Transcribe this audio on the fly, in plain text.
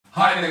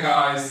Hi there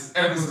guys,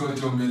 FX GOAT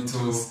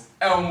Stundent,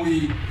 and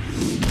we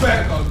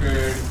back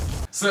again.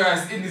 So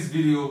guys, in this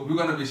video, we're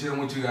going to be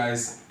sharing with you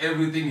guys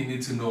everything you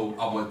need to know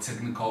about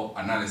technical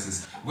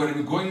analysis. We're going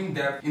to be going in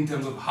depth in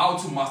terms of how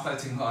to master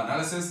technical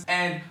analysis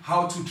and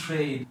how to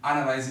trade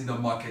analyzing the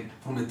market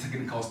from a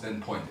technical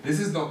standpoint. This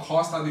is the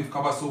course that we've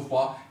covered so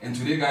far, and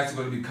today guys,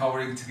 we're going to be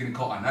covering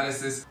technical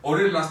analysis.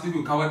 Already last week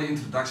we covered the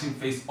introduction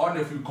phase on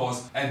the free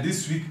course, and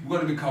this week we're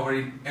going to be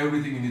covering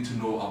everything you need to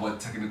know about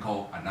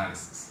technical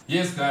analysis.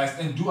 Yes guys,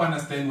 and do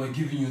understand we're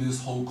giving you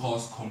this whole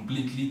course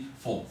completely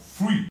for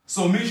free.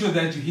 So make sure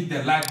that you hit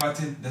the like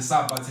button, the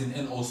sub button,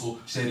 and also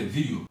share the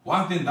video.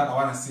 One thing that I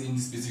want to say in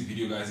this specific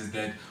video guys is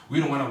that we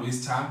don't want to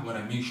waste time. We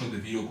want to make sure the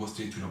video goes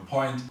straight to the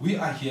point. We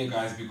are here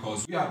guys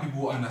because we are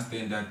people who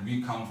understand that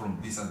we come from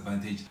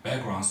disadvantaged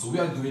backgrounds. So we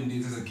are doing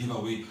this as a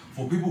giveaway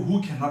for people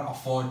who cannot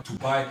afford to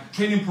buy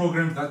training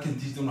programs that can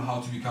teach them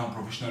how to become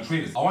professional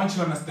traders. I want you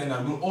to understand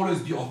that we'll always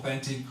be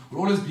authentic,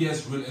 we'll always be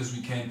as real as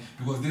we can,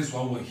 because this is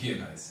why we're here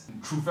guys.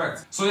 True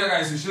fact. So yeah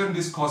guys, we're sharing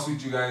this course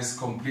with you guys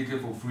completely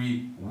for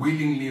free,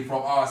 willingly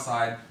from our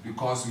side,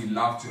 because we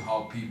love to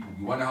help people.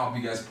 We want to help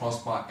you guys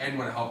prosper and we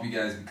want to help you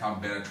guys become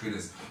better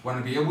traders. We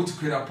want to be able to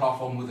create a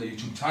platform with a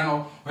YouTube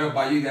channel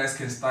whereby you guys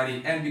can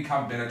study and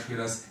become better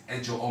traders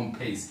at your own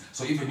pace.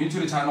 So if you're new to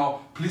the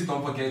channel, please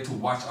don't forget to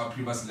watch our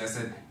previous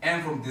lesson,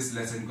 and from this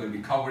lesson we're going to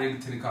be covering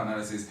technical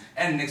analysis,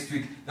 and next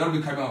week that will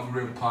be coming our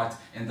favorite part,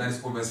 and that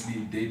is obviously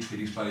day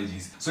trading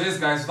strategies. So yes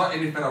guys, without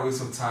any further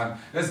waste of time,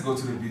 let's go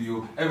to the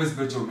video. FX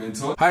GOAT your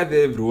mentor. Hi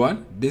there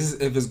everyone, this is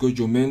FX GOAT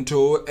your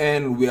mentor,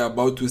 and we are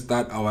about to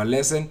start our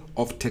lesson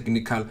of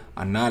technical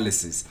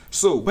analysis.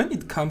 So when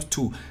it comes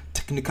to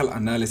technical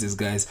analysis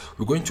guys,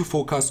 we're going to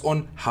focus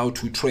on how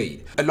to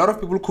trade. A lot of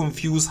people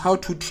confuse how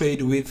to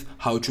trade with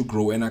how to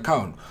grow an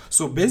account.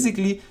 So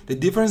basically the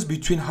difference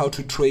between how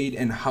to trade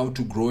and how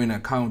to grow an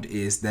account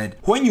is that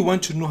when you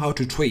want to know how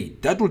to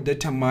trade, that will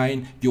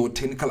determine your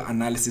technical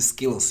analysis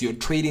skills, your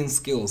trading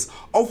skills,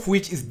 of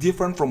which is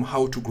different from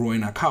how to grow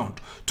an account.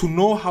 To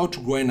know how to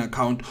grow an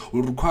account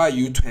will require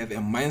you to have a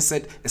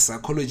mindset, a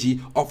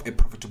psychology of a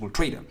profitable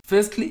trader.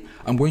 Firstly,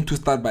 I'm going to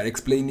start by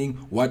explaining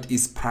what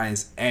is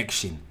price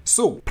action.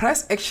 So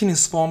price action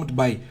is formed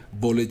by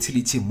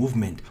volatility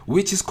movement,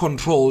 which is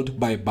controlled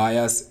by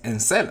buyers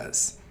and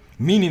sellers,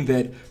 meaning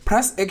that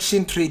price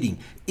action trading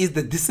is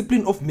the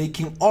discipline of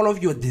making all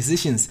of your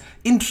decisions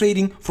in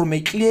trading from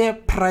a clear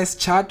price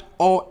chart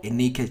or a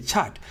naked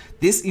chart.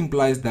 This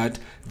implies that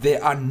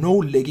there are no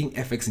lagging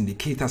FX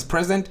indicators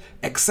present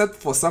except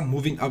for some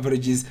moving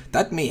averages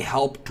that may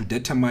help to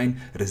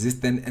determine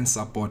resistance and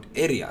support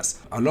areas,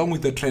 along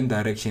with the trend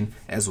direction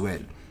as well.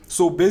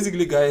 So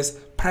basically guys,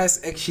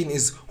 price action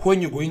is when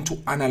you're going to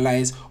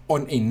analyze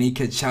on a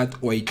naked chart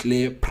or a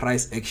clear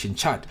price action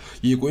chart.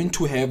 You're going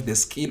to have the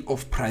skill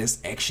of price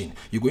action.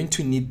 You're going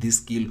to need this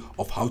skill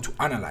of how to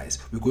analyze.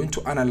 We're going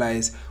to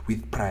analyze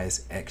with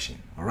price action.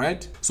 All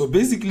right. So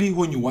basically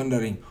when you're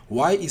wondering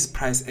why is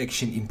price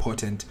action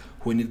important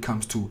when it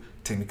comes to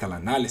technical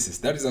analysis,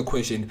 that is a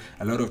question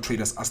a lot of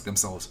traders ask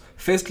themselves.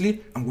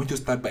 Firstly, I'm going to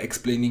start by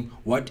explaining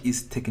what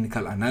is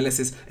technical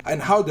analysis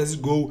and how does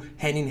it go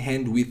hand in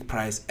hand with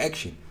price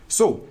action.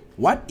 So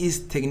what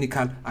is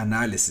technical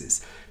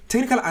analysis?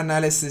 Technical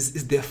analysis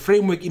is the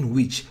framework in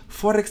which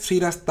forex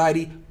traders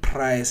study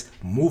price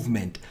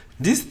movement.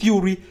 This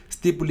theory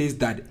stipulates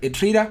that a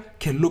trader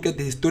can look at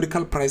the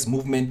historical price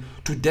movement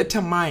to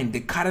determine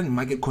the current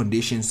market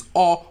conditions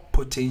or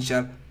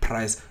potential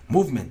price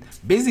movement.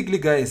 Basically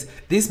guys,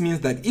 this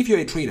means that if you're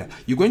a trader,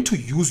 you're going to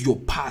use your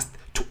past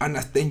to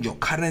understand your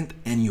current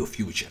and your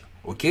future.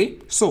 Okay,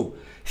 so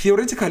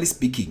theoretically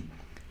speaking,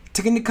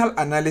 technical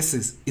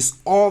analysis is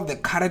all the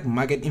current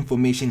market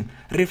information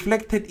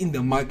reflected in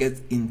the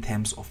market in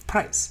terms of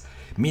price,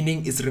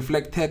 meaning it's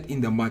reflected in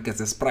the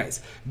markets as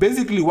price.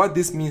 Basically what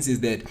this means is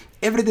that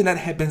everything that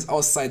happens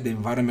outside the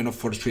environment of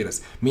forex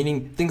traders,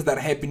 meaning things that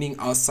are happening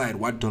outside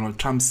what Donald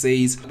Trump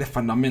says, the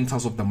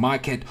fundamentals of the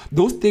market,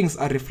 those things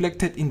are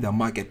reflected in the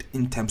market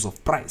in terms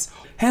of price.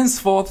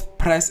 Henceforth,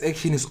 price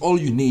action is all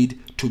you need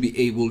to be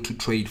able to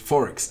trade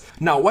forex.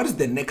 Now, what is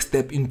the next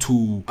step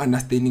into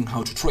understanding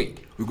how to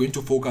trade? We're going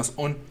to focus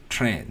on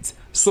trends.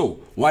 So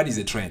what is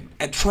a trend?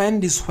 A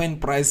trend is when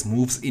price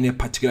moves in a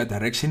particular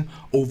direction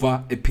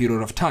over a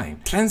period of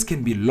time. Trends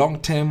can be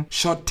long-term,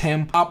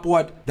 short-term,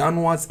 upward,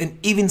 downwards, and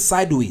even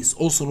sideways,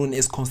 also known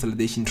as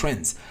consolidation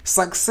trends.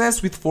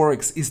 Success with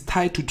forex is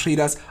tied to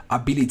traders'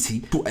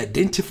 ability to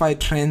identify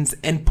trends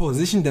and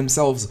position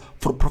themselves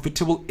for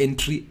profitable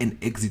entry and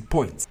exit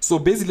points. So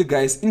basically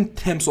guys, in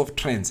terms of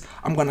trends,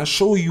 I'm gonna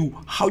show you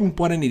how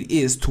important it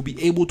is to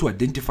be able to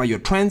identify your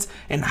trends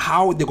and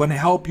how they're gonna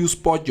help you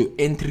spot your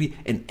entry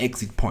and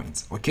exit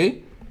points.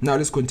 Okay, now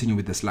let's continue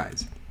with the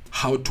slides.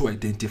 How to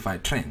identify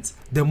trends.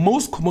 The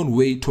most common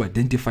way to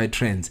identify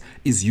trends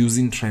is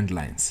using trend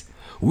lines,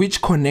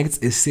 which connects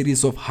a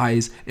series of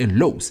highs and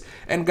lows.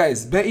 And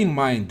guys, bear in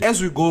mind,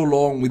 as we go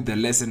along with the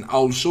lesson,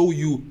 I'll show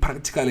you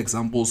practical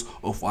examples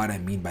of what I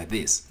mean by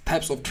this.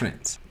 Types of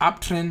trends: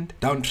 uptrend,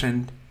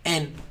 downtrend,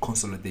 and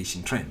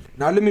consolidation trend.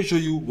 Now let me show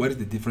you what is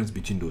the difference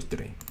between those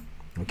three.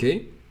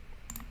 Okay,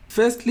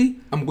 firstly,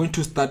 I'm going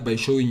to start by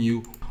showing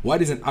you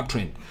what is an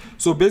uptrend.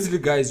 So basically,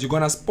 guys, you're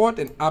gonna spot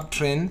an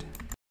uptrend.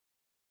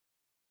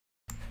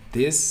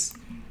 This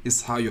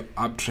is how your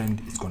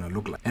uptrend is gonna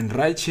look like, and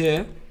right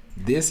here,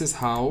 this is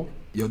how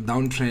your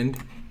downtrend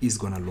is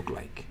gonna look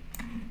like.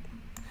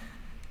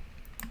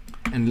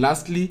 And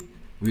lastly,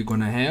 we're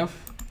gonna have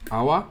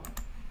our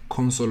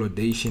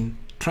consolidation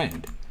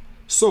trend.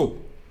 So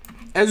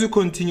as we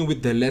continue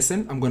with the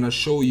lesson, I'm gonna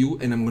show you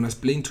and I'm gonna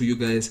explain to you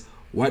guys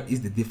what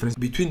is the difference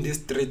between these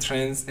three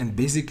trends and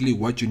basically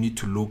what you need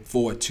to look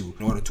forward to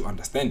in order to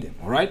understand them.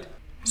 All right,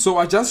 so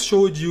I just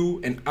showed you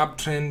an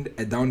uptrend,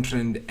 a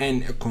downtrend,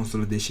 and a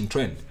consolidation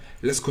trend.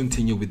 Let's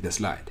continue with the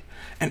slide.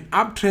 An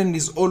uptrend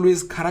is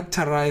always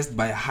characterized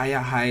by higher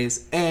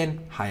highs and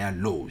higher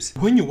lows.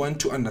 When you want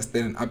to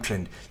understand an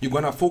uptrend, you're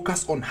gonna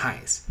focus on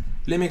highs.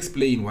 Let me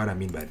explain what I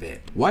mean by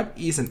that. What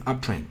is an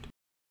uptrend?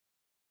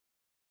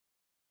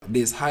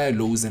 There's higher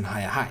lows and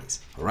higher highs,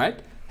 all right?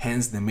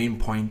 Hence the main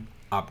point,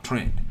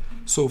 uptrend.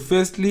 So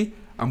firstly,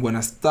 I'm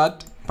gonna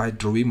start by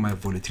drawing my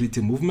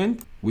volatility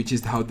movement, which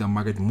is how the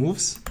market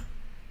moves.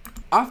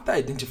 After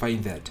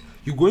identifying that,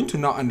 you're going to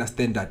now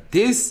understand that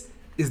this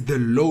is the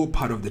low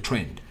part of the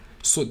trend.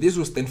 So this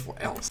will stand for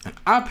L. And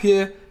up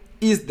here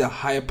is the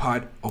higher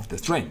part of the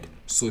trend.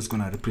 So it's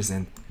gonna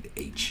represent the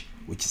H,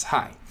 which is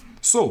high.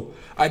 So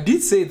I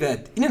did say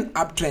that in an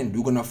uptrend,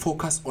 we're gonna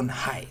focus on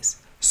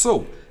highs.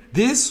 So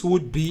this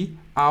would be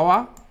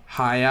our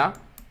higher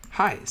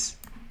highs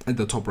at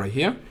the top right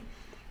here.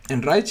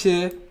 And right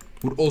here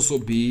would also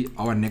be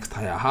our next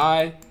higher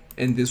high.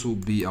 And this will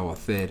be our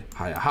third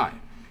higher high.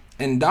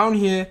 And down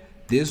here,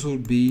 this will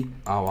be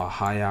our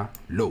higher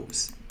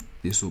lows.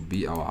 This will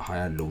be our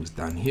higher lows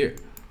down here.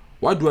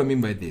 What do I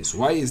mean by this?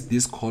 Why is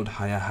this called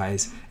higher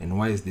highs and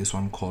why is this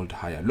one called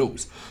higher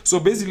lows? So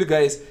basically,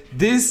 guys,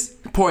 this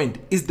point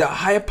is the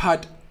higher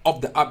part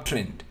of the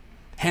uptrend,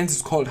 hence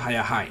it's called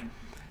higher high.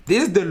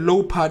 This is the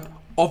low part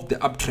of the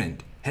uptrend,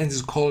 hence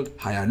it's called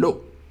higher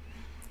low.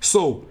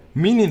 So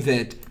meaning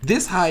that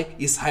this high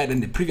is higher than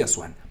the previous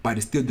one, but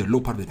it's still the low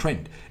part of the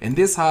trend, and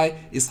this high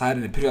is higher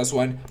than the previous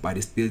one, but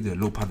it's still the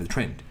low part of the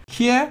trend.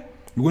 Here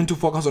we're going to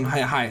focus on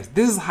higher highs.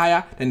 This is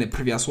higher than the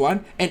previous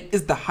one and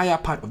is the higher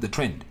part of the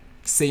trend.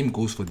 Same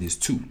goes for these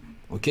two.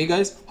 Okay,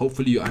 guys,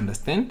 hopefully you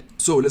understand.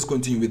 So let's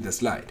continue with the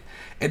slide.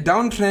 A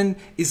downtrend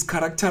is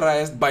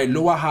characterized by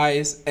lower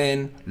highs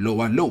and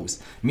lower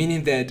lows,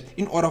 meaning that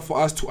in order for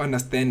us to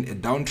understand a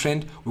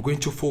downtrend, we're going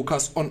to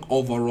focus on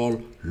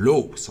overall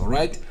lows. All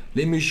right,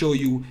 let me show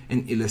you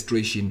an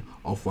illustration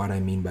of what I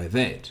mean by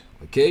that.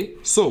 Okay,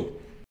 so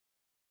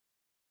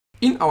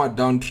in our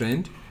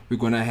downtrend, we're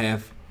gonna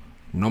have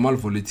normal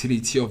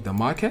volatility of the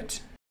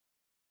market.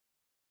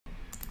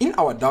 In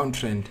our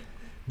downtrend,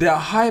 the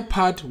high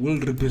part will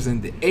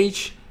represent the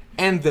H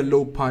and the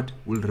low part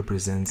will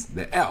represent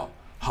the L.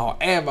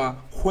 However,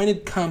 when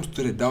it comes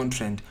to the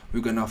downtrend,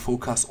 we're gonna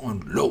focus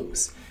on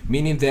lows,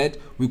 meaning that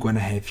we're gonna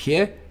have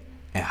here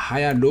a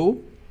higher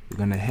low, we're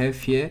gonna have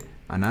here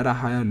another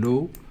higher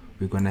low,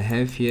 we're gonna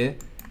have here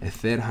a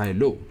third high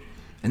low,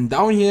 and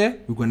down here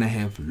we're gonna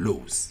have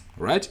lows,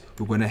 right?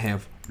 We're gonna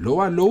have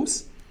lower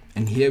lows,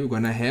 and here we're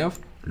gonna have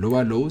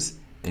lower lows,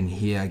 and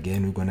here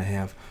again we're gonna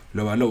have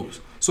lower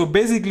lows. So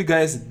basically,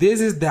 guys, this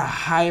is the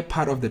high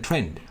part of the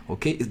trend.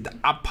 Okay, it's the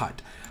up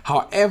part.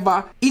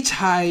 However, each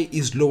high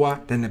is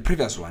lower than the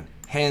previous one,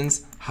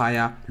 hence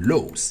higher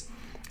lows.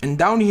 And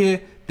down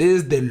here,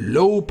 this is the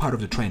low part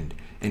of the trend,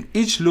 and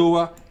each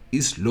lower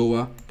is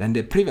lower than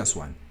the previous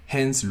one,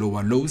 hence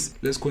lower lows.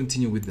 Let's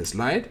continue with the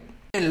slide.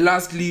 And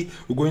lastly,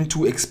 we're going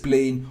to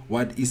explain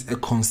what is a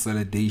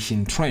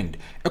consolidation trend.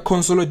 A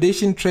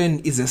consolidation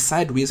trend is a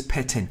sideways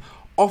pattern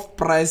of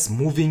price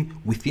moving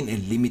within a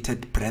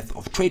limited breadth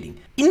of trading,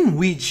 in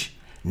which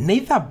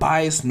neither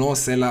buyers nor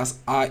sellers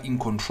are in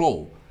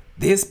control.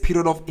 This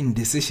period of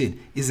indecision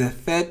is a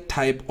third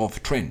type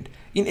of trend,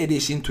 in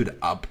addition to the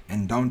up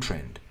and down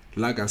trend.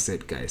 Like I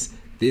said, guys,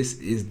 this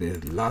is the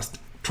last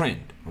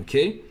trend.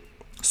 Okay,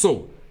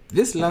 so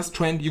this last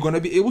trend, you're going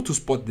to be able to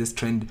spot this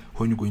trend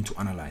when you're going to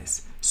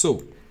analyze.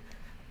 So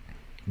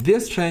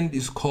this trend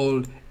is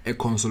called a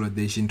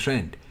consolidation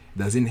trend.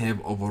 Doesn't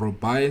have overall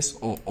bias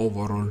or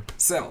overall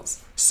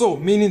sells. So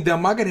meaning the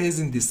market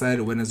hasn't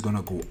decided when it's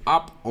gonna go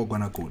up or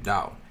gonna go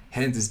down.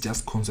 Hence it's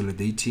just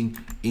consolidating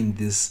in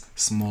this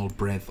small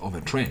breadth of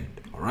a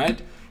trend. All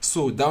right.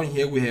 So down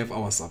here we have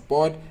our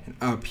support and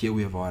up here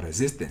we have our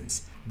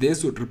resistance.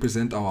 This would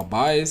represent our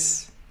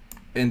bias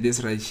and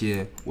this right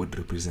here would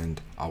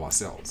represent our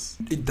sells.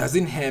 It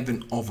doesn't have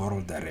an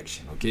overall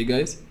direction. Okay,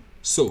 guys.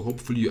 So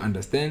hopefully you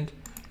understand.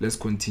 Let's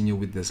continue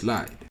with the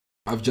slide.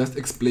 I've just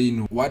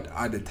explained what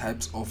are the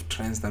types of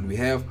trends that we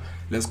have.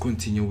 Let's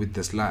continue with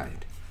the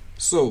slide.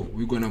 So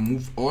we're gonna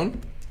move on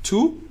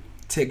to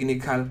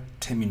technical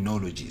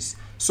terminologies.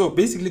 So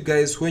basically,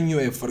 guys, when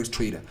you're a forex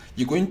trader,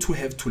 you're going to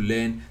have to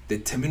learn the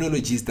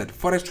terminologies that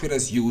forex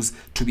traders use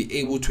to be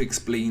able to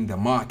explain the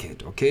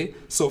market. Okay,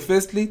 so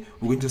firstly,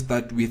 we're going to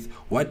start with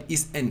what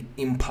is an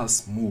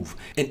impulse move.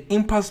 An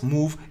impulse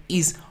move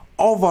is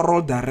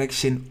overall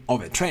direction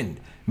of a trend,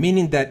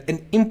 meaning that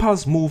an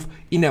impulse move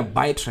in a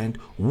buy trend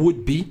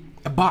would be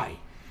a buy,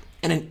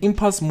 and an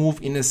impulse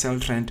move in a sell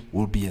trend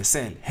will be a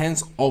sell,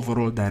 hence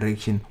overall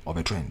direction of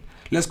a trend.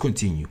 Let's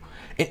continue.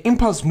 An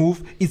impulse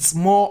move is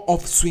more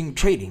of swing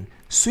trading.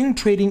 Swing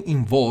trading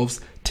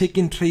involves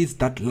taking trades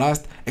that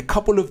last a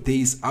couple of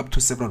days up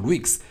to several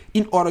weeks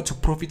in order to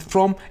profit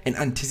from an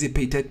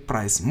anticipated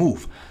price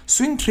move.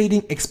 Swing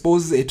trading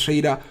exposes a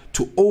trader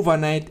to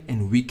overnight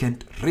and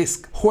weekend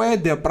risk, where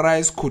the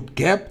price could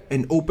gap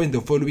and open the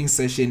following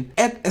session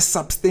at a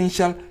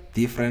substantial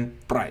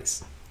different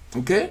price.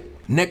 Okay?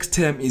 Next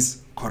term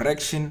is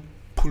correction,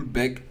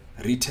 pullback,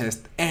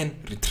 retest, and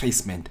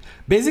retracement.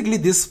 Basically,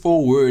 these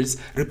four words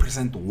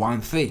represent one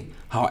thing.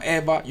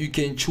 However, you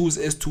can choose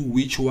as to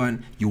which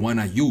one you want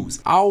to use.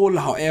 I will,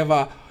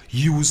 however,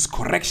 use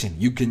correction.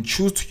 You can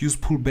choose to use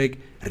pullback,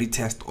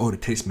 retest, or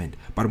retracement,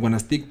 but I'm going to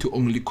stick to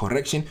only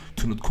correction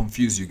to not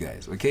confuse you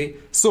guys. Okay,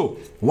 so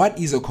what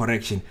is a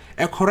correction?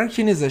 A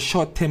correction is a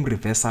short-term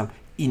reversal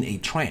in a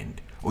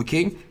trend.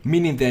 Okay,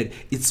 meaning that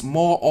it's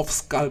more of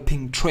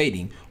scalping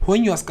trading.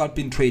 When you are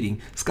scalping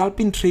trading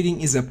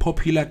is a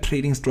popular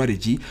trading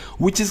strategy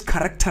which is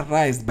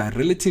characterized by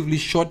relatively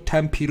short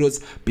time periods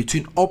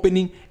between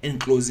opening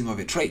and closing of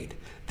a trade.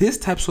 These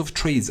types of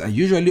trades are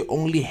usually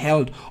only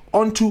held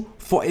onto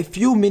for a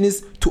few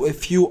minutes to a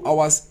few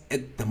hours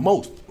at the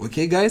most.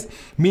 Okay guys,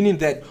 meaning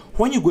that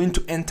when you're going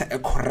to enter a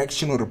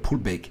correction or a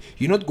pullback,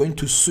 you're not going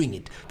to swing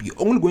it. You're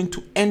only going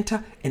to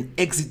enter and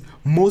exit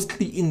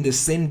mostly in the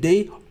same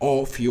day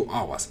or few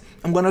hours.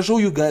 I'm gonna show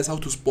you guys how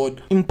to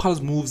spot impulse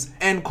moves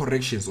and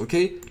corrections.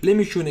 Okay, let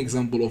me show an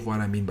example of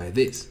what I mean by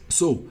this.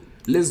 So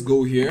let's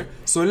go here.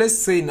 So let's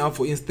say now,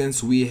 for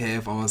instance, we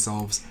have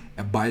ourselves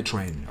a buy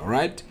trend. All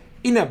right,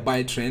 in a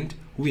buy trend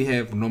we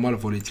have normal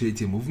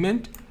volatility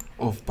movement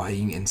of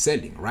buying and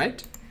selling,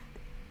 right?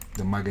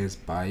 The market is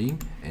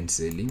buying and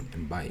selling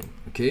and buying.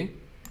 Okay,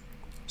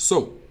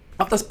 so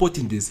after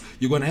spotting this,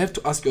 you're gonna have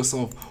to ask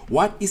yourself,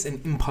 what is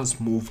an impulse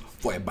move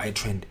for a buy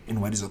trend and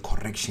what is a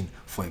correction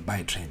for a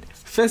buy trend?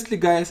 Firstly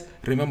guys,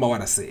 remember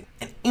what I said.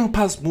 An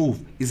impulse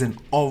move is an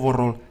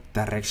overall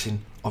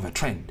direction of a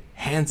trend,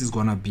 hence it's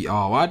gonna be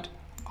our what?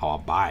 Our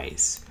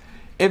buys.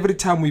 Every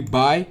time we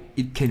buy,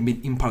 it can be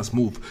an impulse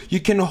move. You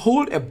can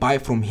hold a buy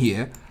from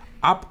here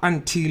up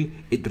until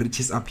it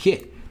reaches up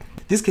here.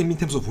 This can be in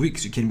terms of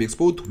weeks. You can be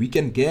exposed to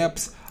weekend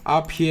gaps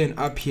up here and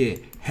up here,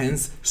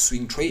 hence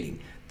swing trading.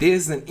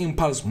 There's an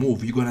impulse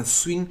move. You're gonna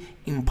swing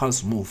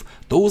impulse move.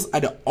 Those are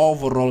the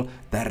overall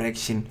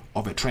direction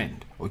of a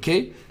trend.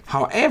 Okay,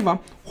 however,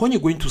 when you're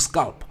going to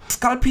scalp,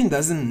 scalping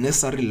doesn't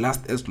necessarily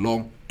last as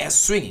long as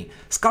swinging.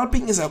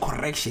 Scalping is a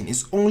correction.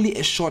 It's only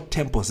a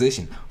short-term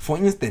position. For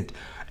instance,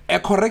 a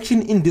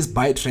correction in this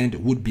buy trend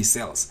would be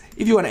sells.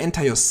 If you want to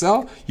enter your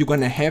sell, you're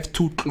gonna have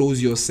to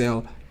close your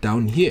sell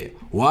down here.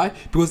 Why?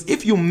 Because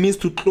if you miss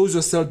to close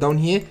your sell down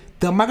here,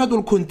 the market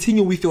will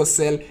continue with your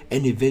sell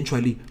and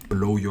eventually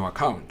blow your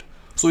account.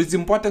 So it's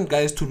important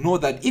guys to know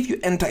that if you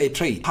enter a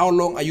trade, how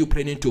long are you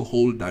planning to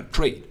hold that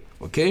trade?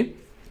 Okay,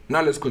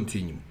 now let's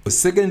continue.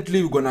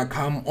 Secondly, we're gonna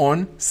come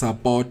on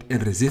support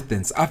and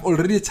resistance. I've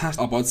already touched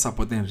about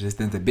support and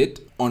resistance a bit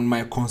on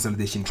my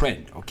consolidation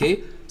trend.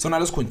 Okay, so now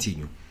let's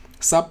continue.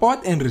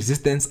 Support and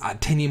resistance are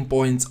turning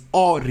points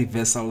or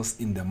reversals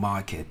in the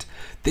market.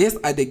 These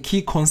are the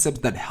key concepts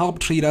that help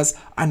traders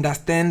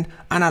understand,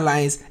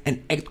 analyze,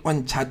 and act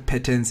on chart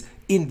patterns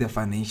in the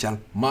financial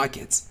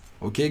markets.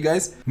 Okay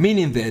guys,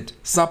 meaning that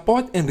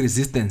support and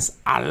resistance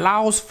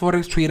allows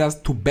forex traders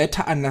to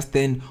better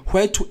understand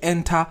where to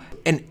enter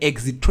and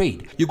exit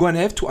trade. You're gonna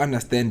have to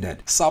understand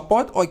that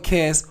support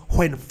occurs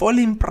when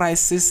falling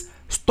prices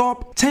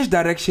stop, change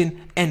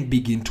direction, and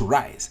begin to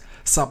rise.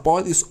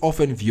 Support is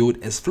often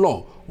viewed as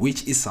floor,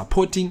 which is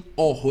supporting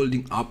or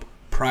holding up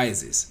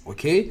prices.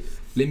 Okay,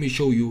 let me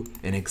show you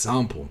an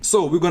example.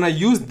 So we're gonna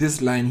use this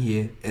line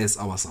here as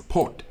our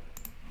support.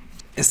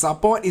 A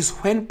support is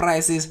when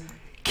prices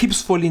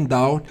keeps falling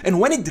down, and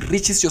when it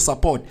reaches your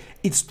support,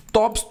 it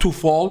stops to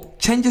fall,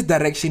 changes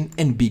direction,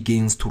 and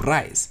begins to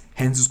rise.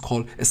 Hence it's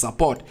called a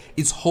support.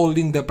 It's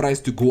holding the price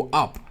to go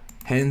up,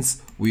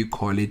 hence we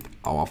call it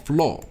our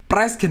floor.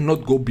 Price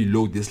cannot go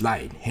below this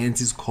line,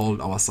 hence it's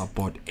called our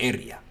support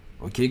area.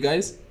 Okay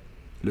guys,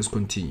 let's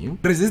continue.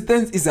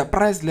 Resistance is a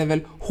price level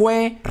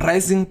where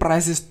rising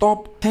prices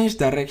stop, change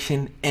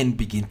direction, and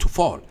begin to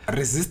fall.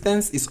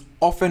 Resistance is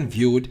often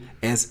viewed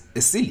as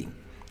a ceiling,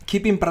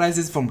 keeping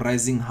prices from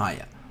rising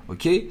higher.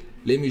 Okay,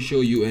 let me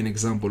show you an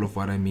example of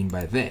what I mean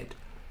by that.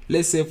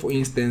 Let's say for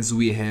instance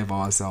we have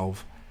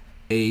ourselves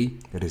a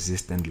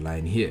resistance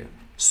line here.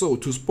 So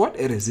to spot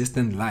a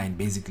resistance line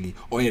basically,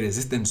 or a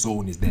resistance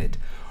zone, is that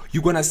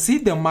you're gonna see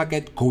the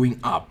market going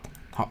up.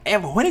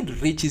 However, when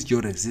it reaches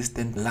your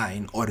resistance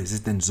line or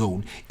resistance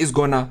zone, it's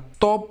gonna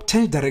stop,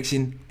 change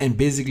direction, and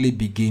basically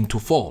begin to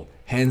fall.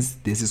 Hence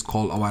this is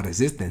called our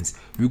resistance.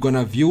 We're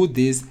gonna view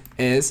this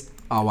as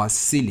our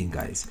ceiling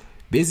guys.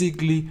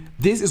 Basically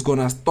this is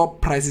gonna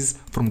stop prices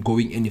from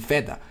going any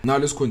further. Now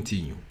let's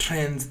continue.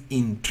 Trends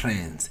in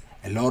trends.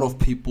 a lot of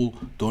people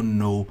don't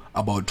know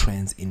about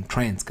trends in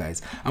trends,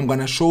 guys. I'm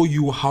gonna show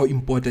you how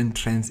important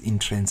trends in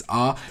trends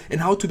are and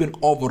how to be an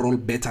overall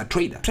better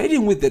trader.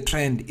 Trading with the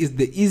trend is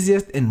the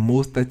easiest and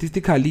most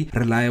statistically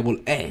reliable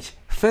edge.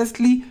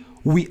 Firstly,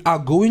 we are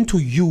going to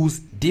use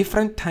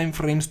different time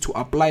frames to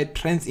apply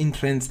trends in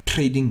trends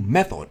trading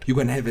method. You're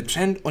gonna have a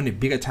trend on a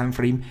bigger time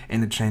frame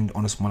and a trend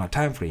on a smaller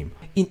time frame.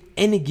 In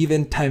any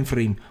given time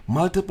frame,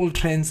 multiple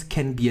trends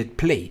can be at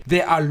play.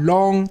 There are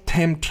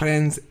long-term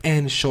trends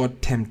and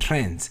short-term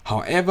trends.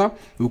 However,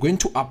 we're going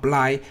to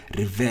apply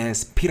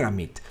reverse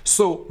pyramid.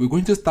 So we're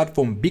going to start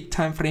from big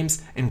time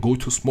frames and go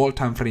to small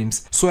time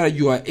frames so that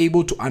you are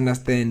able to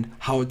understand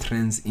how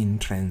trends in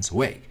trends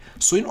work.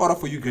 So in order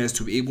for you guys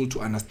to be able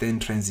to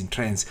understand trends in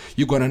trends,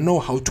 you're gonna know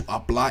how to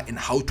apply and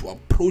how to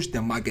approach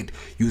the market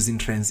using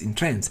trends in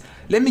trends.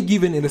 Let me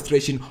give an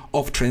illustration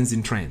of trends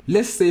in trends.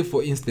 Let's say,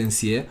 for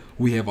instance, here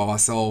we have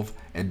ourselves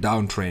a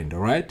downtrend.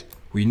 All right,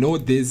 we know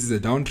this is a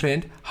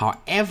downtrend.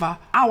 However,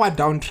 our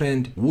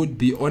downtrend would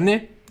be on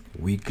a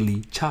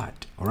weekly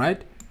chart. All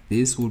right,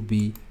 this would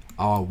be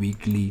our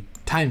weekly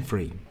time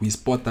frame. We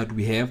spot that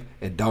we have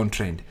a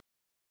downtrend.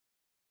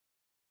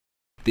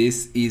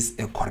 This is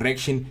a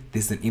correction,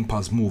 this is an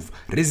impulse move.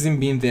 Reason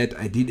being that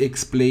I did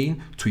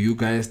explain to you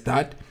guys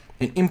that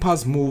an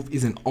impulse move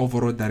is an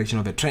overall direction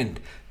of a trend.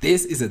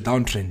 This is a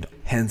downtrend,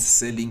 hence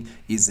selling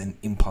is an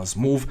impulse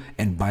move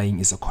and buying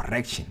is a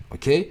correction.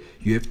 Okay,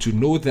 you have to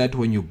know that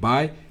when you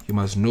buy, you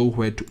must know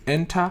where to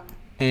enter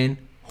and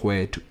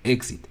where to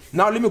exit.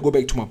 Now let me go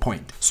back to my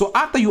point. So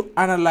after you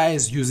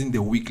analyze using the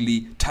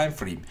weekly time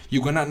frame,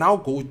 you're gonna now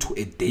go to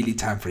a daily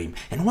time frame.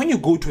 And when you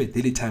go to a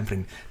daily time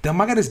frame, the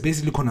market is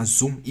basically gonna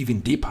zoom even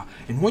deeper.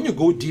 And when you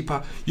go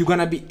deeper, you're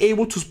gonna be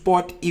able to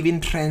spot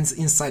even trends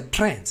inside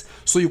trends.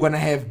 So you're gonna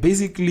have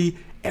basically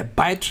a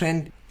buy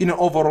trend in an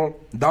overall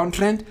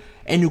downtrend,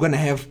 and you're gonna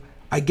have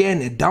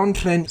again a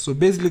downtrend. So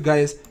basically,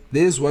 guys,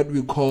 this is what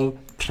we call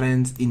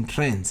trends in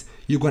trends.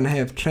 You're gonna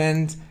have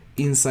trends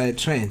inside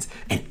trends,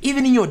 and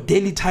even in your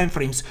daily time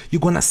frames,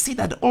 you're gonna see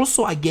that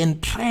also again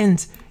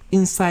trends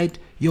inside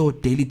your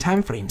daily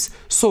time frames.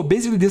 So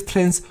basically, these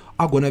trends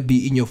are gonna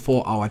be in your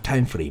 4-hour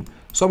time frame.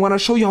 So I'm gonna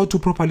show you how to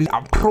properly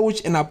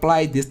approach and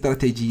apply this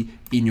strategy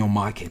in your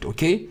market.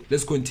 Okay,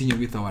 let's continue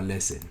with our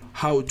lesson.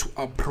 How to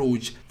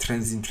approach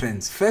trends in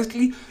trends.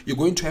 Firstly, you're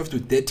going to have to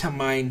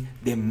determine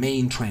the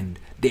main trend,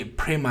 the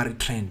primary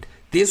trend.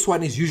 This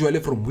one is usually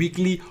from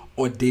weekly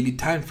or daily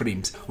time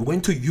frames. We're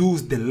going to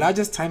use the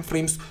largest time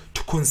frames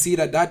to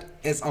consider that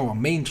as our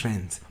main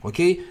trends.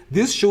 Okay,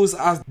 this shows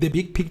us the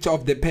big picture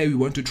of the pair we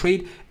want to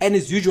trade and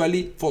is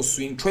usually for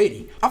swing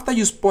trading. After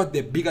you spot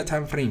the bigger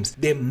time frames,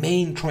 the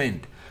main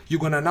trend, you're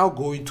gonna now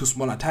go into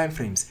smaller time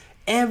frames.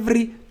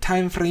 Every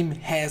time frame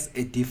has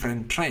a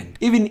different trend.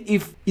 Even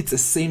if it's the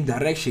same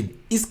direction,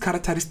 its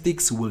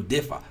characteristics will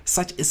differ,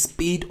 such as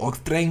speed or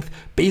strength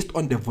based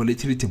on the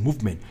volatility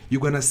movement.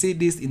 You're gonna see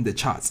this in the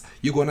charts.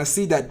 You're gonna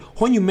see that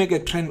when you make a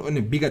trend on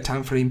a bigger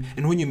time frame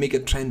and when you make a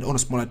trend on a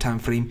smaller time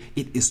frame,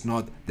 it is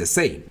not the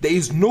same. There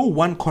is no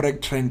one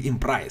correct trend in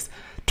price.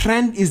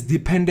 Trend is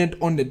dependent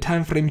on the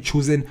time frame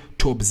chosen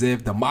to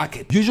observe the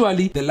market.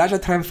 Usually, the larger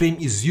time frame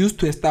is used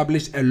to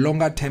establish a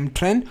longer term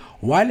trend,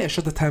 while a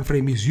shorter time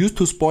frame is used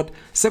to spot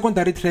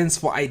secondary trends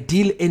for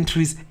ideal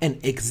entries and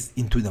exits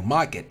into the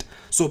market.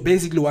 So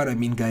basically what I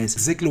mean, guys,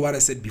 exactly what I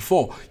said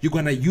before. You're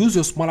gonna use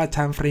your smaller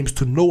time frames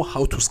to know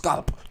how to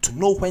scalp, to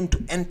know when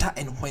to enter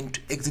and when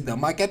to exit the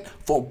market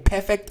for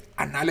perfect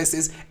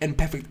analysis and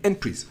perfect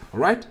entries. All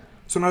right,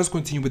 so now let's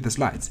continue with the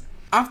slides.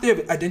 After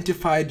you've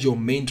identified your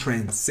main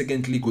trends,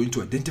 secondly, going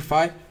to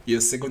identify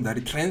your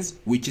secondary trends,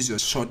 which is your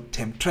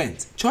short-term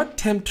trends.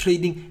 Short-term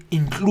trading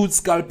includes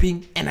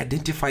scalping and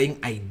identifying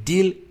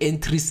ideal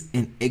entries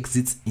and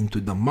exits into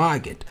the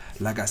market.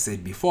 Like I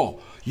said before,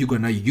 you're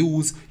gonna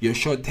use your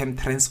short-term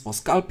trends for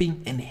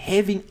scalping and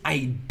having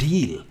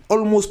ideal,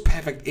 almost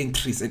perfect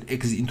entries and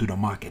exits into the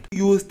market.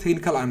 Use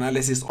technical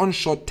analysis on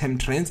short-term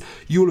trends.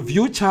 You'll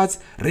view charts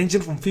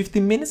ranging from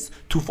 15 minutes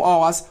to 4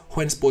 hours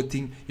when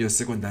spotting your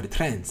secondary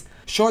trends.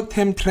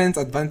 Short-term trends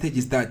advantage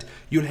is that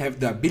you'll have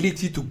the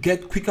ability to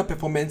get quicker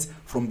performance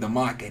from the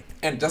market.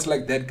 And just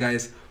like that,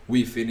 guys,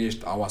 we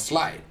finished our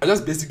slide. I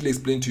just basically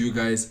explained to you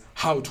guys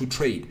how to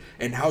trade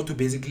and how to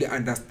basically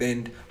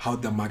understand how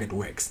the market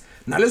works.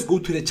 Now let's go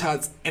to the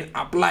charts and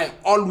apply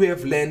all we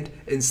have learned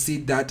and see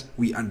that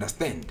we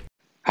understand.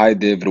 Hi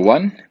there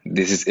everyone,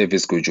 this is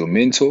FX GOAT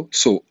Mentor.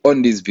 So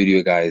on this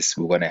video, guys,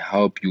 we're gonna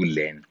help you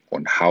learn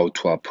on how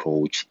to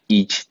approach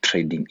each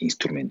trading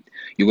instrument.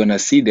 You're gonna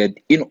see that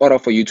in order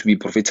for you to be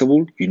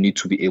profitable, you need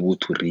to be able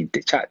to read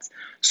the charts.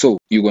 So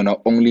you're gonna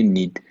only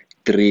need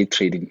 3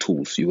 trading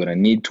tools. You're gonna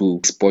need to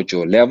spot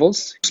your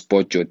levels,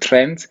 spot your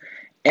trends,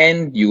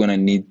 and you're gonna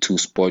need to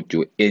spot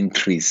your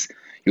entries.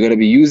 You're going to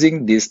be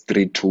using these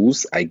 3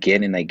 tools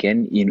again and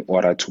again in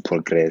order to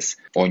progress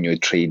on your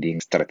trading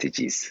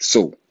strategies.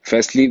 So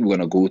firstly, we're going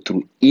to go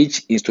through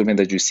each instrument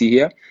that you see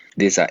here.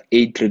 These are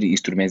 8 trading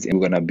instruments, and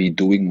we're going to be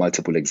doing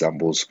multiple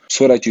examples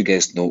so that you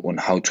guys know on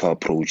how to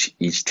approach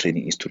each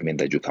trading instrument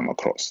that you come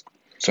across.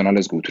 So now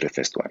let's go to the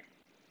first one.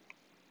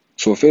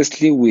 So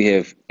firstly, we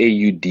have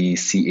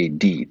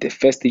AUD/CAD. The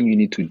first thing you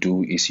need to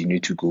do is you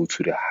need to go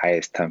to the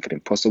highest time frame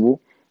possible.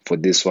 For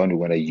this one, we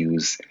want to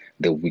use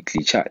the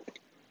weekly chart.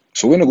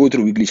 So when you go to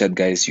the weekly chart,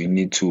 guys, you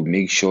need to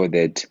make sure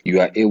that you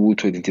are able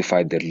to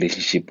identify the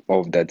relationship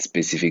of that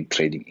specific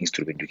trading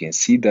instrument. You can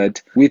see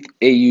that with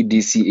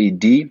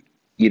AUD/CAD,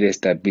 it has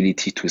the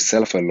ability to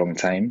sell for a long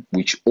time,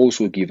 which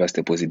also gives us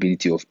the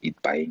possibility of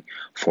it buying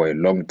for a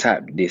long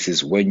time. This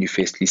is when you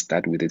firstly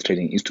start with the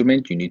trading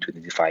instrument. You need to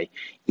identify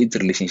its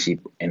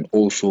relationship and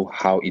also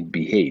how it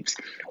behaves.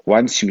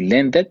 Once you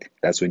learn that,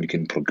 that's when you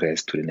can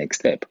progress to the next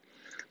step.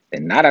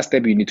 Another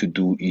step you need to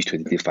do is to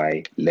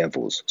identify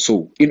levels.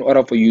 So in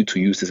order for you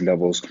to use these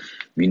levels,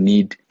 we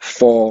need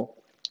 4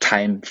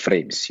 time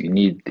frames. You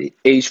need the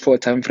H4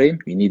 time frame,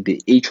 you need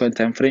the H1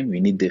 time frame, you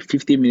need the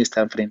 15 minutes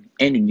time frame,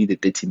 and you need the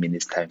 30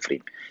 minutes time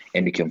frame.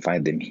 And you can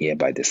find them here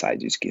by the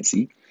side, as you can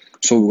see.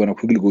 So we're going to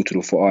quickly go to the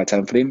 4-hour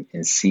time frame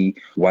and see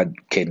what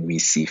can we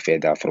see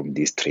further from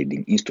this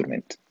trading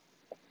instrument.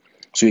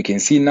 So you can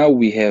see now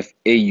we have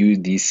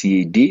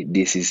AUD/CAD.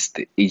 This is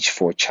the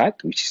H4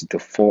 chart, which is the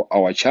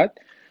 4-hour chart.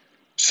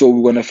 So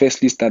we're going to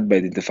firstly start by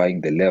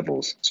identifying the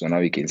levels. So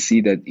now we can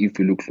see that if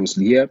we look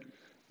closely here,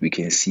 we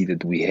can see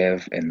that we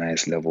have a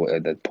nice level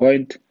at that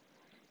point,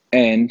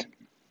 and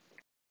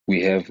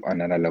we have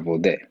another level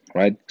there,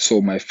 right?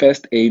 So my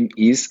first aim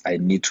is I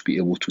need to be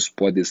able to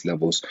spot these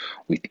levels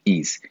with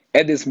ease.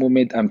 At this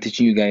moment, I'm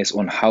teaching you guys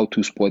on how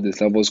to spot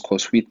these levels,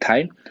 because with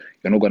time,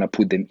 you're not going to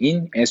put them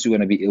in, as you're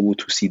going to be able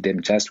to see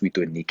them just with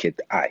your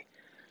naked eye.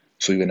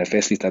 So you're going to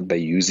firstly start by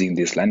using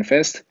this line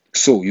first.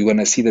 So you're going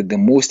to see that the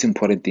most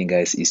important thing,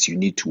 guys, is you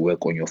need to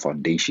work on your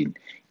foundation.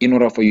 In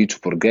order for you to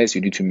progress,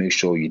 you need to make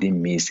sure you didn't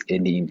miss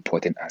any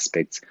important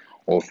aspects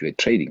of your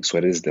trading.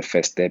 So that is the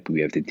first step.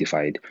 We have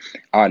identified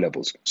our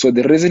levels. So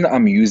the reason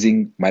I'm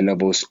using my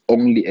levels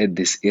only at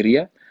this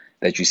area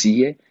that you see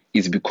here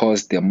is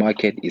because the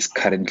market is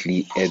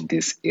currently at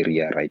this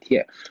area right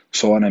here.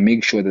 So I want to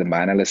make sure that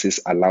my analysis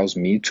allows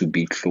me to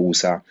be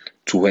closer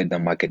to where the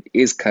market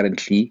is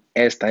currently,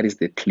 as that is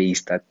the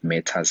place that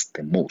matters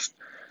the most.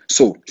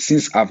 So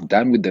since I've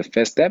done with the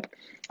first step,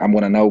 I'm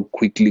going to now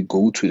quickly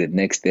go to the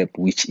next step,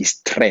 which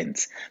is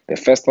trends. The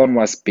first one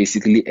was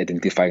basically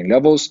identifying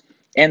levels,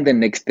 and the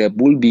next step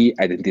will be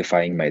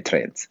identifying my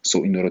trends.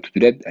 So in order to do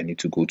that, I need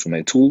to go to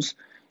my tools,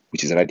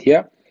 which is right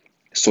here.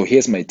 So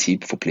here's my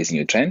tip for placing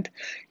your trend.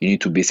 You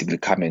need to basically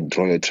come and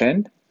draw your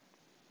trend.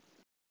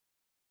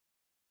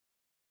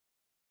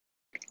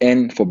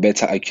 And for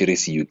better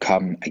accuracy, you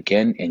come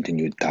again and then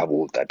you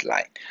double that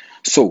line.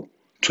 So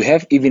to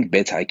have even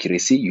better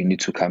accuracy, you need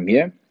to come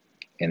here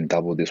and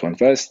double this one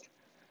first.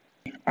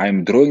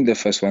 I'm drawing the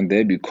first one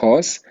there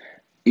because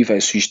if I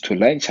switch to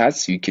line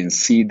charts, you can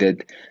see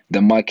that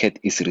the market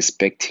is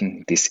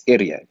respecting this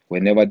area.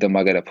 Whenever the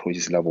market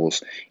approaches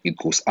levels, it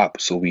goes up.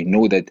 So we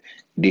know that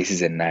this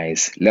is a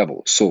nice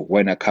level. So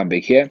when I come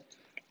back here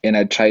and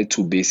I try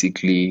to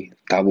basically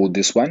double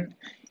this one,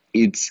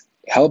 it's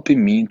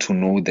helping me to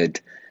know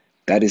that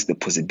that is the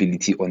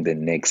possibility on the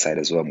next side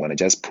as well. I'm going to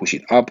just push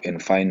it up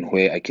and find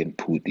where I can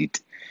put it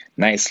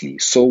nicely.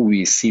 So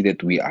we see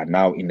that we are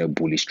now in a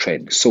bullish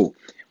trend. So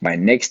my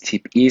next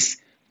tip is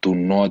do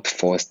not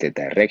force the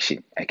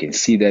direction. I can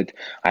see that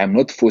I'm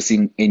not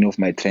forcing any of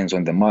my trends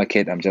on the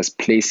market. I'm just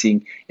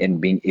placing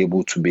and being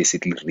able to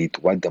basically read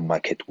what the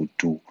market would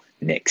do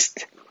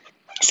next.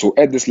 So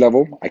at this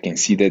level, I can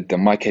see that the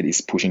market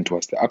is pushing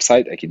towards the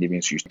upside. I can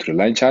even switch to the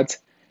line chart,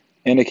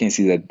 and I can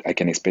see that I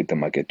can expect the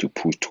market to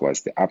push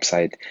towards the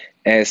upside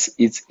as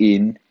it's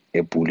in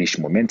a bullish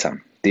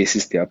momentum. This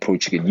is the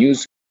approach you can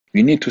use.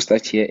 You need to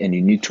start here and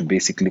you need to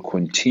basically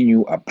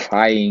continue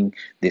applying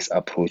this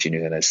approach, and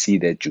you're going to see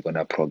that you're going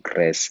to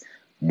progress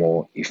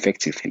more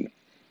effectively,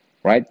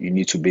 right? You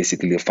need to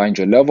basically find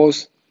your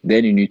levels,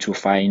 then you need to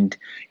find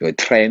your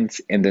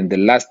trends, and then the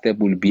last step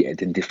will be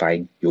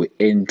identifying your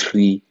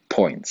entry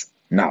points.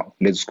 Now,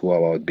 let's go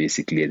about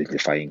basically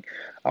identifying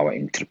our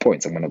entry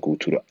points. I'm going to go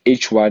to the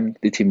H1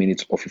 30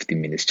 minutes or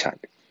 15 minutes chart.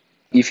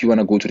 If you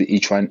want to go to the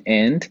H1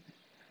 and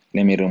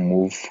let me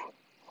remove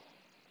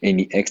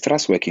any extra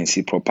so I can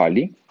see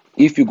properly.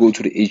 If you go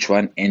to the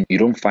H1 and you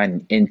don't find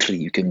an entry,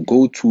 you can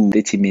go to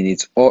 30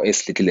 minutes or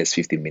as little as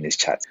 15 minutes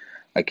chart.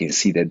 I can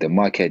see that the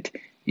market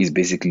is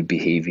basically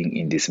behaving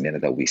in this manner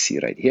that we see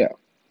right here.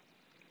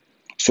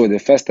 So the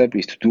first step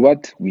is to do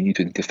what? We need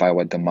to identify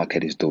what the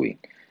market is doing.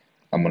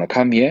 I'm going to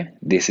come here.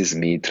 This is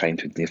me trying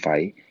to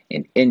identify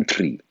an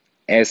entry.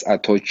 As I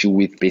taught you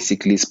with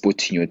basically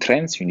spotting your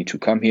trends, you need to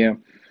come here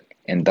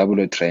and double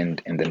a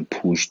trend and then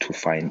push to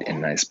find a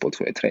nice spot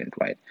for a trend,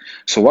 right?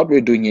 So what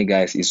we're doing here,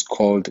 guys, is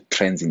called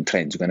trends in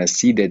trends. You're going to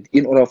see that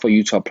in order for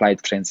you to apply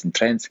trends in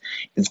trends,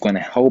 it's going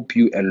to help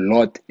you a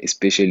lot,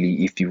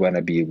 especially if you want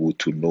to be able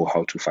to know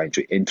how to find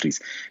your entries.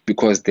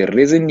 Because the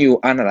reason you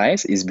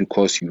analyze is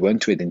because you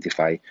want to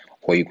identify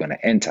where you're going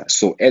to enter.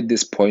 So at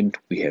this point,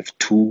 we have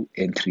 2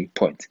 entry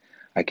points.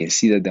 I can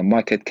see that the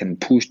market can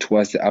push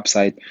towards the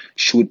upside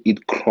should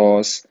it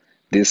cross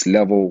this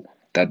level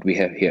that we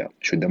have here.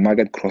 Should the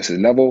market cross this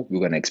level, we're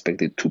going to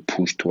expect it to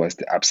push towards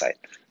the upside.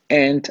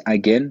 And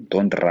again,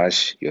 don't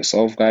rush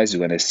yourself, guys.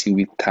 You're gonna see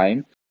with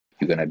time,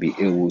 you're gonna be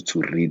able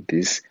to read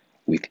this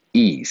with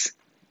ease.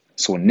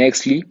 So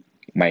nextly,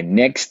 my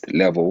next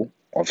level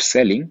of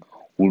selling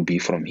will be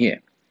from here.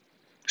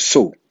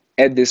 So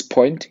at this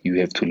point,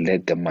 you have to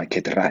let the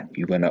market run.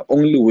 You're gonna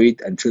only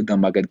wait until the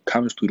market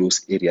comes to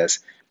those areas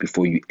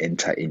before you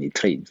enter any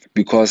trade,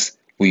 because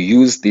we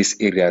use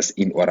these areas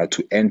in order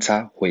to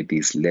enter where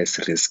there's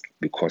less risk,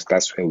 because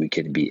that's where we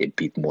can be a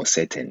bit more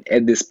certain.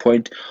 At this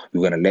point,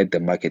 we're going to let the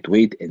market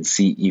wait and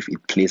see if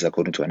it plays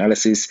according to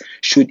analysis.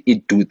 Should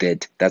it do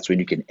that, that's when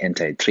you can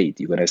enter a trade.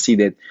 You're going to see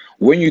that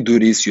when you do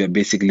this, you are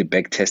basically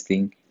back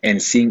testing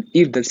and seeing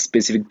if that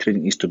specific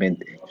trading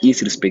instrument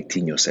is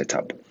respecting your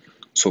setup.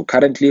 So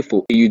currently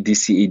for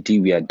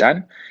AUDCAD, we are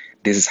done.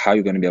 This is how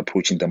you're going to be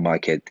approaching the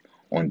market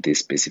on this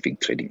specific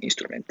trading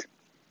instrument.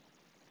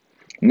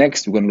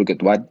 Next, we're going to look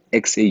at what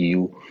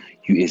XAU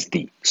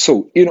USD.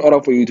 So in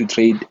order for you to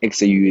trade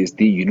XAU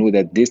USD, you know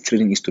that this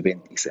trading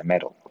instrument is a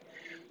metal.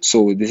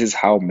 So this is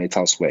how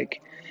metals work.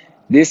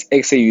 This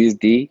XAU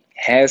USD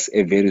has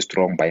a very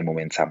strong buy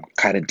momentum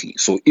currently.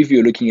 So if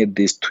you're looking at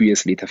this 2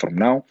 years later from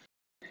now,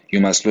 you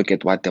must look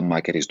at what the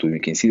market is doing. You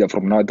can see that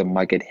from now, the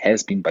market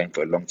has been buying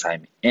for a long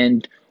time,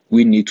 and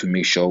we need to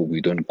make sure we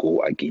don't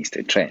go against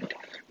the trend.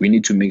 We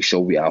need to make sure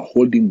we are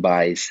holding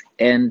buys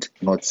and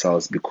not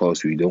sells,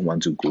 because we don't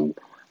want to go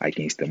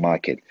against the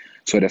market.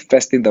 So the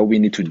first thing that we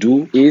need to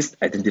do is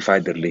identify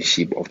the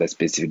relationship of that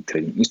specific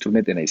trading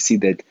instrument. And I see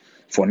that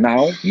for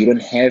now, you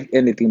don't have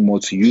anything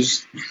more to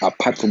use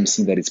apart from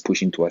seeing that it's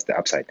pushing towards the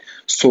upside.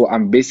 So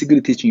I'm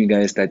basically teaching you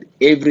guys that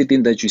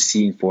everything that you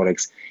see in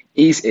Forex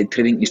is a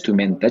trading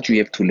instrument that you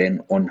have to learn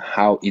on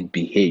how it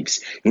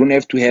behaves. You don't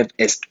have to have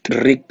a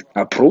strict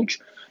approach,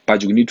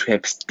 but you need to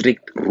have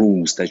strict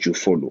rules that you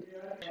follow.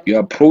 Your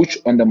approach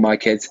on the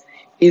market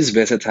is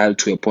versatile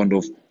to a point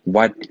of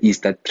what is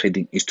that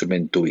trading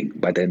instrument doing,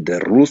 but then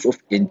the rules of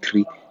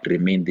entry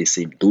remain the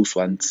same. Those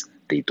ones,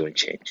 they don't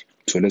change.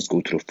 So let's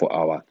go through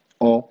 4-hour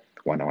or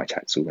 1-hour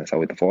chart. So we're going to start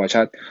with the 4-hour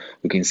chart.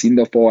 We can see in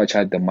the 4-hour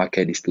chart, the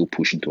market is still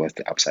pushing towards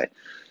the upside.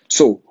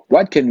 So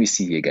what can we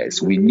see here,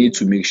 guys? We need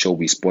to make sure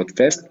we spot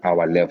first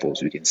our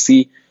levels. We can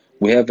see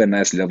we have a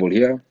nice level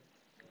here.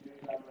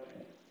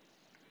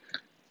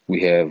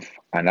 We have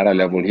another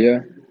level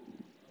here.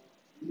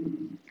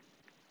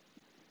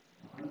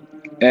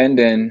 And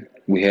then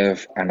we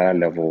have another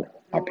level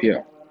up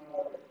here.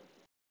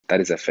 That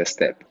is the first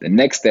step. The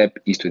next step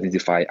is to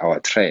identify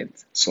our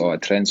trends. So our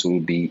trends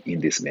will be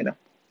in this manner.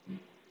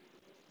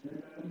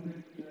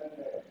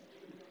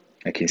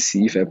 I can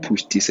see if I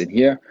push this in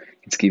here,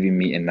 it's giving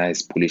me a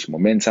nice bullish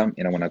momentum,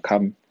 and I want to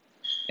come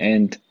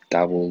and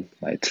double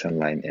my trend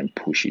line and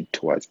push it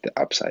towards the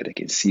upside. I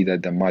can see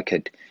that the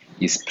market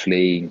is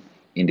playing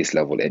in this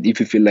level, and if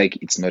you feel like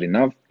it's not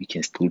enough, you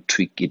can still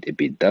tweak it a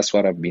bit. That's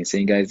what I've been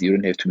saying, guys. You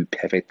don't have to be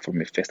perfect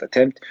from a first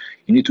attempt.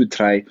 You need to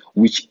try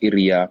which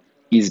area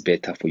is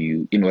better for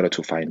you in order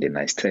to find a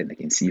nice trend. I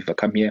can see if I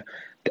come here,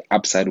 the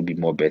upside will be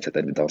more better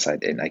than the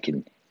downside, and I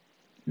can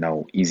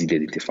now easily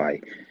identify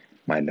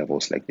my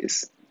levels like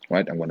this.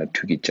 Right, I'm going to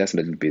tweak it just a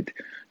little bit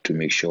to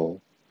make sure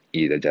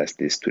it adjusts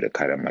this to the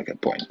current market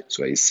point.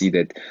 So I see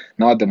that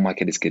now the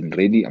market is getting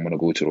ready. I'm going to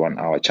go to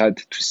 1-hour chart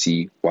to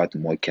see what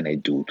more can I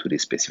do to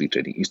this specific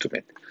trading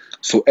instrument.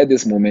 So at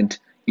this moment,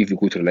 if you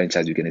go to the line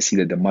chart, you can see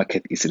that the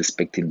market is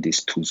respecting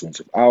these 2 zones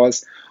of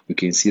hours. We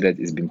can see that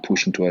it's been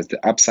pushing towards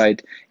the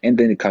upside, and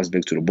then it comes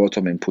back to the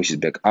bottom and pushes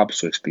back up.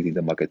 So expecting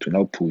the market to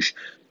now push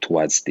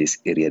towards this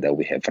area that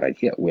we have right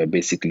here. We are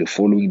basically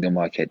following the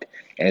market,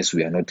 as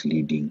we are not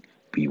leading,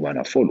 we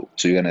want to follow.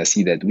 So you're going to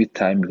see that with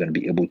time, you're going to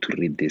be able to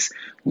read this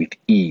with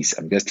ease.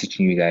 I'm just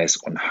teaching you guys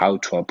on how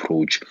to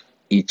approach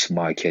each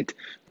market,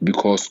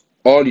 because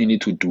all you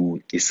need to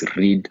do is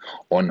read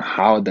on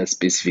how that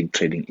specific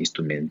trading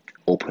instrument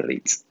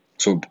operates.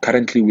 So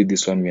currently with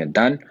this one, we are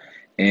done.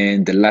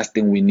 And the last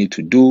thing we need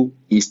to do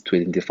is to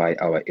identify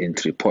our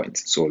entry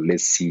points. So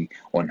let's see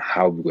on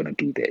how we're going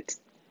to do that.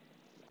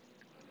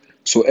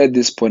 So at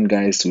this point,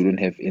 guys, we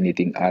don't have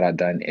anything other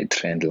than a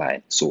trend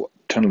line. So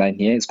trend line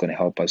here is going to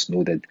help us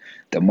know that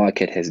the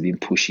market has been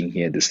pushing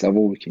here at this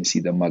level. We can see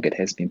the market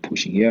has been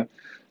pushing here.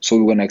 So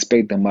we're going to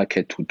expect the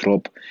market to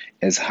drop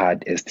as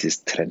hard as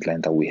this trend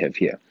line that we have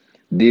here.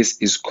 This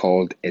is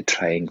called a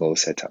triangle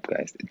setup,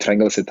 guys. A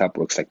triangle setup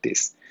works like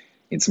this.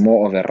 It's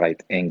more of a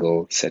right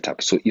angle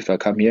setup. So if I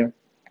come here,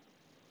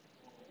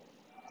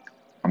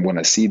 I'm going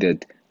to see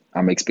that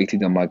I'm expecting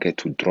the market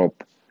to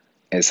drop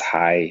as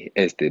high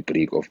as the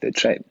break of the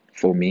trend,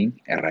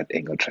 forming a right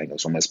angle triangle.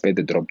 So I'm going to expect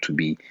the drop to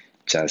be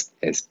just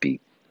as big.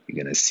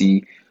 You're going to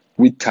see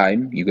with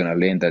time, you're going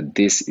to learn that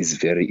this is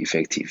very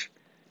effective,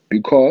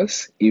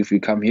 because if we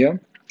come here,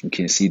 you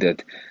can see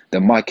that the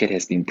market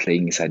has been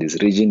playing inside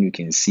this region. You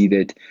can see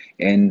that,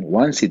 and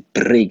once it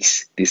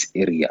breaks this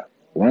area,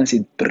 once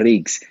it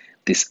breaks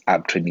this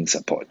uptrending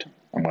support,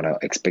 I'm going to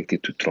expect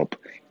it to drop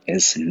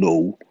as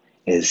low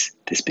as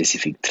the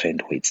specific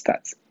trend where it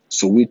starts.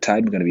 So with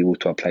time, you're going to be able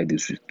to apply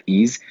this with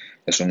ease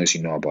as long as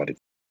you know about it.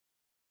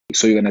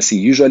 So you're going to see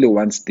usually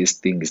once this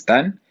thing is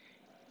done,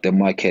 the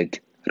market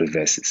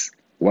reverses.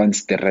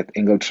 Once the right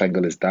angle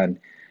triangle is done,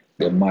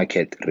 the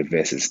market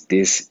reverses.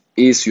 This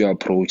is your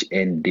approach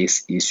and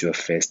this is your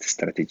first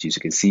strategy. As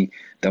you can see,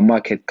 the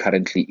market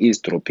currently is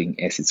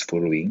dropping as it's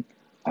following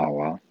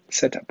our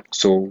setup.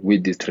 So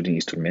with this trading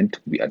instrument,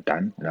 we are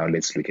done. Now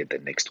let's look at the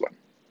next one.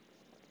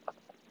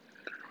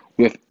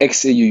 We have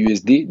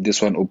XAUUSD.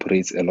 This one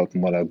operates a lot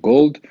more like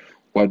gold.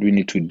 What we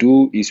need to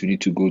do is we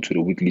need to go to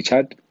the weekly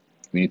chart.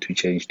 We need to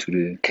change to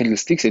the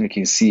candlesticks, and you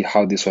can see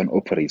how this one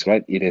operates,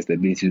 right? It has the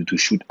ability to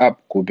shoot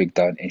up, go back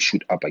down, and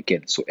shoot up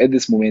again. So at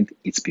this moment,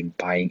 it's been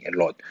buying a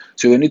lot.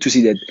 So we need to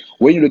see that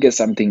when you look at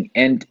something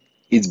and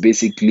it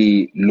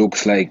basically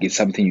looks like it's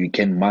something you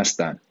can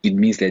master, it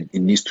means that it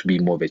needs to be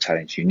more of a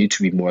challenge. You need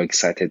to be more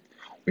excited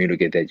when you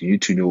look at that. You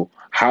need to know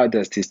how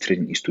does this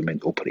trading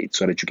instrument operate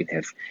so that you can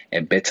have a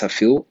better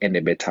feel and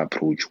a better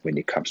approach when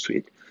it comes to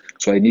it.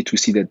 So I need to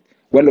see that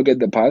when I look at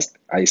the past,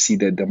 I see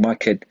that the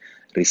market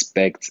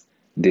respects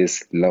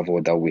this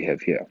level that we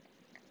have here.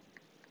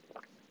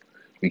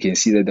 We can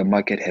see that the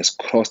market has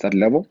crossed that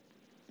level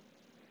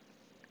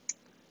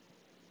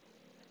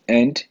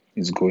and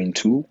is going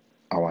to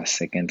our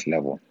second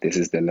level. This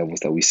is the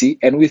levels that we see,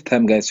 and with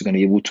time, guys, you're going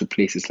to be able to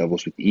place these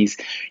levels with ease.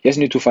 You just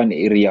need to find an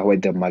area where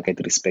the market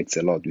respects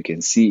a lot. We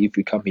can see if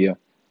we come here,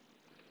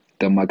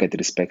 the market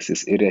respects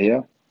this area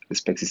here,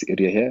 respects this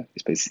area here,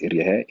 respects this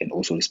area here, and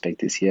also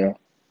respects this here,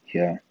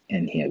 here,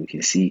 and here. We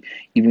can see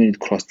even it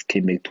crossed,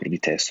 came back to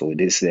retest. So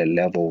this is a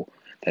level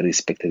that is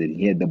respected, and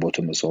here at the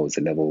bottom as well is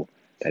a level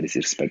that is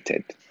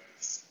respected.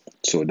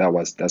 So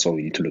that's what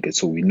we need to look at.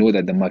 So we know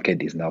that the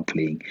market is now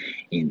playing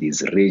in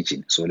this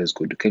region. So let's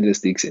go to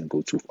candlesticks and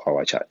go to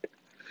our chart.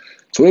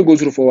 So when we go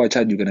to the 4-hour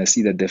chart, you're gonna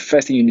see that the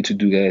first thing you need to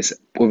do, guys,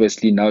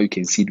 obviously now you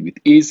can see it with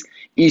ease,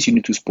 is you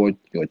need to spot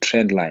your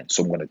trend line.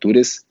 So I'm gonna do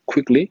this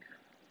quickly.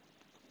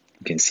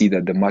 You can see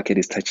that the market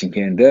is touching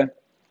here and there.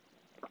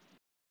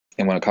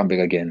 I'm gonna come back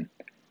again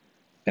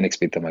and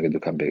expect the market to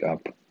come back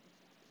up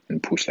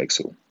and push like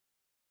so.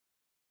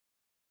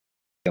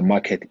 The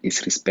market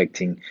is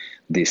respecting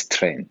this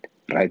trend,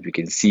 right? We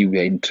can see we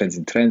are in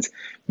trends,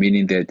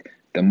 meaning that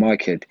the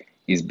market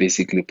is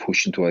basically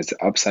pushing towards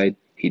the upside,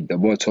 hit the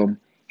bottom,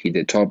 hit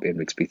the top, and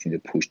we're expecting the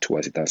push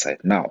towards the downside.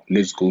 Now,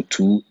 let's go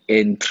to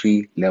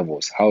entry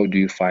levels. How do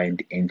you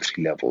find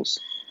entry levels?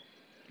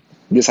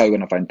 This is how you're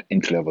going to find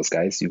entry levels,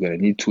 guys. You're going to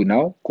need to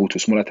now go to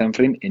smaller time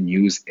frame and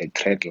use a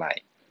trend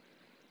line.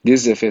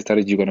 This is the first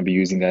strategy you're going to be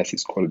using, guys.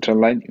 It's called a trend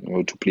line. In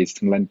order to place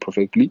trend line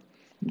perfectly,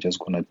 I'm just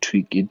going to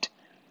tweak it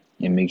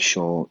and make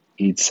sure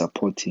it's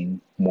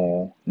supporting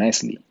more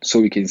nicely.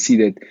 So we can see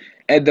that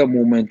at the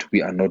moment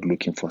we are not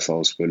looking for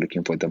sales, we're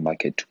looking for the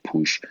market to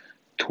push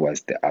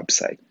towards the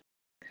upside.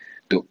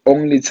 The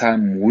only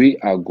time we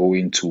are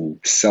going to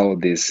sell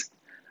this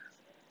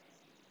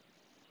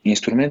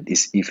instrument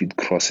is if it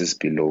crosses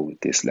below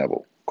this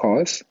level,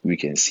 because we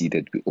can see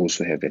that we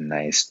also have a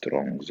nice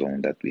strong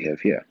zone that we have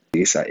here.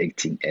 These are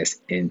acting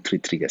as entry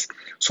triggers.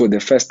 So the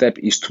first step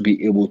is to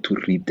be able to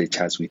read the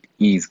charts with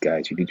ease,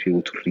 guys. You need to be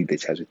able to read the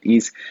charts with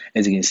ease.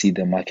 As you can see,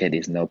 the market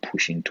is now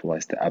pushing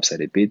towards the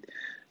upside a bit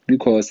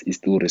because it's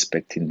still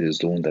respecting the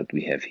zone that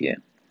we have here,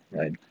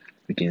 right?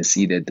 We can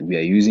see that we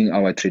are using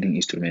our trading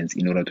instruments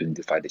in order to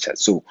identify the chart.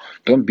 So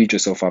don't beat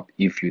yourself up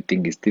if you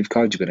think it's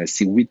difficult. You're going to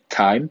see with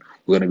time,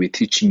 we're going to be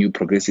teaching you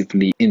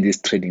progressively in this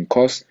trading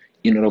course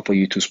in order for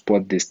you to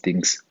spot these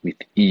things with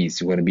ease.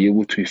 You're going to be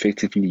able to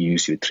effectively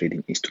use your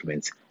trading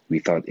instruments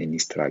without any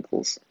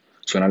struggles.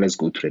 So now let's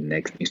go to the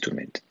next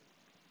instrument.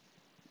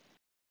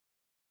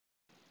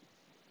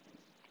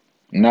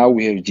 Now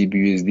we have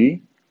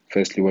GBUSD.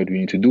 Firstly, what we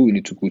need to do, we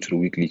need to go to the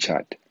weekly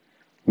chart.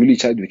 Weekly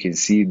chart, we can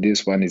see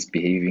this one is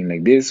behaving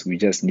like this. We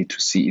just need to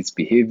see its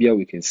behavior.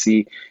 We can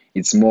see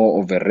it's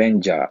more of a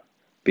ranger.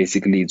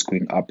 Basically, it's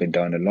going up and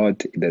down a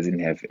lot. It doesn't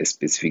have a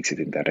specific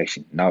certain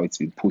direction. Now it's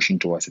been pushing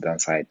towards the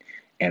downside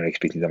and we're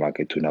expecting the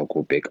market to now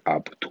go back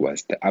up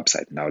towards the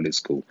upside. Now let's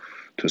go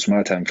to a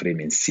smaller time frame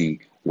and see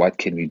what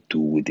can we do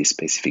with this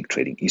specific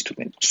trading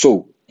instrument.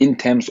 So in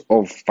terms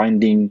of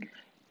finding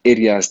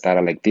areas that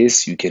are like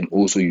this, you can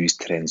also use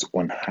trends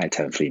on high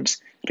time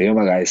frames.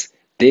 Remember, guys,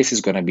 this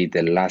is going to be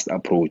the last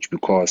approach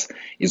because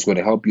it's going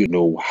to help you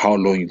know how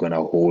long you're going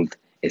to hold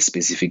a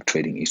specific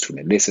trading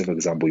instrument. Let's say, for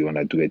example, you want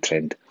to do a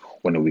trend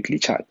on a weekly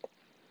chart.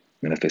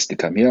 I'm going to first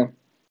come here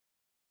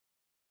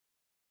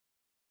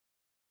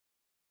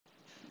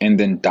and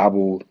then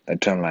double the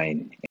trend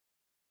line.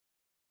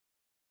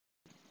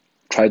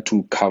 Try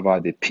to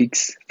cover the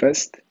peaks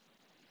first.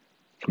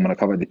 I'm going to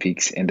cover the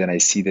peaks, and then I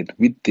see that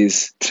with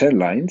these trend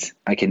lines,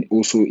 I can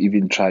also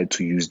even try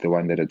to use the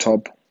one at the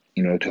top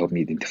in order to help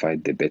me identify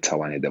the better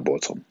one at the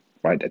bottom,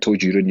 right? I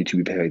told you don't need to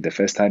be perfect the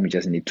first time. You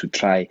just need to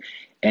try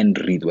and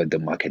read what the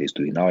market is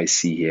doing. Now I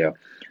see here,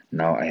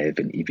 now I have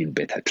an even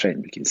better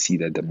trend. We can see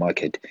that the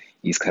market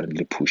is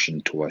currently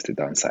pushing towards the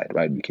downside,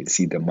 right? We can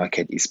see the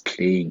market is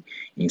playing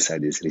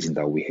inside this region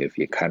that we have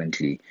here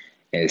currently,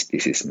 as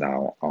this is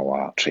now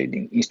our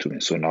trading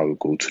instrument. So now we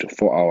go to the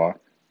 4-hour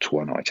to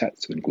 1-hour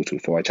chart. So when we go to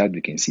the 4-hour chart,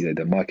 we can see that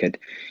the market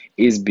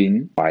is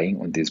been buying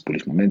on this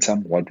bullish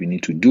momentum. What we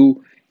need to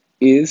do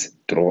is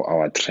draw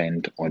our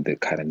trend on the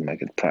current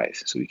market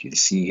price. So you can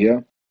see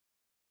here,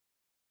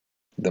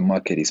 the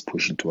market is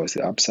pushing towards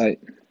the upside.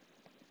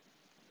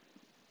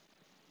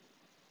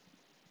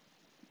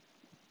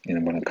 And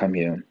I'm going to come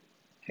here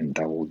and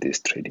double this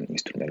trading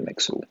instrument like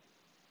so,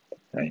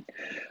 right?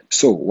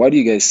 So what do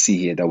you guys see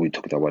here that we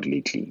talked about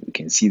lately? We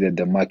can see that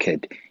the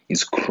market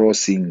is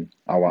crossing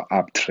our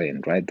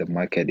uptrend, right? The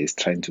market is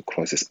trying to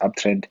cross this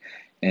uptrend,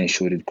 and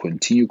should it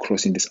continue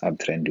crossing this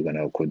uptrend, we're going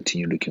to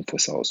continue looking for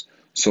sales.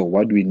 So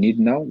what we need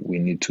now, we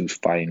need to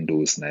find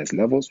those nice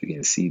levels. We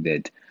can see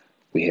that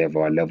we have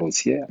our levels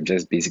here. I'm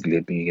just basically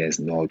helping you guys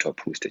know how to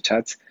approach the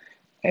charts,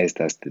 as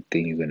that's the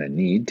thing you're going to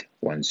need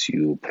once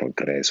you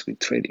progress with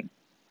trading.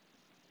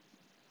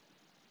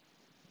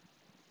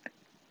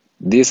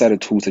 These are the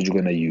tools that you're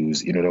going to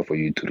use in order for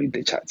you to read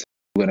the charts.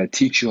 We're going to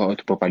teach you how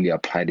to properly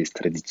apply these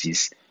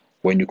strategies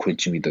when you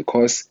continue the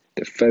course.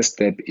 The first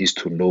step is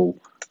to know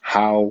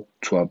how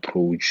to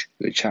approach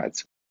the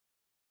charts.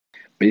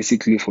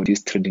 Basically, for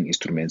these trading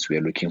instruments, we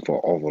are looking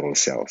for overall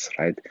sales,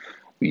 right?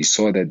 We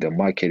saw that the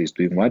market is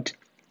doing what?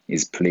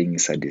 Is playing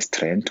inside this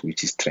trend,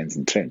 which is trends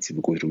and trends. If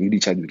we go to read the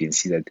chart, we can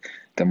see that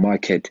the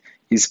market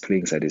is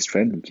playing inside this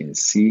trend. We can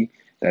see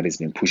that it's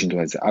been pushing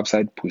towards the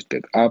upside, pushed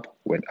back up,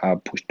 went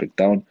up, pushed back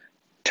down,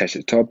 touched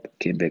the top,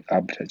 came back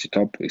up, touched the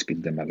top. We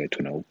expect the market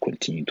to now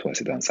continue towards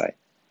the downside.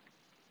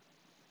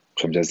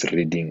 So I'm just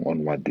reading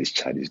on what this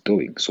chart is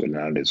doing. So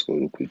now let's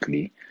go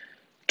quickly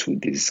to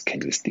these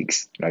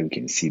candlesticks. Now you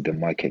can see the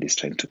market is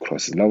trying to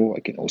cross this level. I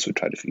can also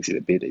try to fix it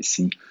a bit. I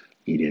see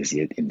it has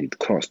yet indeed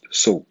crossed.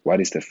 So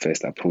what is the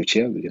first approach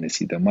here? We're going to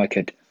see the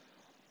market.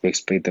 We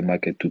expect the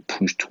market to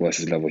push towards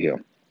this level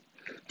here.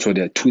 So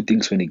there are two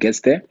things when it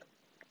gets there.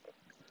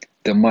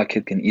 The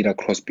market can either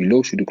cross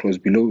below. Should it cross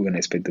below, we're going to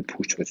expect the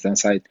push towards the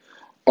downside,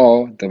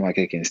 or the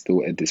market can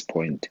still at this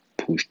point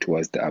push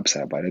towards the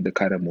upside. But at the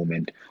current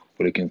moment,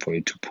 we're looking for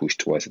it to push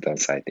towards the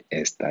downside,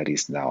 as that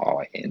is now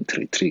our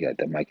entry trigger.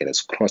 The market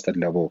has crossed that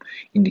level,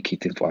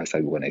 indicating for us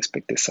that we're going to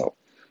expect a sell.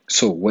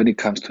 So when it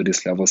comes to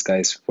these levels,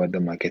 guys, we want the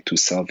market to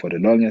sell for the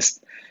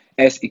longest,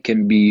 as it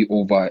can be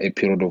over a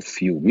period of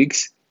few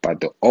weeks.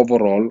 But the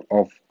overall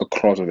of a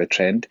cross of a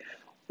trend,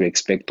 we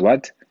expect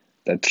what?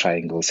 That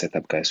triangle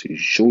setup, guys. We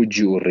showed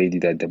you already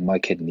that the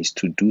market needs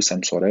to do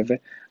some sort of a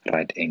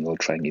right angle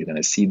triangle. You're going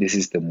to see this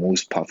is the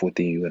most powerful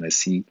thing you're going to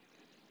see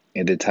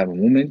at the time of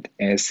movement,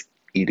 as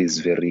it is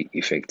very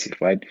effective,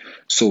 right?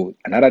 So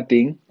another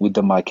thing with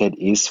the market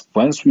is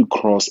once we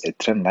cross a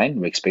trend line,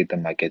 we expect the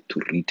market to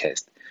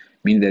retest,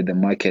 meaning that the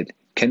market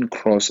can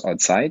cross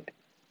outside,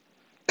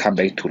 come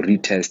back to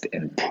retest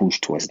and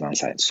push towards the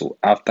downside. So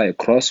after a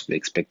cross, we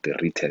expect a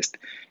retest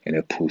and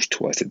a push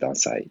towards the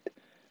downside.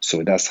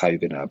 So that's how you're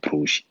going to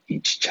approach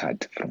each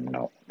chart from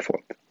now on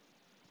forth.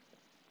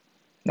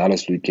 Now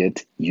let's look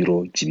at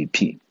Euro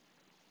GBP.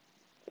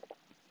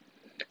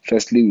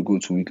 Firstly, we go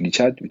to weekly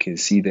chart. We can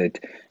see that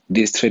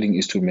this trading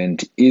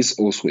instrument is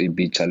also a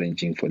bit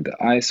challenging for the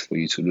eyes for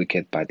you to look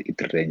at, but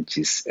it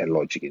ranges a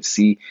lot. You can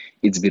see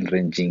it's been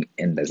ranging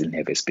and doesn't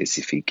have a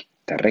specific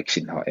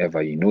direction.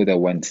 However, you know that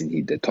once it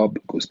hits the top,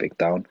 it goes back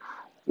down.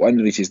 When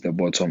it reaches the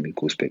bottom, it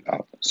goes back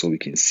up. So we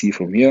can see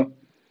from here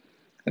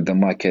that the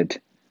market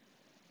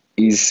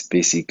is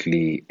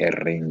basically a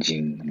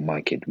ranging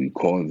market. We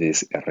call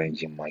this a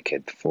ranging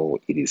market, for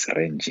it is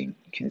ranging.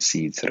 You can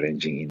see it's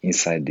ranging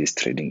inside this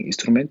trading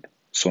instrument.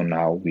 So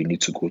now we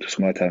need to go to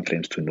smaller time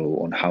frames to know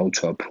on how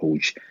to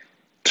approach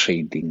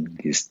trading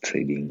this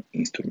trading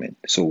instrument.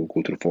 So we'll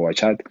go to the forward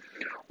chart.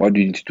 What do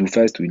we need to do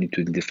first? We need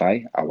to identify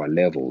our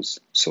levels.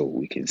 So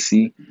we can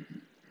see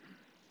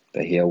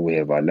that here we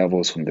have our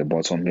levels from the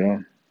bottom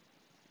here.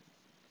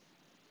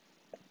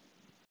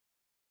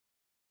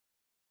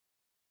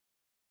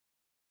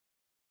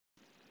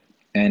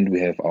 And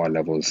we have our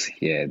levels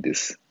here at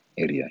this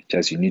area.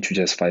 You need to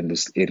just find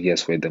those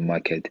areas where the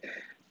market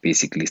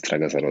basically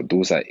struggles a lot.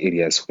 Those are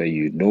areas where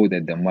you know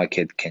that the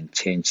market can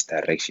change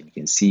direction. You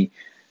can see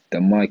the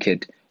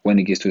market, when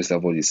it gets to this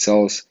level, it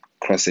sells,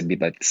 cross a bit,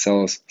 but it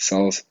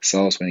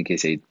sells. When it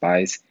gets here, it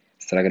buys,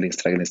 struggling.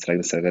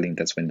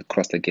 That's when it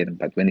crossed again.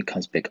 But when it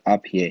comes back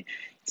up here,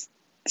 it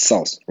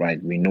sells,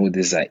 right? We know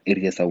these are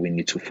areas that we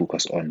need to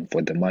focus on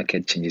for the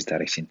market changes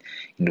direction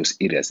in those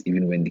areas.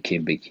 Even when it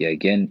came back here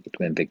again, it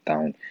went back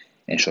down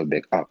and shot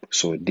back up.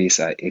 So these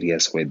are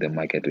areas where the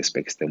market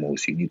respects the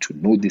most. You need to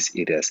know these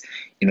areas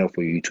in order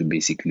for you to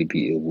basically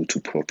be able to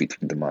profit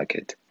from the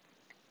market.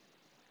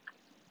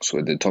 So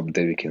at the top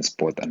there, we can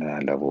spot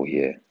another level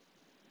here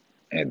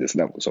at this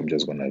level. So I'm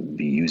just going to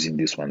be using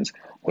these ones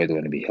where they're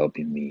going to be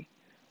helping me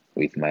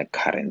with my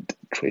current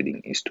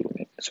trading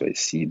instrument. So I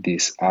see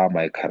these are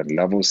my current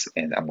levels,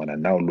 and I'm going to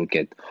now look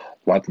at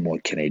what more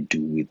can I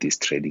do with this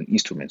trading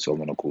instrument. So I'm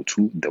going to go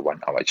to the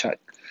 1 hour chart.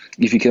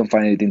 If you can't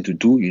find anything to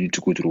do, you need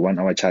to go to the 1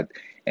 hour chart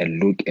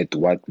and look at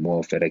what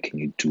more further can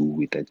you do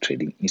with that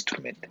trading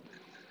instrument.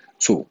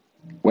 So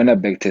when I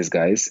backtest,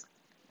 guys,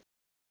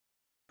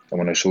 I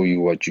want to show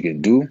you what you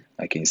can do.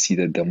 I can see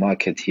that the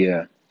market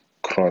here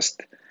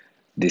crossed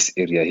this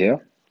area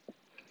here.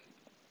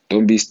 Don't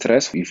don't be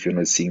stressed if you're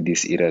not seeing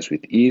these areas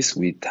with ease.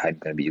 With time, you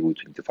can be able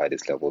to identify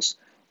these levels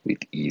with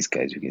ease,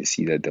 guys. You can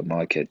see that the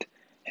market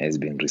has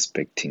been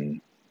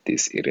respecting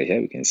this area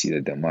here. We can see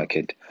that the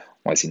market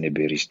was in a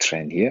bearish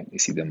trend here. You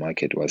see the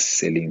market was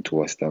selling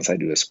towards the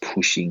downside. It was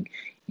pushing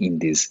in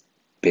this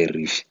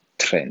bearish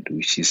trend,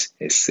 which is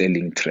a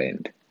selling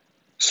trend.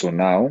 So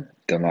now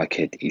the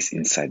market is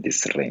inside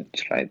this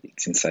range, right?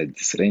 It's inside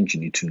this range.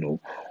 You need to know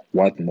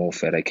what more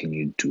further can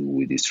you do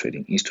with this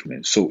trading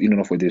instrument. So in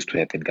order for this to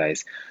happen,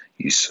 guys,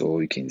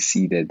 you can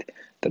see that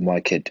the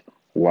market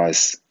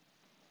was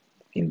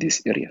in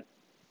this area.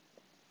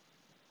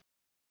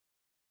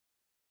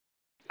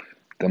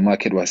 The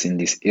market was in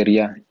this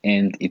area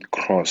and it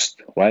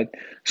crossed, right?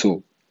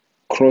 So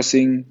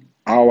crossing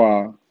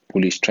our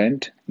bullish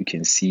trend, we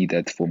can see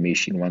that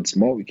formation once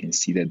more. We can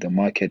see that the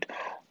market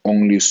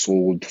only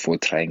sold for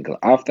triangle.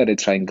 After the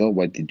triangle,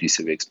 what did we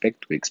say we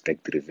expect? We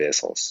expect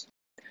reversals.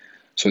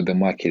 So the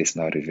market is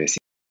now reversing.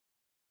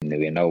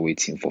 We're now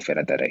waiting for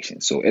further direction.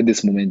 So at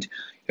this moment,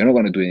 you're not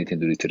going to do anything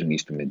to the trading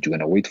instrument. You're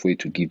going to wait for it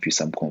to give you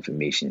some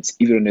confirmations.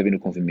 If you don't have any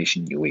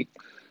confirmation, you wait.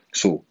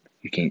 So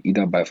you can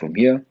either buy from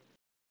here.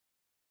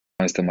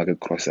 Once the market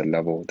crosses that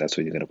level, that's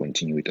when you're going to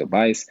continue with your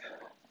buys,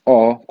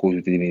 or go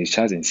to the minute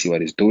charts and see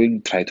what it's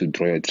doing. Try to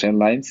draw your trend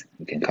lines.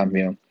 You can come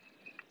here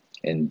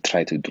and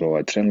try to draw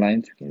our trend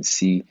lines. You can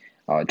see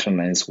our trend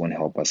lines won't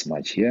help us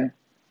much here.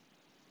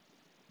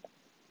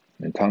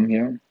 And come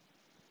here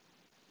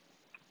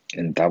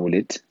and double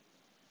it.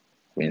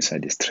 We're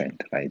inside this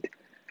trend, right?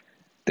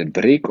 The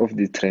break of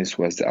the trend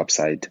towards the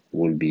upside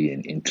will be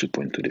an entry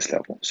point to this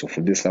level. So for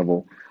this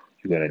level,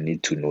 you're going to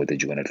need to know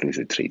that you're going to close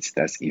your trades.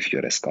 That's if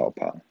you're a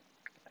scalper,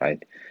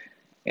 right?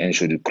 And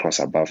should it cross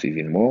above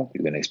even more,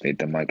 you're going to expect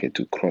the market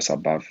to cross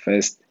above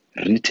first,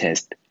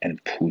 retest,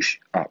 and push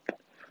up.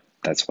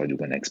 That's what you're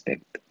going to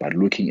expect. But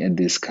looking at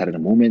this current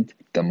moment,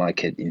 the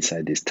market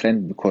inside this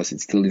trend, because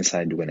it's still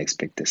inside, you're going to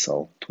expect a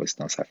sell towards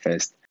downside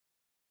first.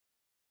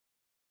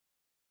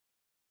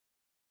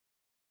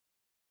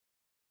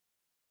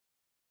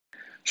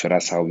 So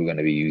that's how we're going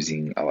to be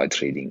using our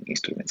trading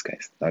instruments,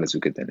 guys. Now let's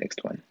look at the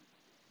next one.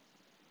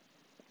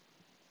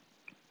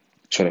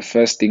 So the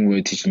first thing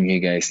we're teaching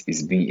you guys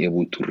is being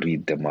able to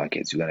read the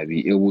markets. You're going to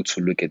be able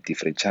to look at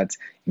different charts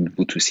and be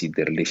able to see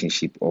the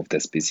relationship of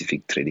the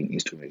specific trading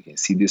instrument. You can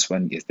see this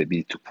one is the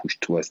ability to push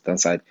towards the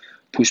downside,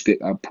 push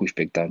back up, push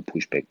back down,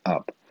 push back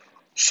up.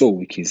 So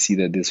we can see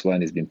that this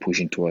one has been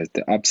pushing towards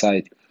the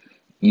upside.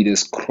 It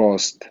has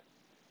crossed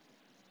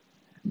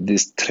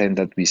this trend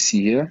that we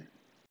see here.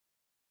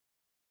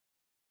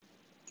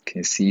 You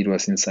can see it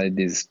was inside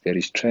this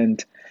bearish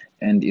trend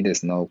and it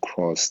has now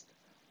crossed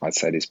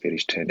outside this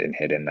bearish trend and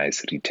had a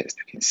nice retest.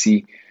 You can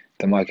see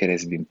the market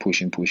has been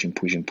pushing,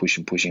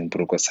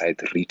 broke aside,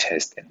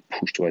 retest, and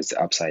pushed towards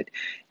the upside.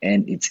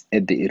 And it's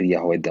at the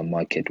area where the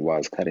market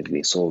was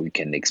currently. So we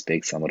can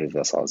expect some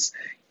reversals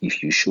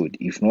if you should.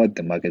 If not,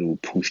 the market will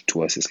push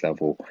towards this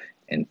level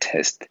and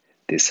test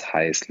this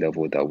highest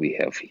level that we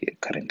have here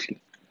currently.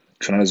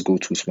 So now let's go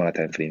to smaller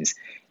time frames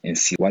and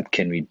see what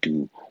can we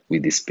do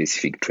with this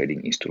specific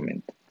trading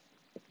instrument.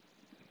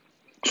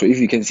 So if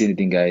you can see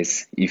anything,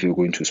 guys, if you're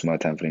going to small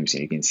time frames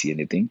and you can see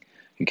anything,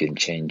 you can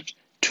change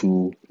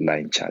to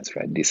line charts,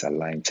 right? These are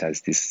line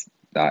charts. These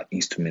are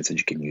instruments that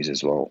you can use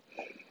as well.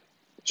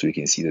 So you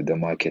can see that the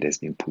market has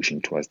been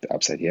pushing towards the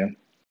upside here.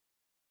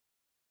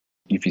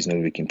 If it's not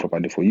working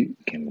properly for you,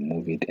 you can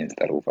remove it and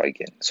start over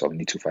again. So I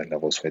need to find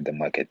levels where the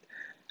market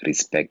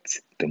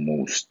respects the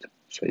most.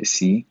 So you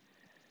see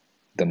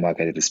the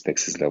market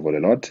respects this level a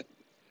lot.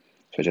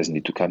 So I just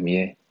need to come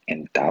here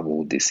and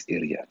double this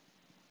area.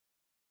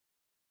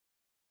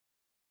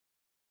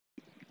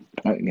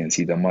 You can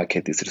see the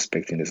market is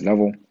respecting this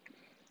level.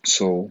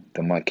 So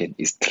the market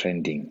is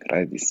trending,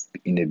 right? It's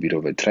in a bit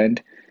of a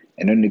trend.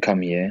 And when we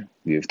come here,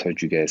 we have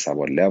taught you guys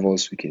about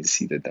levels. We can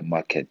see that the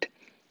market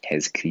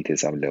has created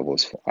some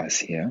levels for us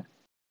here.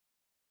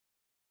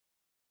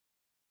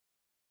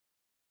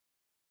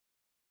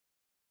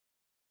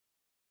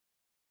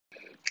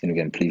 And we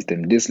can place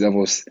them. These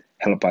levels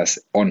help us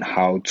on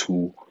how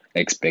to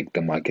expect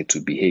the market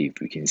to behave.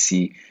 We can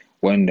see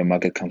when the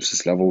market comes to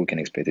this level, we can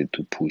expect it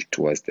to push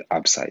towards the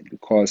upside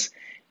because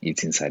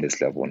it's inside this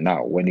level.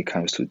 Now, when it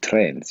comes to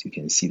trends, you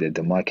can see that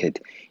the market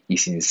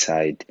is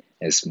inside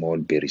a small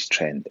bearish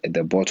trend. At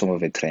the bottom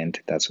of a trend,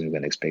 that's when we're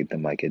going to expect the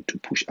market to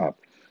push up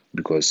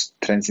because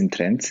trends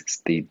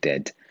stay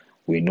dead.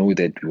 We know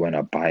that we want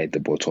to buy at the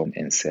bottom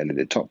and sell at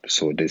the top.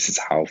 So this is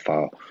how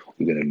far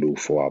we're going to look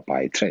for our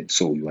buy trend.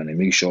 So you want to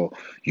make sure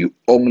you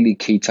only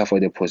cater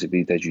for the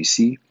possibility that you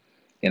see.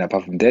 And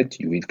apart from that,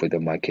 you wait for the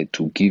market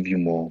to give you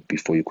more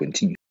before you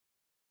continue.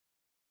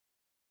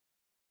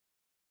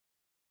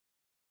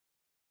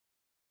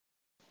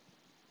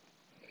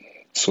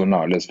 So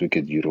now let's look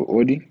at Euro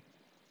OD. You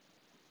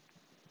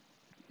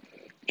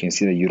can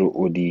see the Euro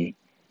OD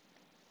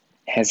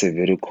has a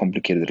very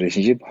complicated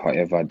relationship.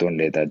 However, don't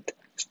let that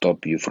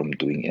stop you from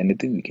doing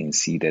anything. You can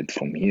see that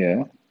from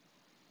here,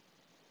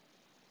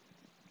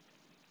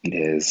 it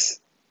has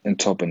on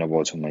top and the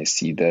bottom. I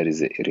see that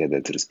is the area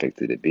that's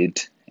respected a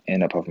bit,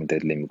 And apart from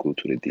that, let me go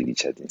to the daily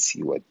chart and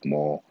see what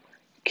more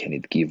can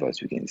it give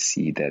us. We can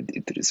see that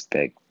it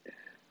respects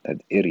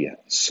that area.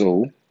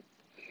 So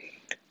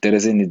the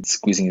reason it's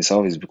squeezing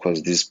itself is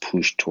because this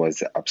push towards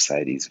the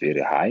upside is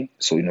very high.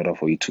 So in order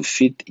for it to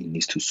fit, it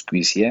needs to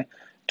squeeze here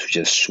to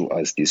just show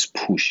us this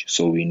push.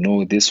 So we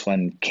know this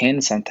one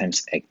can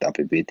sometimes act up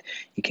a bit.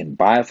 You can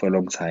buy for a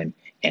long time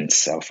and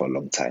sell for a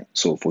long time.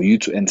 So for you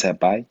to enter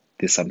buy,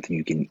 there's something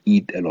you can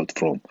eat a lot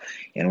from.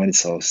 And when it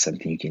sells,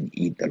 something you can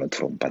eat a lot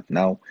from. But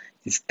now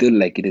it's still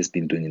like it has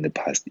been doing in the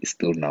past. It's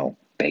still now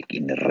back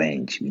in the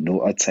range. We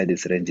know outside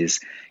its ranges,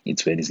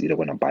 it's when it's either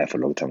going to buy for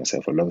a long time or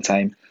sell for a long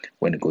time.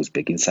 When it goes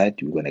back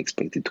inside, you're going to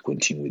expect it to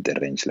continue with the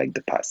range like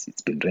the past.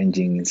 It's been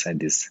ranging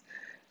inside this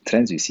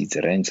trends. You see it's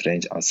a range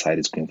outside,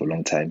 it's going for a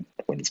long time.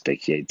 When it's back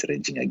here, it's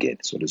ranging again.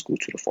 So let's go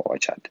to the 4-hour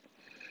chart.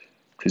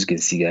 As you can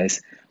see,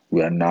 guys,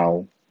 we are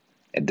now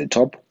at the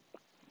top,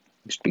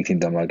 expecting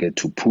the market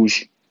to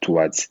push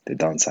towards the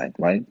downside,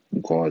 right?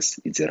 Because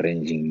it's a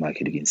ranging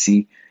market. You can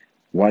see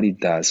what it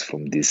does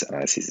from this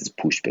analysis is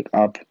push back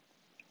up,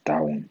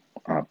 down,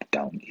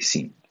 you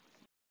see.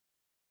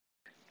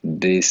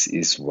 This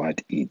is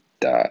what it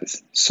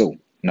does. So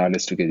now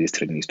let's look at this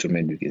trading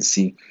instrument. You can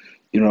see,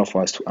 in order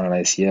for us to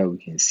analyze here, we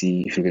can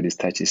see if you look at these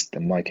touches, the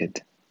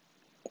market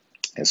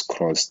has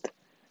crossed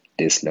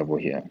this level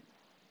here.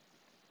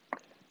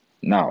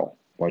 Now,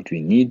 what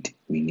we need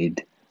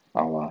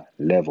our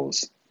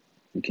levels.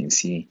 You can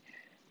see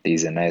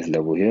there's a nice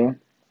level here.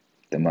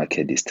 The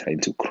market is trying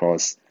to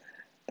cross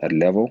that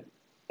level.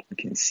 You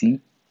can see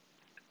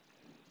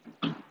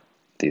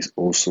there's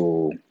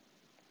also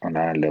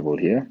another level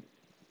here.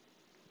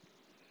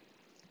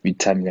 With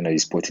time, you're going to be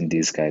spotting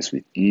these guys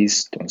with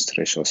ease. Don't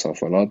stress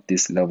yourself a lot.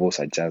 These levels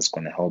are just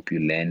going to help you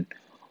learn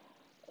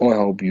or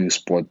help you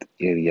spot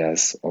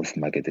areas of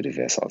market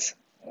reversals.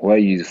 Where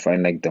you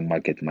find like the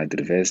market might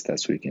reverse,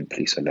 that's where you can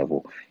place a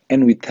level.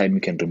 And with time,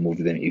 you can remove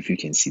them if you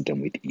can see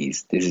them with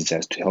ease. This is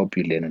just to help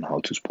you learn on how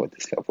to spot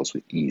these levels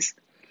with ease.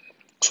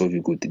 So if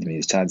you go to the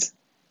minute charts,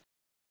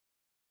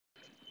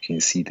 you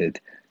can see that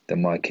the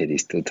market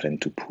is still trying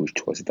to push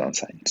towards the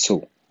downside.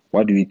 So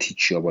what do we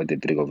teach you about the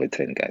break of a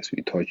trend, guys?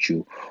 We taught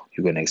you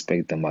you're going to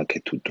expect the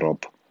market to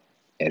drop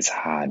as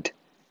hard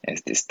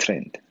as this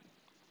trend.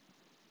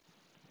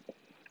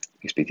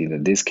 Expecting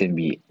that this can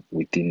be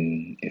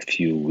within a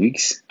few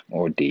weeks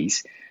or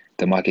days,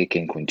 the market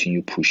can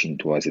continue pushing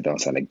towards the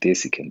downside like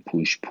this. It can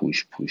push,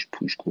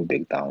 go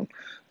back down,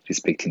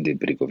 respecting the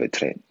break of a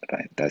trend,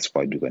 right? That's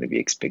what you're going to be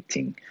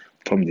expecting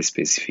from the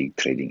specific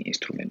trading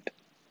instrument.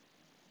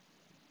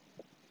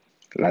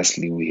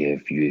 Lastly, we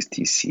have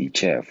USD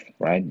CHF,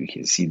 right? We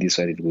can see this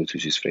one, it goes to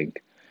Swiss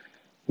franc.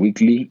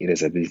 Weekly, it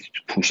has ability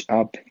to push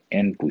up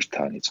and push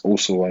down. It's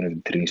also one of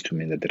the three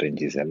instruments that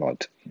ranges a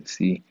lot. You can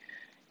see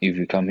if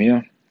you come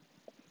here,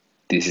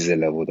 this is a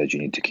level that you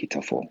need to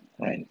cater for,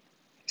 right?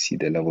 See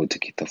the level to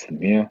cater from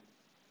here,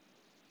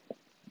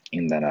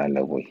 and then another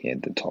level here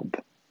at the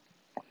top.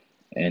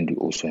 And you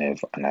also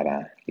have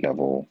another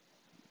level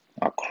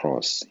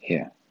across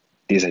here.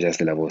 These are just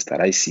the levels that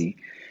I see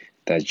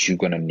that you're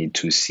going to need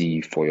to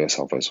see for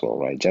yourself as well,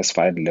 right? Just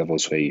find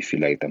levels where you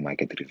feel like the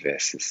market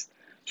reverses.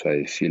 So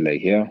I feel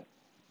like here,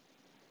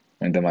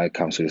 when the market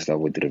comes to this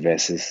level, it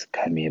reverses,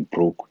 come here,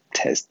 broke,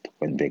 test,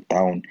 went back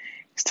down,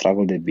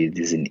 struggled a bit.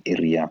 This is an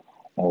area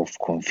of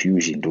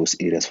confusion. Those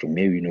areas from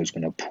here, we know it's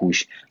going to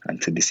push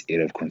until this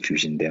area of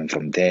confusion. Then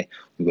from there,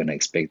 we're going to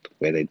expect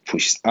whether it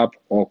pushes up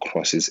or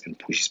crosses and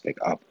pushes back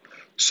up.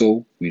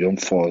 So we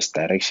don't force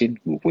direction.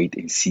 We wait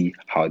and see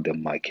how the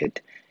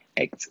market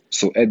acts.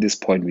 So at this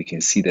point, we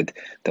can see that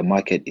the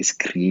market is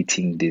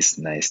creating this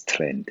nice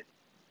trend.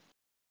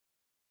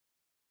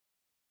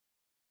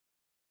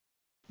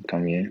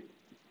 Come here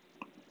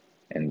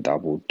and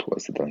double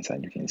towards the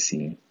downside. You can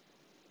see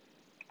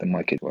the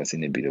market was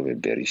in a bit of a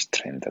bearish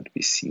trend that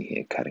we see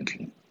here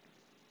currently.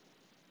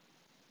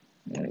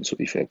 And so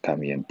if I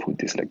come here and put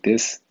this like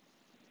this,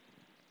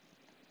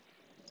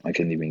 I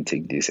can even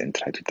take this and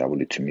try to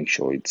double it to make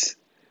sure it's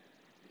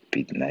a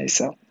bit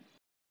nicer.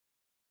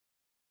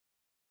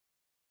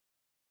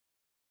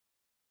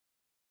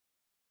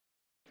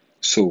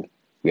 So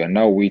we are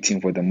now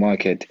waiting for the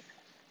market,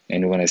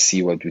 and we want to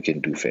see what we can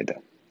do further,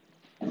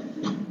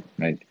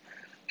 right?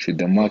 Should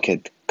the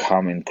market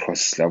come and cross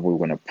this level,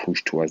 we're going to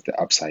push towards the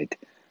upside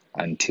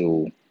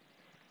until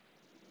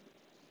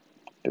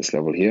this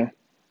level here.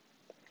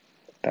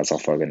 That's how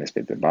far we're going to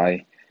expect the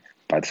buy.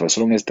 But for as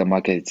long as the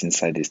market is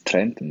inside this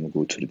trend, and we'll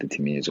go to the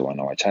 30 minutes or 1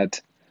 hour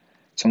chart,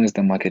 as long as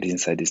the market is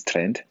inside this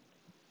trend,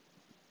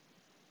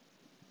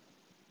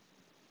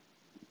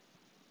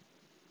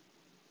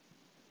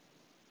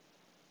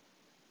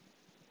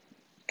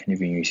 can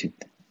even use it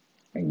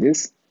like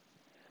this,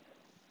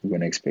 we're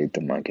going to expect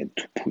the market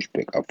to push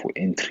back up for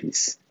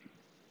entries,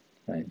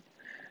 right?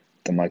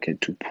 The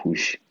market to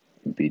push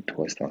a bit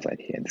towards downside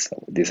here at this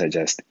level. These are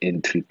just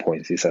entry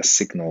points. These are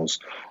signals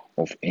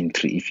of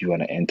entry. If you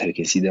want to enter, you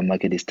can see the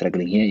market is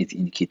struggling here. It's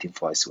indicating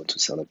for us you want to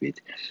sell a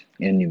bit,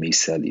 and you may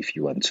sell if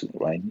you want to,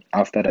 right?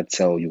 After that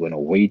sell, you're going to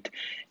wait,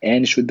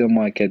 and should the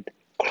market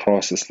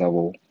cross this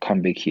level,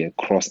 come back here,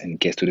 cross and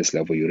get to this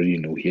level, you already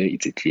know here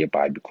it's a clear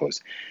buy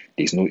because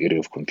there's no area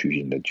of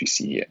confusion that you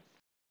see here.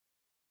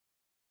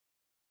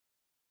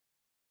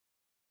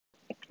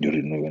 You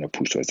already know you're going to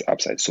push towards the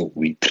upside. So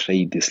we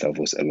trade these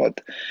levels a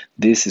lot.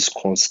 This is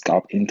called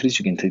scalp entries.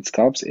 You can trade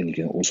scalps, and you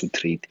can also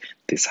trade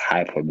these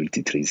high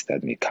probability trades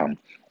that may come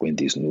when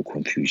there's no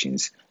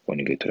confusions when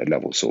you get to that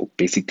level. So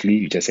basically,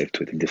 you just have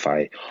to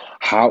identify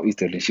how is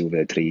the relationship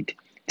with the trade.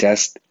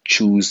 Just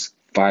choose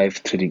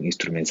 5 trading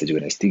instruments that you're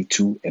going to stick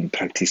to and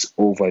practice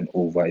over and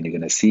over, and you're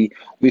going to see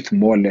with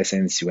more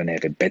lessons you're going to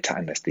have a better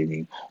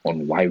understanding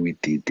on why we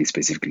did this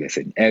specific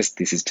lesson, as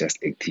this is just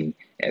acting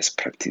as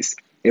practice.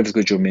 FX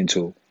GOAT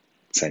Mentor,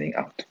 signing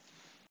out.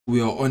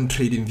 We are on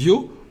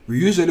TradingView. We're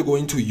usually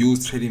going to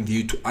use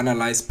TradingView to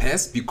analyze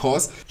pairs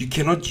because you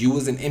cannot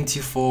use an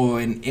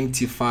MT4 and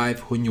MT5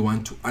 when you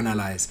want to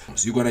analyze.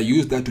 So you're going to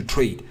use that to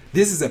trade.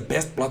 This is the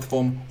best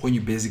platform when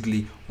you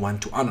basically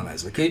want to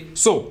analyze, okay?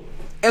 So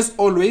as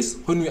always,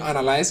 when we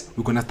analyze,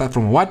 we're going to start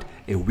from what?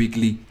 A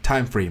weekly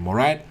time frame, all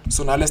right?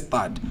 So now let's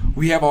start.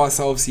 We have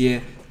ourselves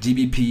here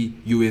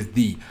GBP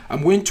USD.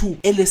 I'm going to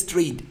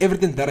illustrate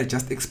everything that I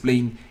just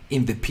explained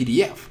in the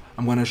PDF.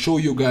 I'm going to show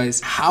you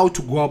guys how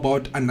to go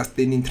about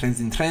understanding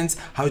trends in trends,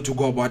 how to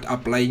go about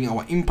applying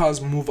our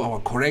impulse move, our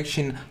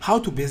correction, how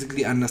to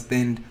basically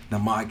understand the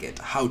market,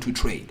 how to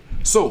trade.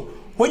 So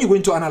when you're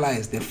going to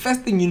analyze, the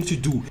first thing you need to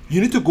do,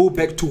 you need to go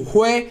back to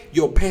where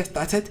your pair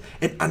started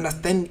and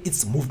understand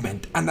its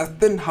movement,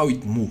 understand how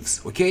it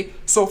moves, okay?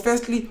 So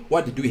firstly,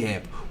 what did we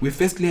have? We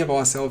firstly have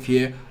ourselves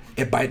here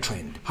a buy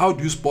trend. How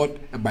do you spot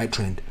a buy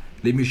trend?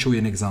 Let me show you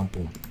an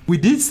example. We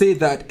did say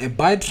that a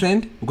buy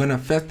trend, we're going to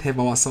first have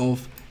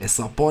ourselves a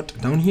support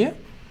down here,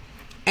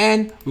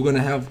 and we're going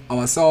to have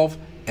ourselves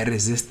a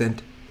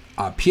resistance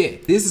up here.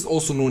 This is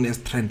also known as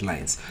trend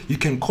lines. You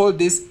can call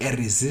this a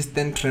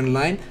resistance trend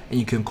line, and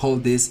you can call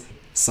this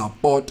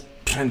support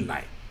trend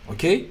line,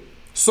 okay?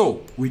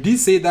 So we did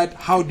say that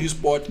how do you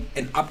spot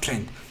an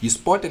uptrend? You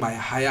spot it by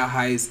higher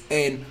highs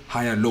and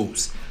higher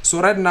lows. So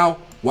right now,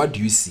 what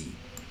do you see?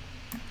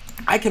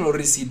 I can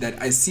already see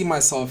that I see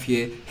myself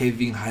here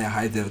having higher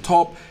highs at the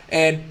top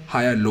and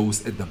higher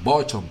lows at the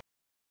bottom.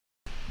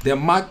 The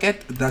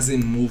market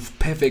doesn't move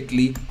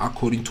perfectly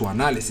according to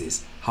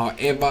analysis.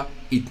 However,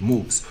 it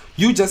moves.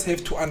 You just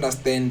have to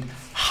understand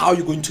how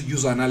you're going to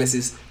use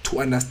analysis to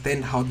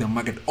understand how the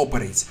market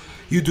operates.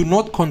 You do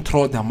not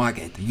control the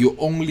market. You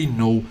only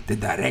know the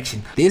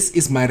direction. This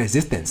is my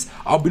resistance.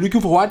 I'll be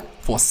looking for what?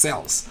 For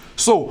sells.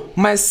 So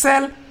my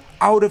sell,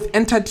 I would have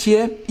entered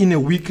here in a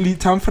weekly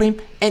time frame,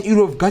 and it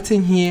would have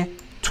gotten here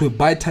to a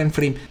buy time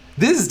frame.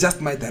 This is just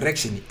my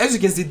direction. As you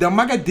can see, the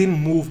market didn't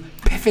move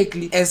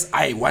perfectly as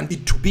I want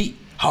it to be.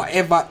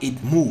 However,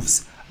 it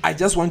moves. I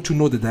just want to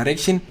know the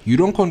direction. You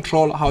don't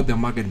control how the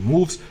market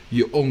moves.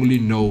 You only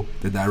know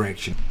the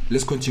direction.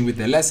 Let's continue with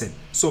the lesson.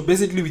 So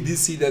basically, we did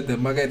see that the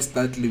market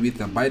started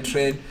with a buy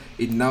trend.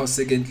 It now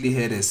secondly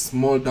had a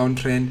small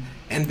downtrend,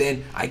 and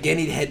then again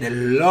it had the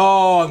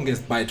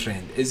longest buy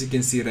trend. As you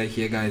can see right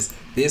here, guys,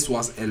 this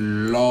was a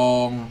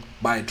long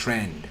buy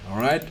trend. All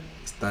right, it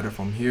started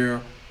from here,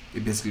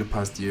 it basically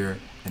passed here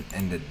and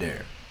ended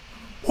there.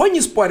 When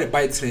you spot a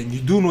buy trend, you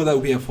do know that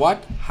we have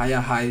what? Higher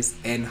highs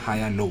and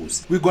higher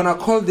lows. We're gonna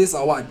call this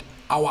our what?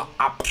 Our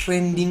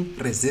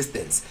uptrending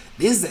resistance.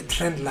 This is a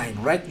trend line,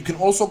 right? You can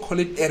also call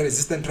it a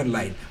resistance trend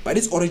line, but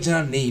its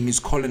original name is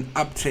called an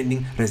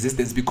uptrending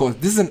resistance because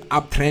this is an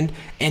uptrend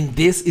and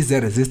this is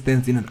a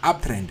resistance in an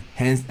uptrend,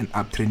 hence an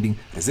uptrending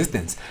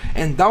resistance.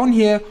 And down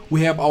here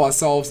we have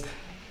ourselves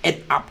an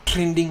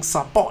uptrending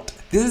support.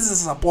 This is a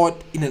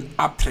support in an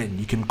uptrend.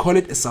 You can call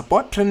it a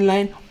support trend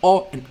line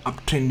or an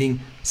uptrending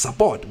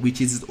support,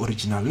 which is its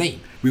original name.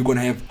 We're going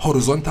to have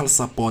horizontal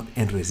support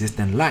and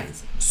resistance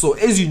lines. So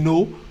as you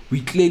know,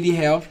 we clearly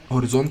have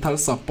horizontal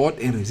support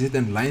and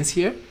resistance lines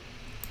here.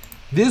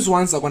 These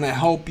ones are going to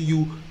help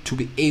you to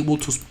be able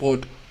to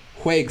spot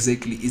where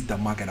exactly is the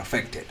market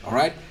affected. All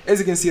right, as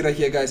you can see right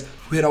here, guys,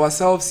 we had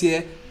ourselves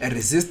here a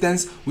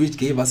resistance which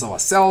gave us our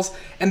sells,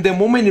 and the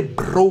moment it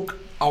broke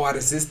our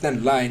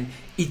resistance line,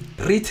 it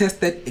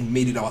retested and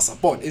made it our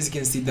support. As you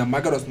can see, the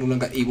market was no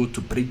longer able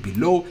to break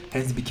below,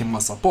 hence it became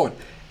our support,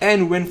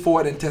 and went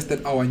forward and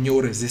tested our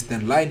new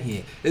resistance line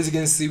here. As you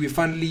can see, we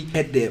finally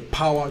had the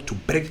power to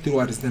break through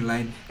our resistance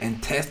line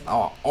and test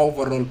our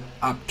overall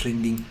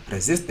uptrending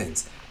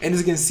resistance. And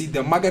as you can see,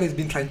 the market has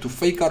been trying to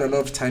fake out a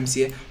lot of times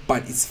here,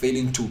 but it's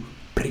failing to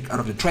break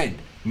out of the trend,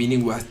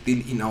 meaning we are still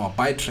in our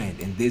buy trend,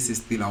 and this is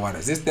still our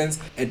resistance,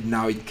 and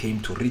now it came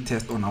to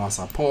retest on our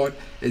support.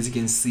 As you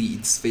can see,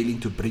 it's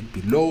failing to break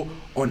below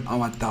on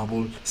our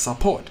double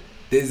support.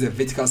 There is a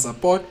vertical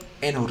support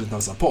and horizontal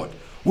support,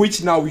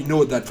 which now we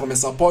know that from a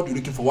support we're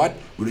looking for what?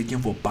 We're looking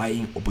for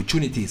buying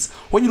opportunities.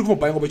 When you're looking for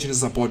buying opportunity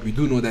support, we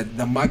do know that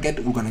the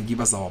market will gonna give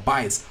us our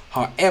buys.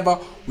 However,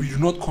 we do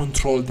not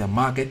control the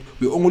market.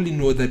 We only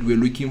know that we're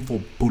looking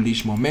for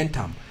bullish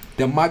momentum.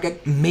 The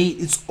market made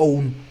its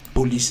own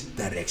bullish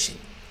direction.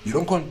 You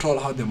don't control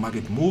how the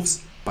market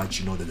moves. but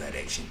you know the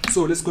direction.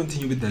 So let's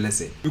continue with the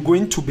lesson. We're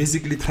going to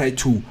basically try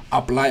to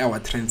apply our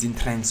trends in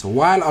trends,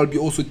 while I'll be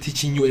also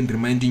teaching you and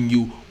reminding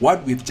you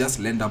what we've just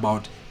learned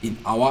about in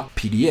our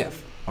PDF.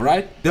 All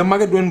right, the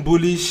market went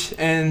bullish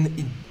and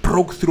it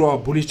broke through our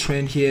bullish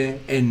trend here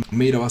and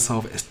made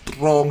ourselves a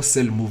strong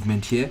sell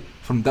movement here.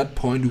 From that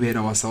point, we had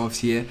ourselves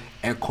here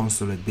a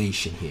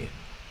consolidation here.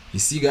 You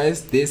see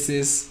guys, this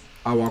is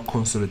our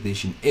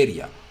consolidation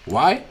area.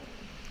 Why?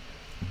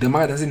 The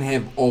market doesn't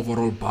have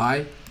overall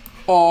buy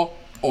or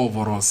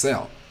overall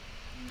sell.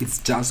 It's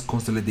just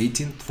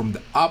consolidating from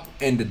the up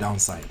and the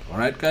downside. All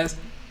right guys,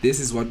 this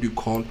is what we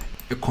call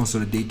a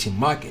consolidating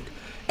market.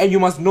 And you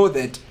must know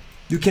that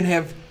you can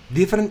have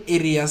different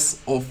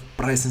areas of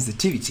price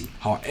sensitivity.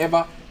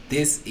 However,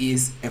 this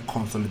is a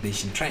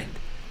consolidation trend.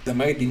 The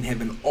market didn't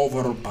have an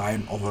overall buy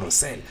and overall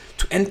sell.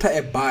 To enter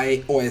a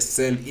buy or a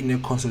sell in a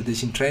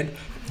consolidation trend,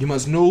 you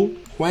must know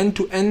when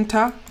to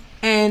enter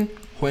and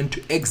when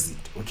to exit.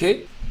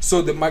 Okay,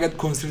 so the market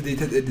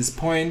consolidated at this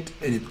point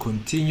and it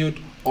continued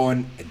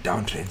on a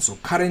downtrend. So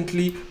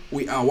currently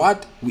we are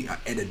what? We are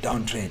at a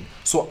downtrend.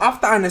 So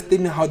after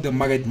understanding how the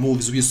market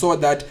moves, we saw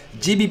that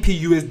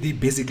GBP USD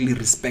basically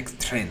respects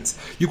trends.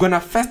 You're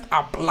gonna first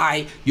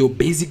apply your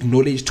basic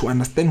knowledge to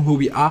understand who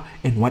we are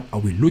and what are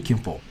we looking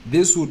for.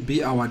 This would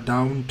be our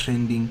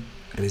downtrending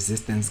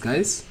resistance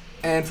guys,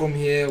 and from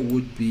here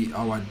would be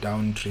our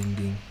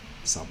downtrending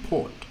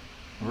support.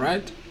 All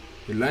right,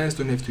 the lines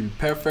don't have to be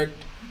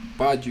perfect,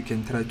 but you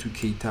can try to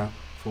cater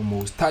for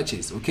most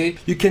touches. Okay,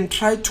 you can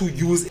try to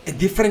use a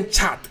different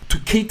chart to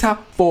cater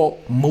for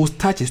most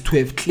touches to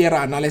have clearer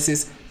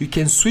analysis. You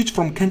can switch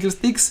from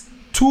candlesticks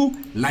to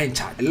line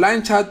chart. A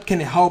line chart can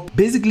help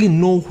basically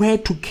know where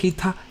to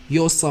cater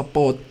your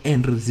support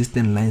and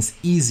resistance lines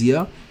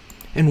easier,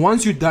 and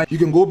once you're done, you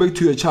can go back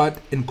to your chart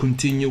and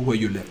continue where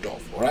you left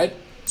off. All right,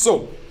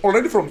 so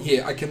already from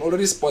here I can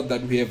already spot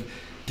that we have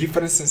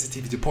different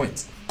sensitivity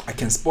points. I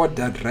can spot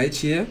that right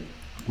here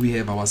we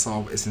have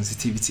ourselves a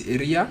sensitivity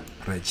area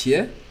right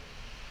here.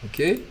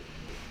 Okay,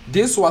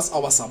 this was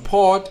our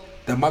support.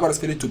 The market was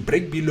failing to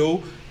break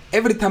below.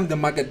 Every time the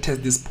market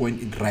tests this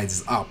point, it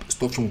rises up,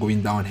 stops from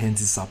going down,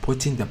 hence it's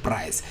supporting the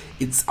price.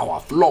 It's our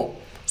floor.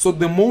 So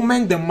the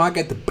moment the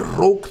market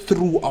broke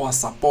through our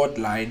support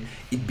line,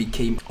 it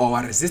became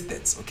our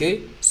resistance.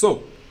 Okay,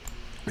 so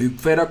we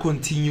further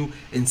continue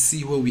and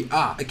see where we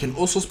are. I can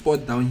also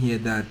spot down here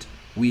that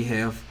we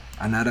have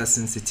another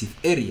sensitive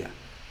area.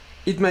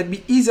 It might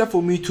be easier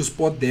for me to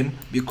spot them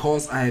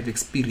because I have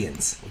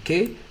experience.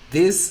 Okay,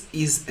 this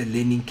is a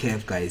learning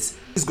curve guys.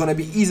 It's gonna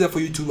be easier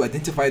for you to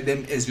identify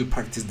them as you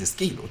practice the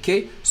skill.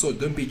 Okay, so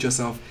don't beat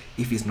yourself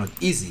if it's not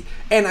easy.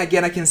 And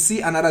again, I can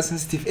see another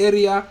sensitive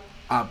area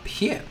up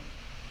here.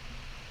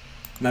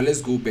 Now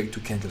let's go back to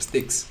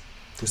candlesticks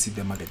to see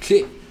the market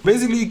clear.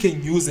 Basically, you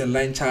can use a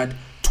line chart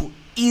to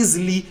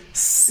easily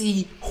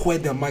see where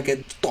the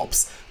market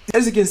stops.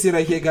 As you can see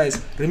right here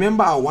guys,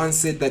 remember I once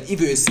said that if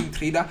you're a swing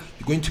trader,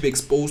 you're going to be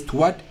exposed to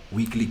what?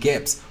 Weekly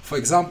gaps. For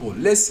example,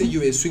 let's say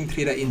you're a swing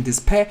trader in this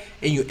pair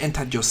and you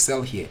entered your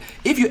sell here.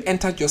 If you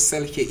entered your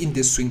sell here in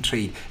this swing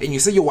trade and you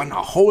say you want to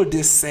hold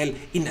this sell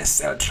in a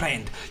sell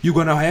trend, you're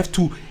going to have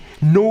to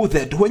know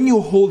that when you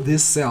hold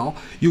this sell,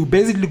 you're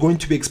basically going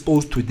to be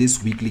exposed to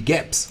these weekly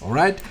gaps. All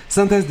right,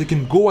 sometimes they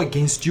can go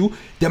against you.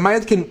 The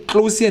market can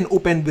close here and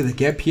open with a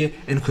gap here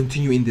and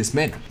continue in this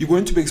manner. You're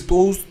going to be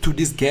exposed to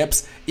these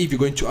gaps if you're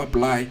going to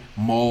apply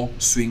more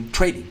swing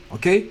trading.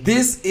 Okay,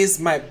 this is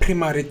my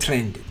primary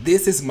trend,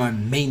 this is my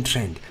main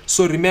trend.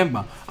 So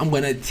remember, I'm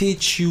going to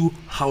teach you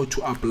how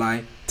to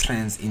apply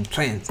trends in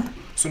trends.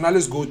 So now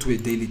let's go to a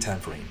daily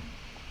time frame.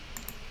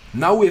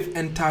 Now we've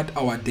entered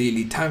our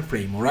daily time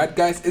frame. All right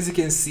guys, as you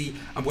can see,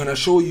 I'm going to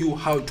show you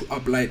how to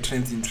apply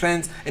trends in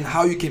trends and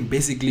how you can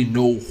basically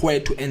know where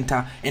to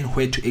enter and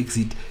where to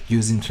exit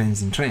using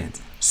trends in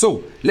trends.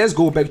 So let's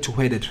go back to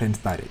where the trend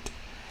started.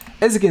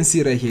 As you can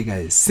see right here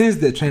guys, since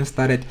the trend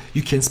started,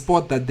 you can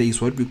spot that there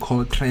is what we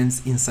call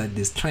trends inside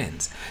these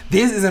trends.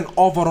 This is an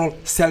overall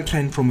sell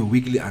trend from a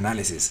weekly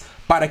analysis,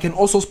 but I can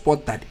also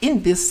spot that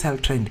in this sell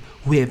trend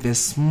we have a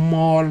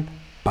small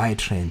buy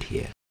trend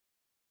here.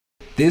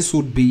 This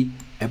would be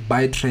a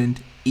buy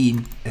trend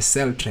in a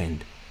sell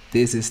trend.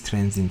 This is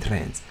trends in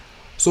trends.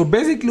 So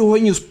basically,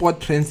 when you spot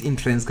trends in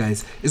trends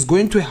guys, it's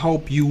going to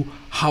help you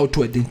how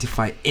to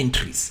identify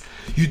entries.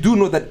 You do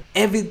know that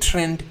every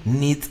trend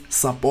needs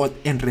support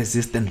and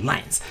resistance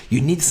lines.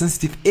 You need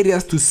sensitive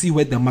areas to see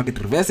where the market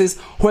reverses,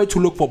 where to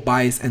look for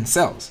buys and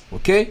sells.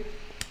 Okay,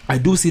 I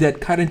do see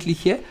that currently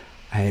here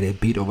I had a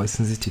bit of a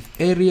sensitive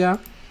area,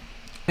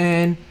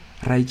 and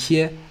right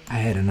here I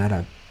had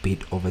another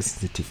bit of a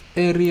sensitive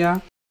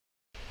area.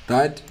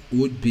 That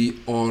would be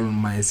all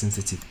my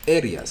sensitive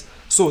areas.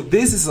 So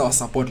this is our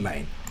support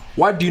line.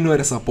 What do you know at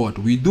a support?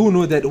 We do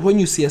know that when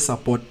you see a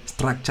support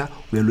structure,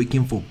 we're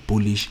looking for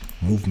bullish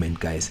movement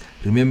guys.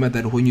 Remember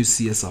that when you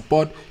see a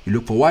support, you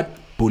look for what?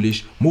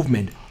 Bullish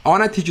movement. I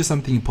want to teach you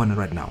something important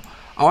right now.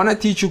 I want to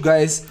teach you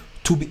guys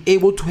to be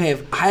able to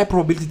have high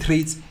probability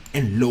trades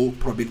and low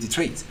probability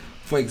trades.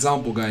 For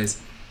example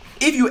guys,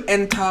 if you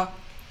enter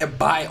a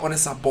buy on a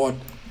support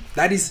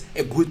that is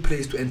a good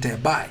place to enter a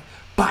buy.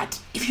 But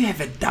if you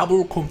have a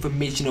double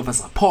confirmation of a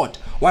support,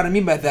 what I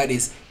mean by that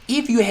is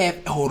if you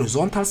have a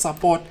horizontal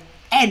support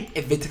and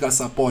a vertical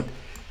support,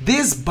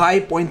 this buy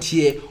point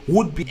here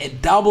would be a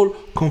double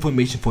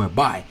confirmation for a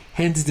buy.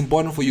 Hence, it's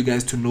important for you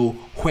guys to know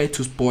where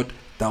to spot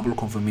double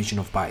confirmation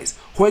of buys.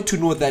 Where to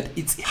know that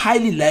it's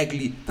highly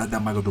likely that the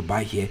market will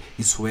buy here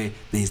is where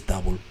there is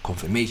double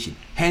confirmation.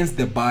 Hence,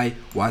 the buy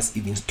was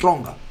even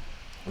stronger.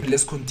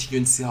 Let's continue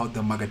and see how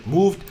the market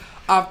moved.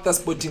 After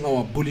spotting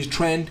our bullish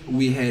trend,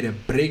 we had a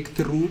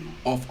breakthrough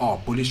of our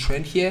bullish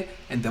trend here,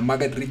 and the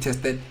market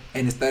retested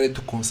and started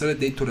to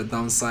consolidate to the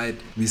downside.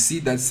 We see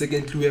that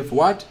secondly we have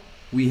what?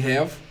 We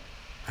have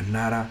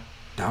another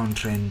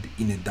downtrend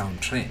in a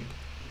downtrend.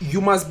 You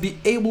must be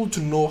able to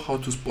know how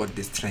to spot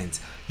these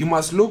trends. You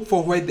must look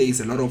for where there is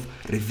a lot of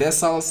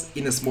reversals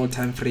in a small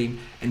time frame,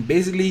 and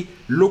basically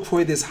look for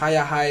where there's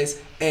higher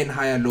highs and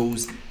higher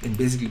lows, and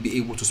basically be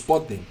able to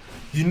spot them.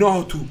 You know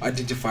how to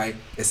identify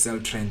a sell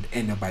trend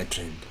and a buy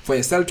trend. For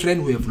a sell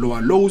trend, we have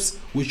lower lows,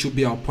 which should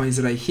be our points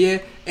right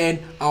here, and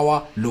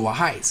our lower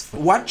highs.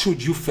 What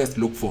should you first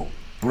look for?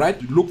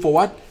 Right? Look for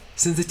what?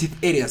 Sensitive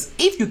areas.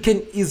 If you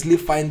can easily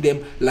find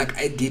them like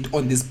I did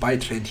on this buy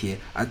trend here,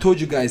 I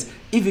told you guys,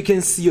 if you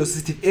can see your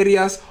sensitive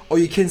areas or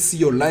you can see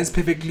your lines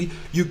perfectly,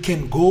 you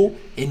can go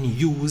and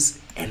use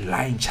a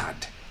line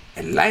chart.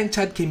 A line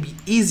chart can be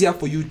easier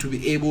for you to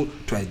be able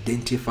to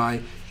identify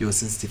your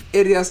sensitive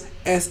areas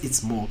as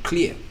it's more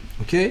clear.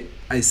 Okay,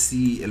 I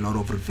see a lot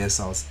of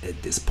reversals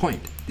at this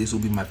point. This will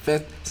be my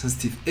first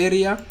sensitive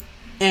area,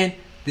 and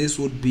this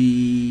would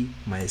be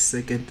my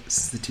second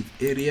sensitive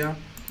area.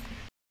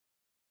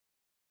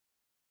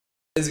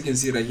 As you can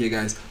see right here,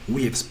 guys,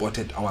 we have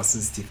spotted our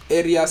sensitive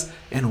areas.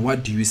 And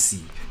what do you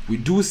see? We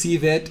do see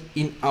that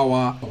in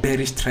our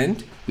bearish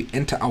trend, we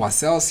enter our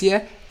sells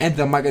here and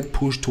the market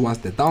push towards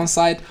the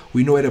downside.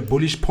 We know at a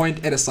bullish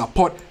point, at a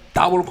support,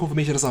 double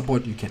confirmation of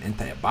support, you can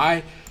enter a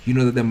buy. You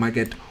know that the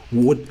market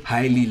would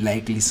highly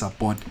likely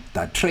support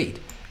that trade,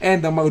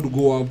 and the market will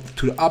go up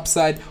to the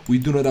upside. We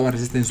do know that our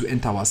resistance will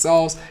enter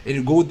ourselves and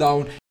it go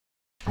down.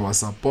 Our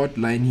support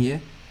line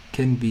here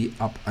can be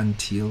up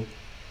until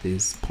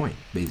this point,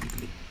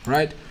 basically,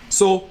 right?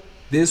 So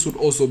this would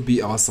also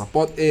be our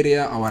support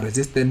area, our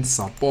resistance,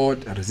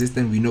 support,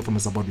 resistance. We know from a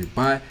support we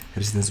buy,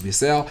 resistance we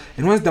sell,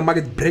 and once the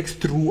market breaks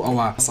through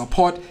our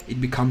support, it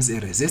becomes a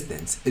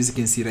resistance. As you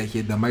can see right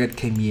here, the market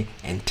came here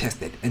and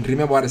tested. And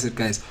remember what I said,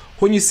 guys,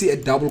 when you see a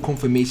double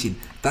confirmation,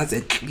 that's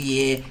a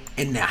clear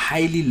and a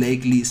highly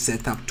likely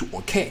setup to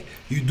occur.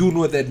 You do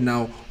know that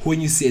now when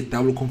you see a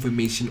double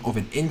confirmation of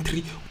an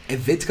entry, a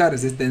vertical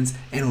resistance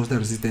and horizontal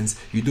resistance,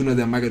 you do know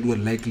the market will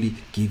likely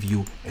give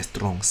you a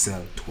strong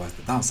sell towards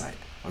the downside.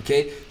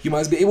 Okay, you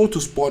must be able to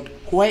spot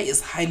where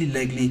is highly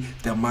likely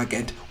the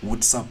market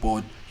would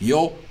support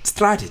your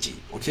strategy.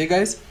 Okay,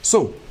 guys,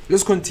 so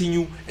let's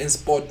continue and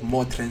spot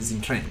more trends in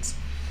trends.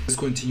 Let's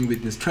continue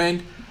with this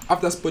trend.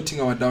 After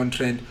spotting our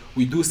downtrend,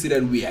 we do see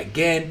that we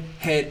again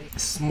had a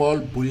small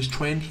bullish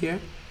trend here.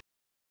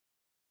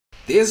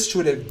 This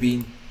should have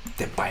been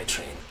the buy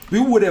trend. We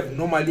would have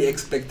normally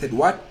expected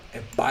what? A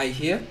buy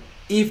here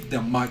if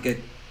the market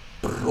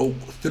broke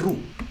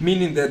through,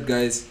 meaning that,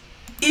 guys,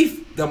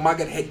 if the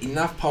market had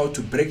enough power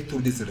to break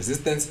through this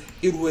resistance,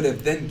 it would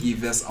have then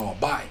give us our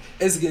buy.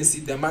 As you can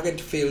see, the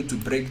market failed to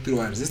break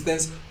through our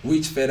resistance,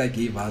 which further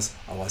gave us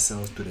our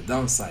sells to the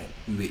downside.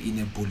 We were in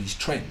a bullish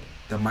trend.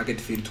 The market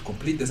failed to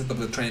complete the setup of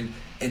the trend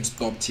and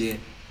stopped here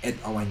at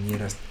our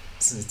nearest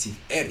sensitive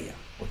area.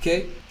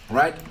 Okay,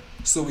 right?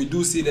 So we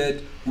do see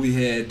that we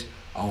had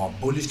our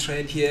bullish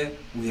trend here,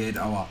 we had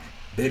our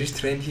bearish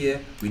trend here,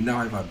 we now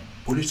have a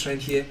bullish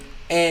trend here,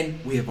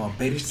 and we have our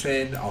bearish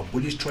trend, our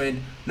bullish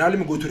trend. Now let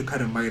me go to the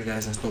current market,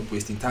 guys, and stop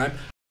wasting time.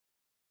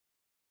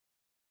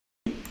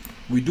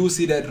 We do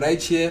see that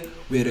right here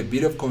we had a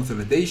bit of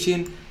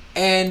consolidation,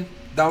 and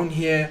down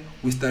here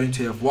we're starting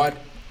to have what?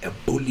 A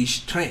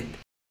bullish trend.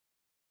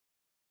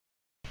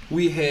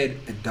 We had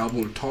a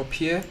double top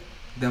here.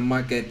 The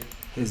market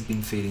has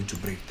been failing to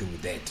break through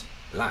that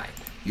line.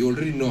 You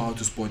already know how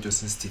to spot your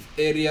sensitive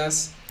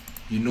areas.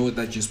 You know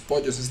that you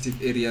spot your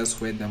sensitive areas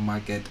where the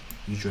market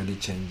usually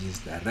changes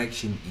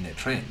direction in a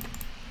trend.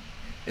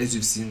 As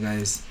you've seen,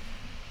 guys,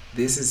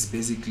 this is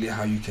basically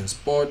how you can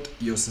spot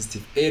your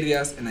sensitive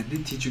areas. And I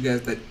did teach you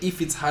guys that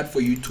if it's hard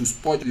for you to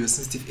spot your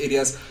sensitive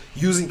areas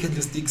using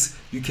candlesticks,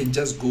 you can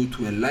just go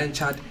to a line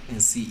chart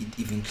and see it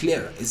even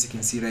clearer. As you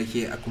can see right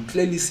here, I could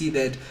clearly see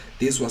that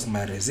this was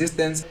my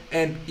resistance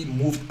and it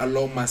moved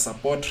along my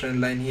support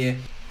trend line here.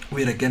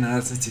 We had again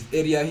another sensitive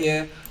area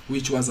here,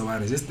 which was our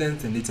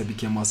resistance and later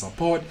became our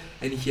support.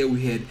 And here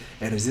we had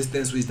a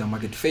resistance which the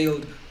market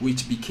failed,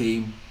 which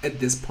became at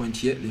this point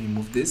here. Let me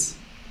move this.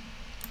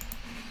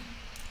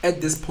 At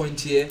this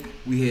point here,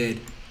 we had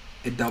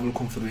a double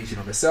confirmation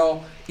of a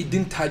sell. It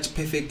didn't touch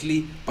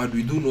perfectly, but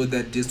we do know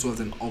that this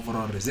was an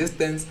overall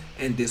resistance,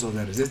 and this was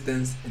a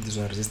resistance, and this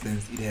was a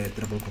resistance. It had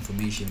a double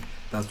confirmation.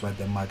 That's why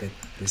the market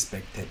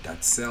respected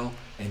that sell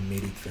and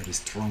made it very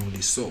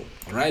strongly so.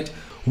 All right,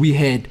 we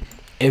had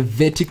a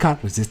vertical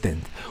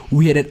resistance,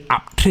 we had an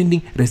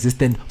uptrending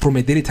resistance from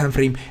a daily time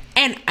frame,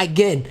 and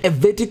again a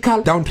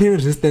vertical downtrending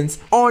resistance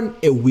on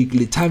a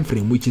weekly time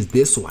frame, which is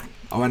this one.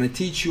 I want to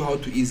teach you how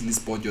to easily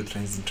spot your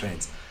trends and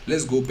trends.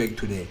 Let's go back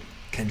to the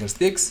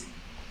candlesticks.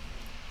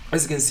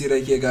 As you can see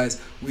right here,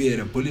 guys, we had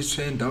a bullish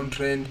trend,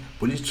 downtrend,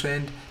 bullish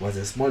trend, was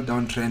a small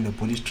downtrend, a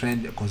bullish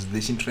trend, a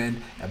consolidation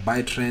trend, a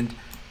buy trend,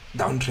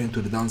 downtrend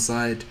to the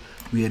downside.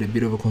 We had a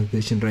bit of a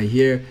consolidation right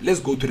here. Let's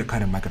go to the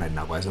current market right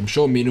now, guys. I'm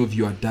sure many of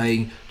you are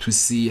dying to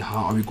see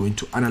how are we going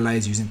to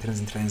analyze using trends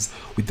and trends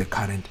with the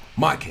current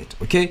market.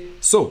 Okay,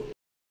 so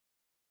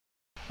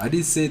I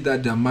did say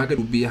that the market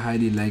will be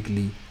highly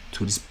likely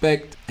to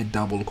respect a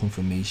double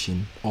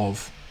confirmation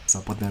of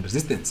support and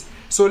resistance.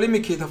 So let me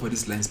cater for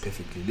these lines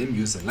perfectly. Let me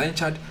use a line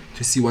chart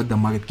to see what the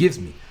market gives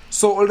me.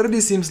 So already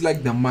seems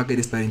like the market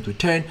is starting to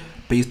turn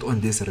based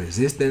on this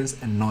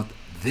resistance and not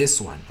this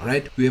one. All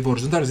right, we have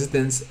horizontal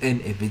resistance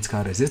and a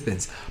vertical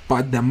resistance,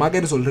 but the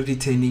market is already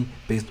turning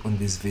based on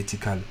this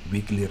vertical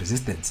weekly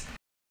resistance.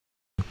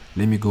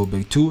 Let me go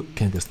back to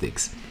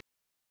candlesticks.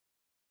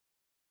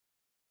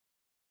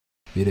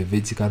 We had a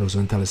vertical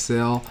horizontal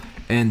sell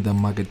and the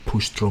market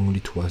pushed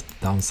strongly towards the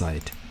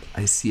downside.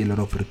 I see a lot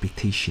of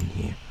repetition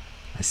here.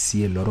 I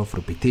see a lot of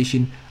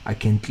repetition. I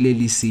can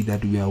clearly see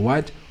that we are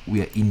what?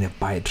 We are in a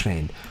buy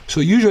trend. So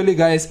usually,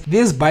 guys,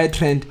 this buy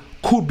trend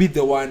could be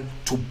the one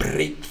to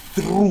break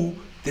through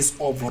this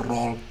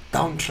overall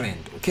downtrend.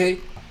 Okay,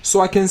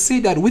 so I can see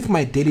that with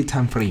my daily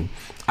time frame,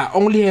 I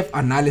only have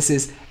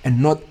analysis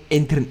and not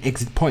entry and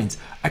exit points.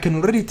 I can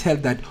already tell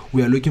that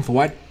we are looking for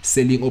what?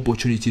 Selling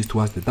opportunities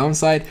towards the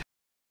downside.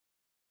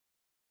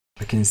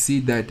 I can see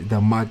that the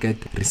market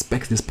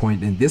respects this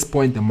point, and this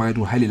point the market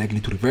will highly likely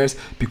to reverse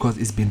because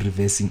it's been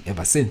reversing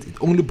ever since. It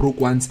only broke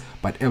once,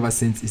 but ever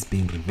since it's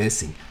been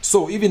reversing.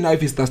 So even now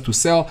if it starts to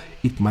sell,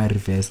 it might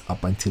reverse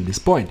up until this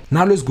point.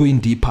 Now let's go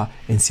in deeper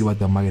and see what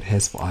the market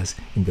has for us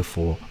in the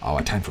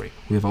 4-hour time frame.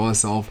 We have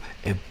ourselves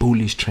a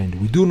bullish trend.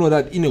 We do know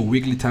that in a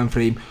weekly time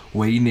frame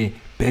we're in a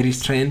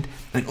bearish trend,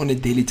 and on a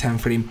daily time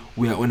frame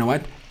we are on a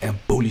what? A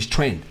bullish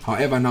trend.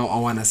 However, now I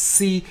want to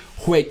see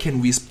where can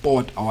we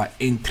spot our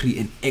entry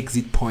and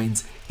exit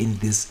points in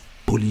this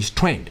bullish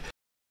trend.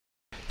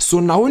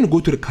 So now when you go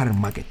to the current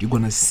market, you're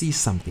gonna see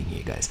something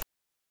here, guys.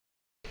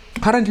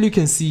 Currently you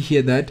can see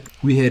here that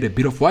we had a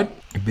bit of what?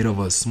 A bit of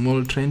a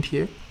small trend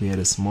here. We had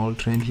a small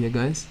trend here,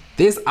 guys.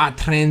 These are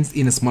trends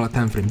in a smaller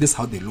time frame. This is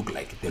how they look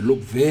like. They look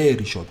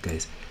very short,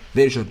 guys,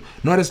 very short,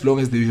 not as long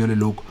as they usually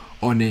look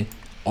on a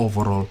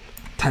overall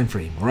time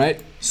frame. All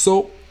right,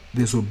 so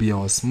this will be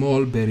our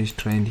small bearish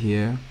trend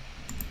here.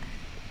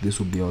 This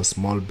will be our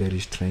small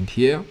bearish trend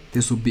here.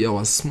 This will be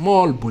our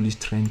small bullish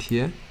trend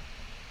here.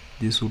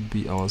 This will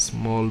be our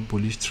small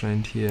bullish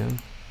trend here,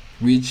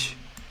 which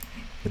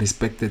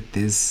respected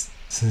this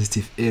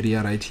sensitive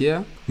area right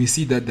here. We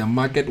see that the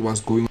market was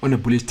going on a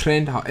bullish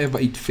trend. However,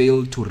 it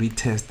failed to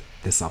retest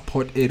the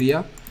support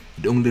area.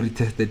 It only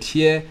retested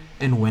here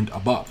and went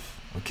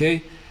above.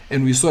 Okay,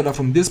 and we saw that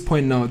from this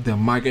point now the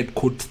market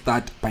could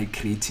start by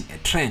creating a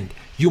trend.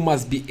 You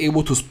must be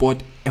able to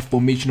spot a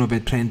formation of a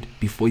trend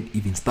before it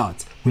even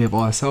starts. We have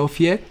ourselves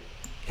here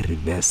a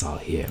reversal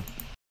here.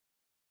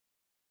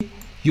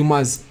 You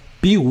must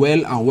be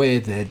well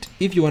aware that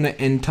if you want to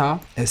enter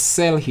a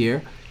sell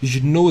here, you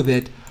should know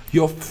that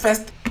your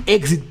first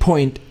exit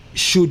point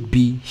should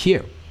be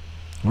here.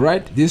 All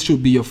right, this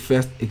should be your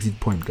first exit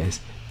point,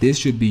 guys. This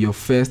should be your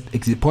first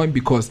exit point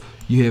because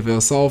you have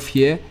yourself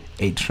here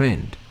a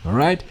trend. All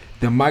right,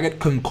 the market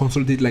can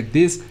consolidate like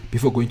this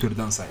before going to the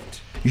downside.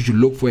 You should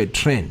look for a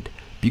trend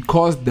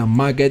because the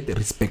market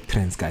respects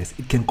trends, guys.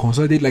 It can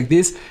consolidate like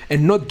this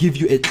and not give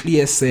you a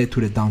clear set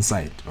to the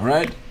downside. All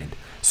right,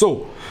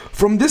 so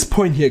from this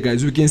point here,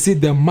 guys, we can see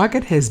the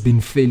market has been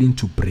failing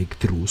to break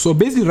through. So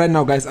basically right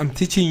now, guys, I'm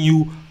teaching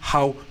you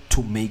how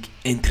to make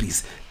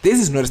entries. This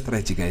is not a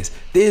strategy, guys.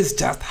 This is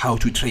just how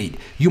to trade.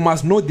 You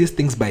must know these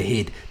things by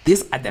head.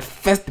 These are the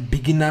first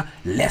beginner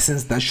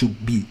lessons that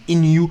should be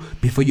in you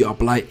before you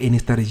apply any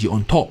strategy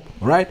on top.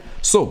 All right,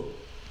 so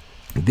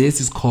this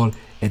is called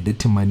a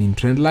determining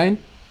trend line.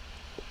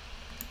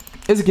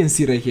 As you can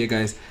see right here,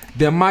 guys,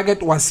 the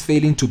market was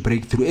failing to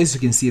break through. As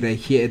you can see right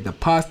here at the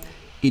past,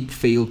 it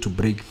failed to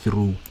break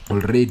through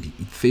already.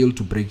 It failed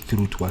to break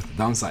through towards the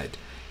downside.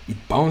 It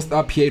bounced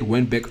up here, it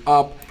went back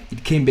up,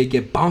 it came back,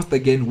 it bounced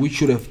again, which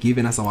should have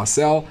given us our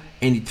sell,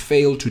 and it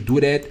failed to do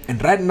that.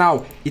 And right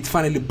now it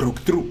finally broke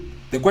through.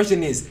 The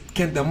question is,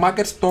 can the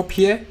market stop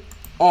here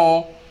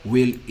or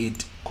will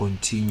it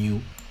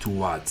continue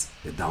towards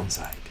the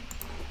downside?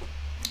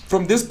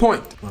 From this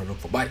point, we're gonna look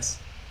for buys,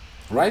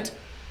 right?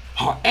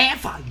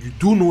 However, you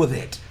do know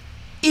that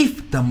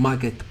if the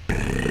market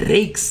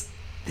breaks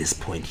this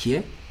point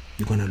here,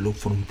 you're gonna look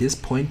from this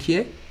point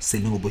here,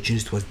 selling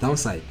opportunities towards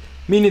downside,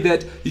 meaning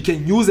that you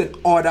can use an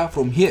order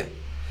from here.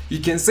 You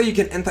can say you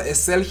can enter a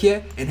sell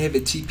here and have a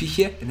TP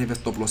here and have a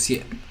stop loss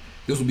here.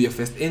 This will be your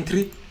first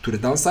entry to the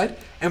downside.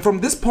 And from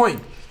this point,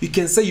 you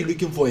can say you're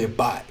looking for a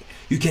buy.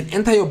 You can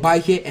enter your buy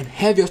here and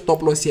have your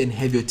stop loss here and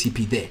have your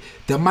TP there.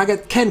 The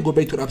market can go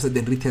back to the upside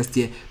and retest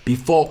here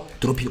before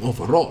dropping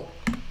overall.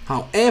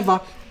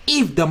 However,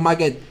 if the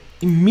market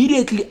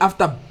immediately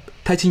after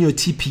touching your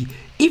TP,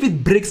 if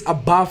it breaks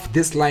above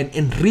this line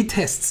and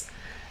retest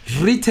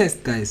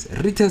guys,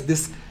 retest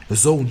this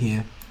zone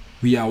here,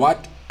 we are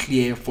what?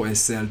 Clear for a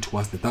sell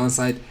towards the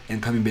downside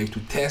and coming back to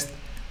test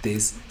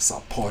this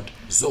support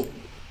zone.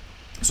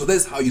 So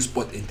that's how you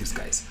spot entries,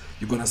 guys.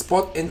 You're gonna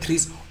spot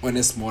entries on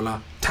a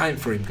smaller time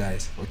frame,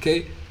 guys.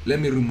 Okay, let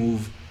me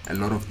remove a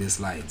lot of these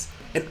lines.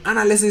 An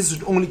analysis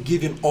should only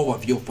give you an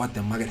overview of what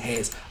the market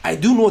has. I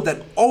do know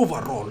that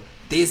overall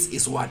this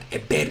is what a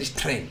bearish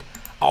trend.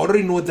 I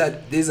already know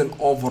that there's an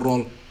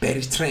overall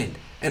bearish trend,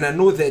 and I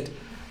know that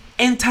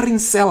entering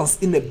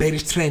sells in a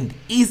bearish trend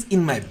is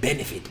in my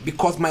benefit,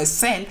 because my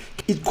sell,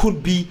 it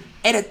could be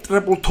at a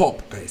triple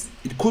top, guys.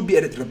 It could be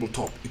at a triple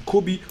top. It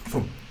could be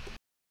from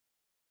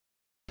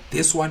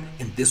this one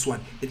and this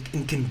one.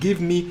 It can give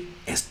me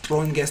a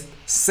strongest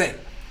sell.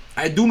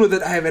 I do know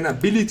that I have an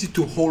ability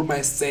to hold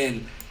my sell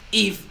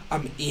if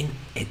I'm in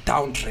a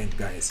downtrend,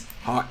 guys.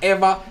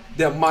 However,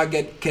 the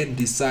market can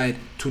decide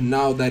to,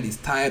 now that it's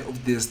tired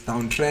of this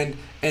downtrend,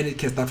 and it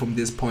can start from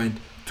this point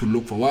to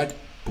look for what?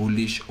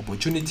 Bullish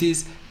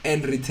opportunities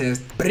and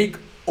retest, break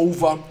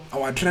over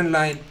our trend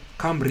line,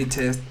 come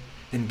retest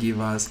and give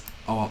us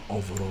our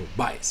overall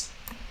buys.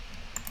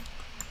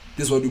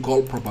 This is what we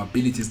call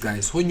probabilities,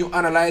 guys. When you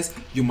analyze,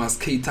 you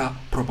must cater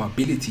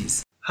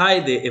probabilities.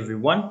 Hi there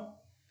everyone,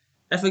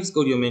 FX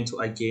GOAT, your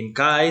mentor again.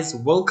 Guys,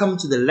 welcome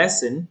to the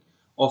lesson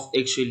of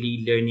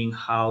actually learning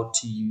how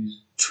to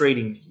use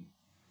TradingView.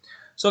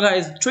 So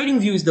guys,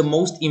 TradingView is the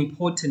most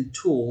important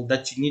tool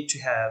that you need to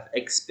have,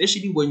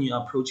 especially when you're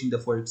approaching the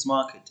Forex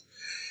market,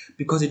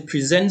 because it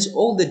presents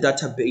all the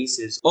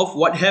databases of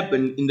what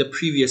happened in the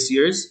previous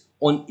years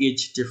on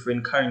each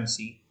different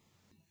currency.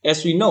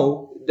 As we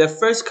know, the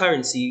first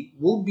currency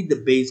will be the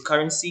base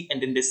currency,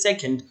 and then the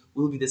second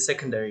will be the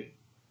secondary.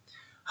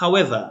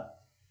 However,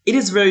 it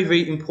is very,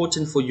 very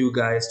important for you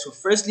guys to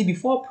firstly,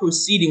 before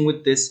proceeding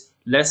with this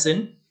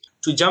lesson,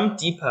 to jump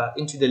deeper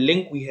into the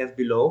link we have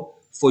below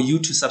for you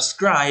to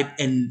subscribe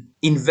and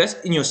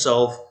invest in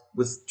yourself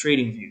with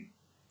TradingView.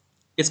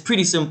 It's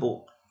pretty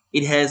simple.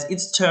 It has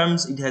its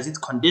terms, it has its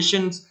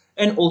conditions,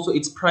 and also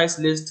its price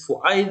list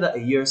for either a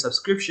year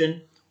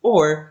subscription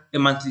or a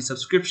monthly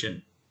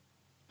subscription.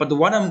 But the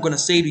one I'm going to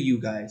say to you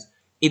guys,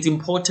 it's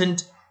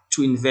important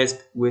to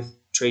invest with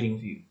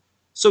TradingView.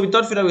 So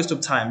without further waste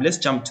of time, let's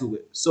jump to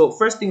it. So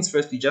first things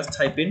first, you just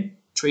type in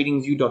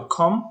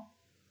tradingview.com.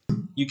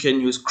 You can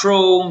use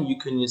Chrome, you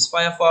can use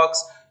Firefox,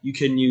 you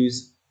can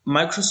use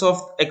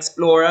Microsoft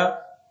Explorer,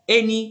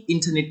 any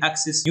internet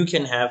access you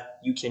can have,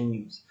 you can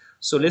use.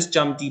 So let's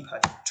jump deeper.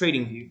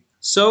 TradingView.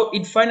 So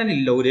it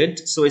finally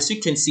loaded. So as you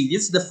can see,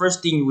 this is the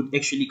first thing you would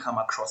actually come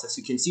across. As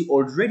you can see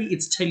already,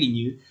 it's telling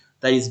you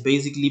that is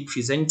basically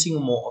presenting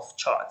more of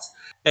charts.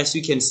 As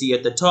you can see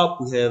at the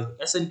top, we have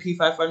S&P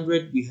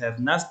 500, we have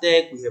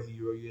Nasdaq, we have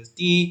Euro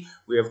USD,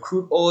 we have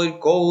crude oil,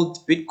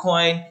 gold,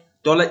 Bitcoin,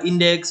 dollar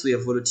index, we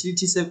have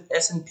volatility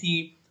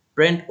S&P,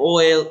 Brent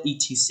oil,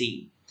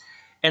 etc.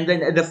 And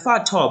then at the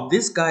far top,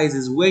 this guys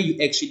is where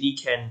you actually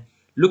can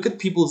look at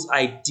people's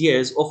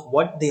ideas of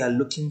what they are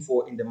looking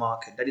for in the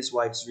market. That is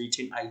why it's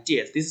written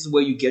ideas. This is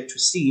where you get to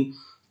see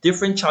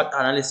different chart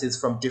analysis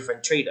from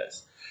different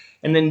traders.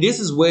 And then this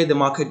is where the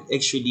market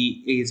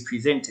actually is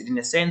presented. In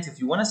a sense,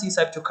 if you want to see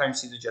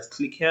cryptocurrencies, you just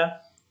click here.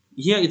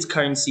 Here it's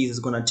currencies. It's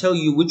going to tell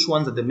you which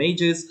ones are the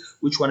majors,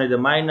 which one are the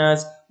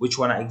minors, which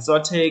one are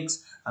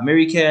exotics,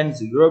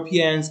 Americans,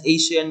 Europeans,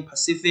 Asian,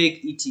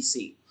 Pacific,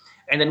 etc.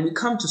 And then we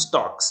come to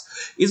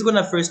stocks. It's going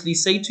to firstly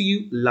say to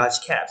you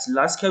large caps.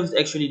 Large caps is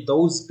actually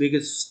those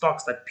biggest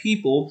stocks that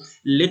people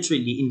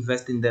literally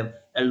invest in them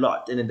a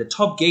lot. And then the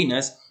top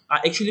gainers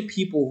are actually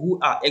people who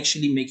are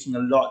actually making a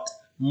lot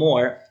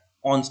more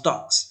on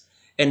stocks.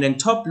 And then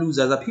top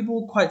losers are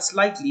people quite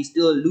slightly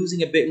still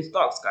losing a bit in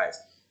stocks, guys.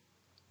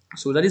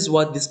 So that is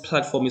what this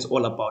platform is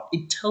all about.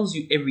 It tells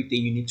you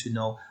everything you need to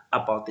know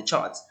about the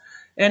charts.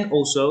 And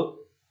also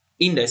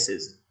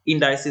indices.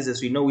 Indices,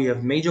 as we know, we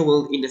have major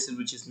world indices,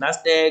 which is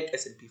Nasdaq,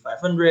 S&P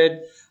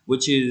 500,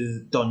 which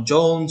is Dow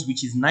Jones,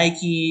 which is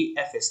Nike,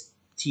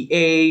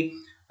 FSTA,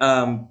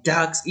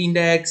 DAX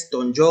index,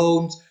 Dow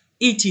Jones,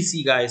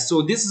 etc. guys.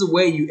 So this is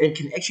where you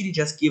can actually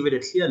just give it a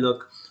clear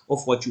look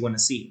of what you want to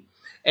see.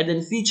 And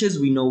then features,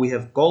 we know we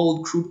have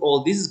gold, crude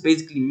oil. This is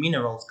basically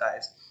minerals,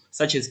 guys,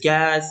 such as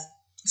gas,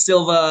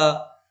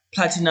 silver,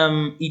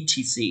 platinum,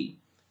 etc.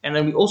 And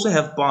then we also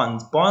have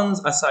bonds.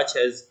 Bonds are such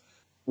as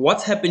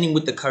what's happening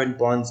with the current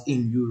bonds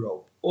in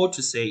Europe, or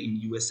to say in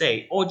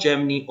USA, or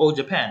Germany, or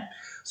Japan.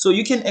 So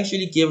you can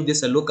actually give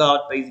this a look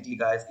out. Basically,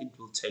 guys, it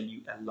will tell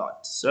you a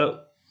lot. So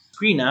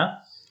screener,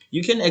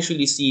 you can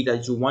actually see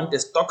that you want a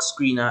stock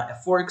screener, a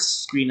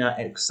forex screener,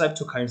 and a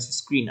cryptocurrency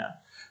screener.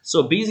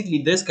 So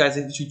basically this, guys,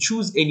 if you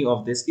choose any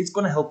of this, it's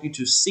going to help you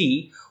to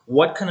see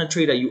what kind of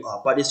trader you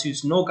are. But as you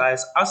know,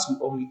 guys, us, we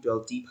only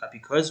delve deeper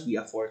because we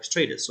are forex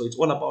traders. So it's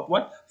all about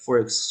what?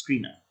 Forex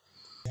screener.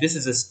 This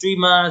is a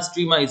streamer.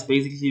 Streamer is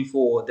basically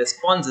for the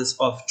sponsors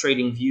of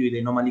TradingView.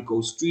 They normally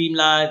go stream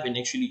live and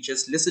actually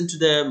just listen to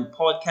them,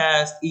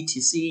 podcast,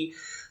 etc.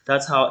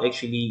 That's how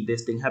actually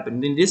this thing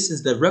happened. And this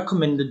is the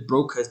recommended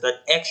brokers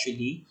that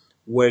actually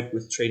work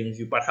with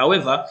TradingView. But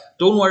however,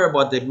 don't worry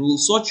about that. We will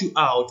sort you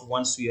out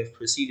once we have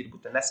proceeded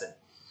with the lesson.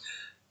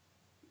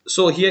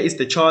 So here is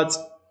the charts.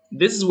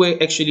 This is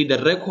where actually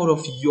the record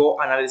of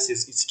your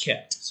analysis is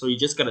kept. So you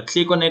just gotta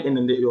click on it and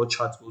then your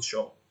charts will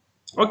show.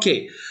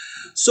 Okay,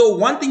 so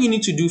one thing you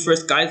need to do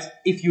first, guys,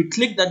 if you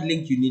click that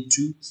link, you need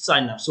to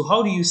sign up. So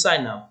how do you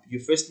sign up? You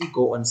firstly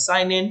go on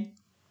sign in.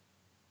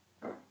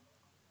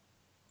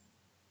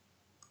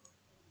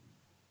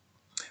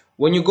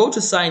 When you go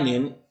to sign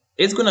in,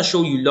 it's gonna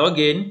show you log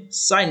in,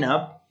 sign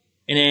up,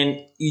 and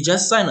then you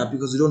just sign up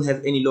because you don't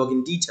have any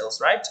login details,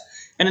 right?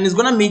 And then it's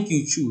gonna make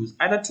you choose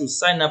either to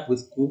sign up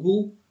with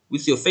Google,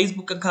 with your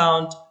Facebook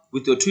account,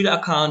 with your Twitter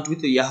account,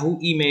 with your Yahoo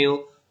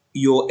email,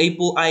 your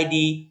Apple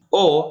ID,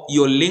 or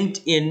your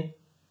LinkedIn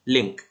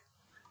link.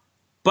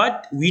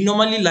 But we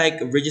normally like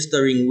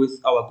registering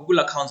with our Google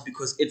accounts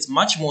because it's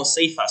much more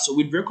safer. So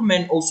we'd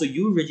recommend also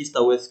you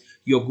register with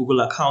your Google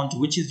account,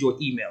 which is your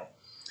email.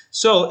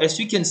 So as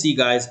you can see,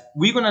 guys,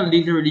 we're gonna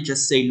literally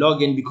just say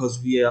login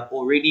because we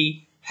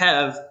already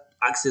have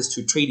access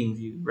to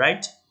TradingView,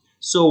 right?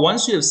 So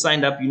once you have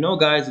signed up, you know,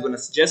 guys, we're gonna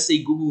just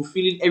say Google,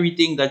 fill in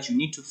everything that you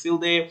need to fill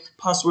there,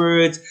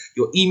 passwords,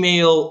 your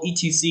email,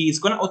 etc. It's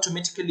gonna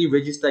automatically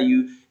register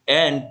you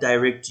and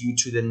direct you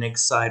to the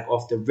next side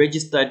of the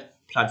registered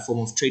platform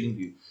of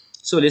TradingView.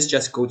 So let's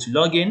just go to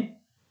login.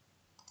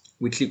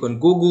 We click on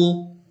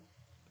Google.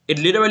 It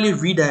literally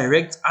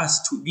redirects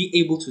us to be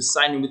able to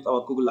sign in with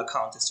our Google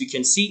account. As you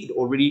can see, it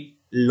already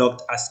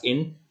logged us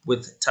in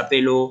with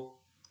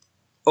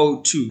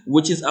Tapelo02,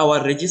 which is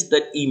our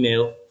registered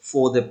email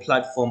for the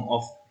platform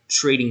of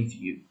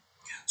TradingView.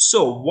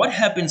 So what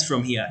happens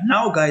from here?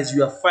 Now, guys,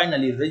 you are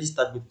finally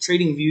registered with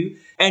TradingView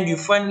and you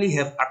finally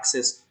have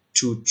access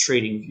to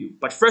TradingView.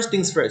 But first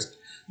things first,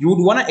 you would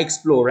want to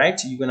explore,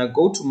 right? You're going to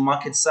go to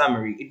market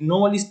summary. It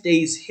normally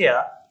stays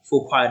here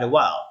for quite a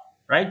while,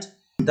 right?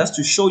 That's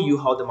to show you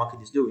how the market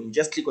is doing. You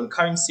just click on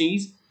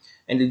currencies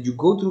and then you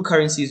go through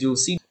currencies. You'll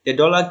see the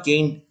dollar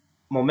gained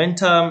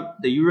momentum,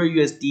 the Euro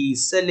USD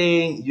is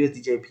selling,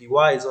 USD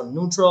JPY is on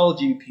neutral,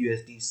 GBP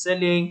USD is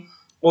selling,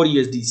 or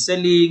USD is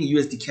selling,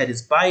 USD CAD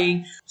is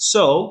buying.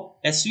 So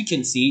as you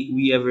can see,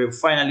 we have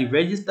finally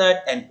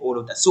registered and all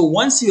of that. So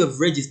once you have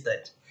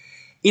registered,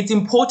 it's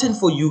important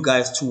for you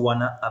guys to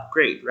wanna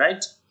upgrade,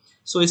 right?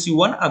 So as you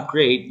wanna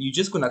upgrade, you're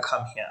just gonna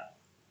come here.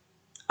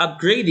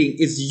 Upgrading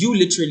is you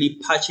literally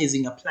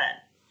purchasing a plan.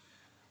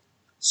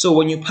 So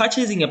when you're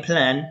purchasing a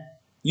plan,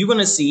 you're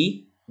gonna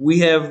see we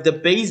have the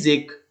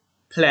basic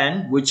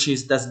plan, which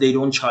is that they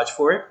don't charge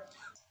for it,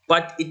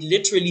 but it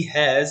literally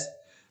has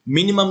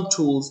minimum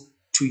tools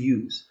to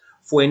use.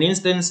 For an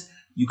instance,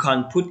 you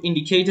can't put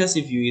indicators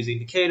if you use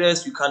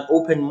indicators. You can't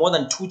open more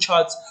than 2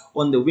 charts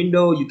on the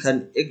window. You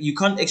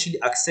can't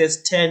actually access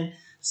 10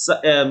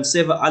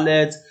 server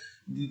alerts.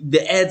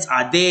 The ads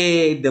are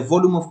there. The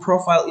volume of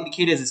profile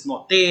indicators is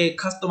not there.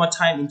 Customer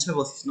time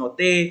intervals is not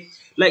there.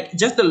 Like,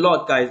 just a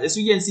lot, guys. As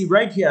you can see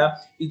right here,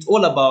 it's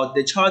all about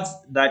the charts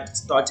that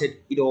started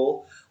it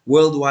all.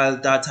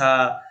 Worldwide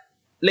data,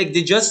 like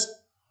they just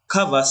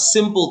cover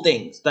simple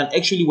things than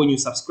actually when you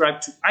subscribe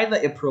to either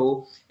a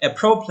Pro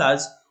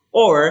Plus,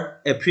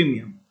 or a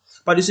Premium.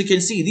 But as you can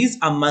see, these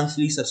are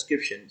monthly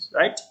subscriptions,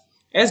 right?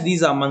 As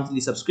these are monthly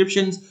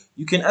subscriptions,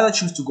 you can either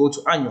choose to go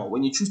to annual.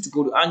 When you choose to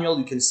go to annual,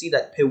 you can see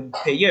that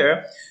per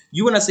year,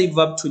 you want to save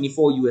up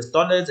 $24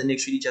 US and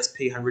actually just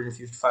pay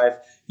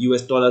 $155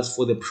 US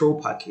for the Pro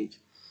package.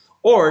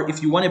 Or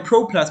if you want a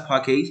Pro Plus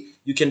package,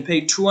 you can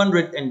pay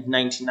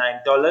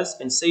 $299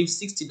 and save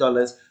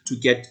 $60 to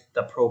get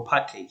the Pro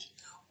package.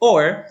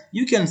 Or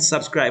you can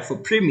subscribe for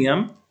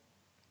Premium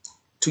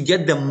to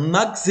get the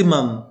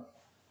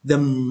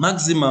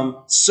maximum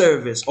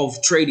service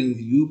of TradingView.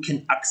 You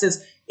can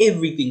access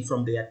everything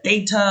from their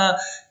data,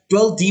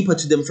 dwell deeper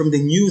to them from the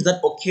news that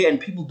okay and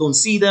people don't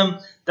see them.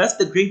 That's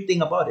the great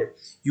thing about it.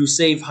 You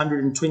save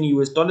 $120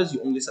 US,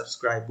 you only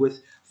subscribe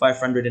with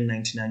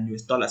 $599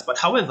 US. But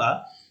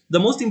however, the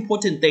most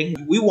important thing,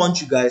 we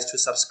want you guys to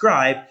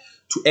subscribe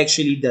to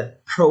actually the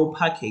Pro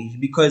package,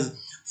 because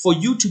for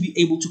you to be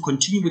able to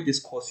continue with this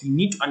course, you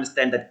need to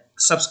understand that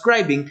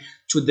subscribing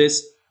to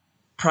this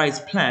price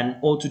plan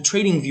or to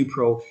TradingView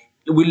Pro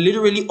will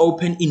literally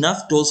open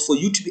enough doors for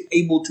you to be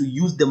able to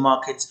use the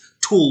market's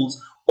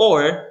tools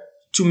or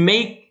to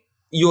make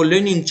your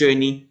learning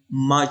journey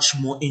much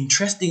more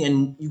interesting,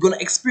 and you're going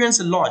to experience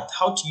a lot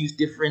how to use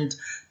different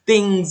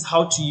things,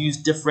 how to use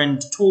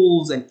different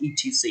tools and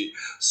etc.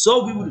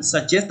 So we would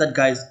suggest that,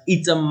 guys,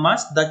 it's a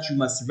must that you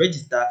must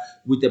register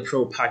with the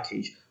Pro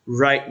package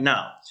right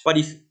now. But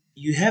if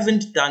you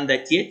haven't done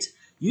that yet,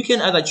 you can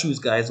either choose,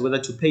 guys, whether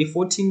to pay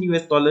 $14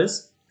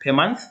 US per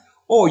month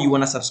or you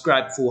want to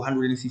subscribe for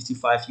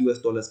 $155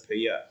 US per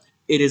year.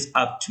 It is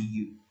up to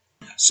you.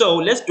 So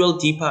let's dwell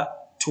deeper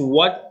to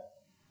what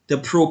the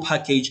Pro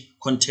package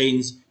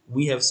contains.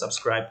 We have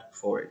subscribed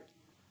for it.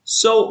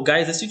 So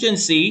guys, as you can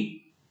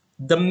see,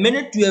 the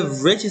minute you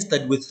have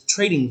registered with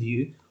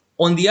TradingView,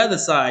 on the other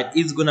side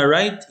it's gonna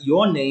write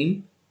your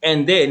name,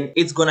 and then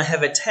it's gonna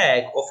have a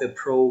tag of a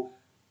pro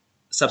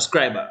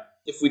subscriber.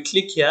 If we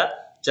click here,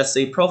 just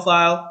say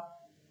profile,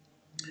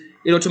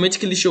 it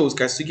automatically shows,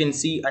 guys. So you can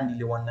see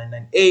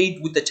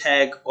Andile1998 with the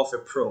tag of a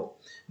pro.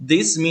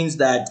 This means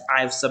that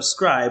I've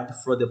subscribed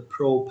for the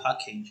pro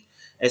package.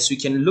 As we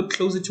can look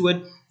closer to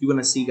it, you're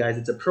gonna see, guys,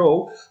 it's a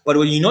pro. But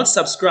when you're not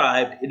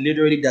subscribed, it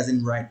literally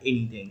doesn't write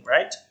anything,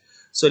 right?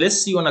 So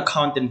let's see on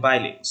account and buy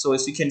link. So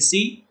as you can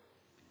see,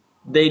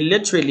 they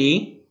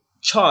literally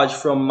charge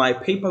from my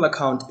PayPal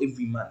account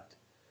every month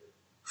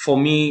for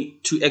me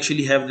to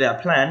actually have their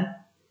plan.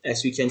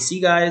 As you can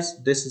see,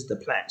 guys, this is the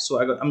plan. So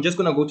I'm just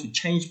gonna go to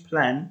change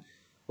plan.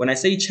 When I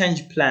say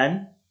change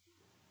plan,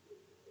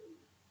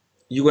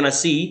 you're gonna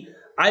see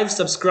I've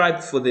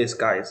subscribed for this,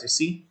 guys. You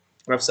see,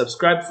 I've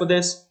subscribed for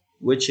this,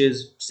 which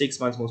is 6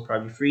 months most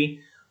probably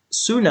free.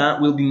 Sooner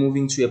we'll be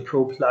moving to a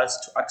Pro Plus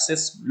to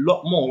access a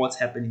lot more what's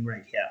happening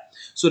right here.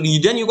 So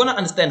then you're gonna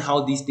understand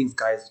how these things,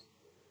 guys,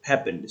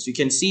 happened. So you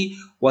can see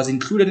was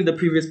included in the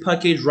previous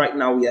package. Right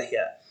now we are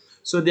here.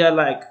 So they are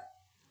like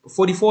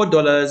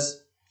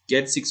 $44,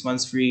 get 6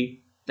 months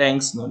free.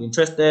 Thanks, not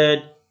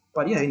interested.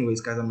 But yeah,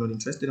 anyways, guys, I'm not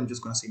interested. I'm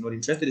just gonna say not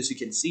interested. As you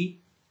can see,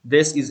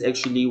 this is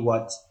actually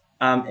what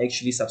I'm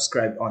actually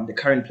subscribed on, the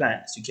current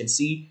plan. As you can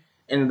see,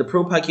 and the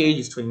pro package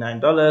is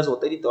 $29 or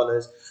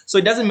 $30. So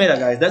it doesn't matter,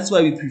 guys. That's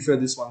why we prefer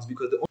this ones,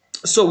 because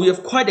so we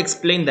have quite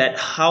explained that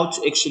how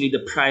to actually the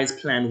price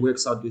plan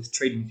works out with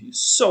TradingView.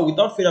 So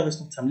without further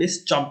wasting time, let's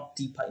jump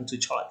deeper into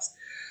charts.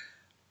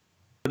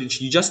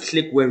 You just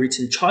click where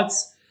written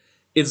charts.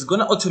 It's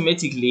gonna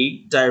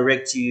automatically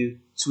direct you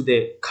to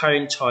the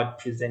current chart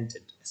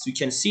presented. So you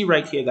can see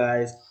right here,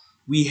 guys,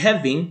 we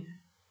having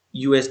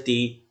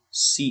USD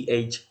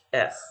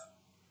CHF.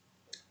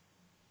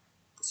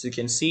 So you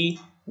can see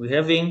we're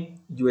having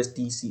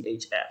USD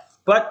CHF.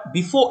 But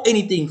before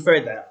anything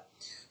further,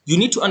 you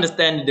need to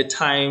understand the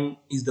time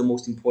is the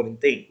most important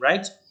thing,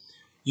 right?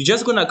 You're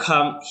just gonna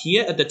come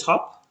here at the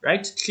top,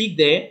 right? Click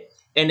there,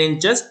 and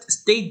then just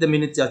state the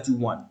minutes that you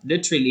want.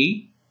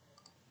 Literally,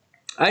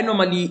 I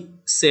normally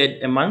said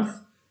a month,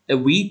 a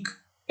week,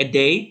 a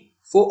day,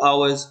 4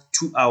 hours,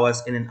 2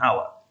 hours, and an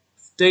hour,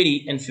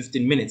 30 and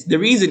 15 minutes. The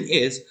reason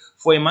is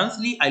for a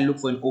monthly, I look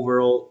for an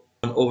overall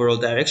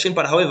direction.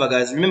 But however,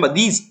 guys, remember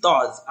these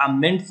stars are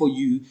meant for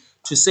you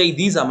to say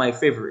these are my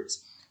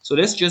favorites. So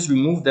let's just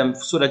remove them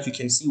so that you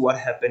can see what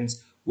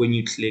happens when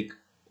you click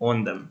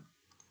on them.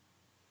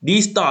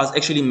 These stars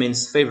actually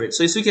means favorites.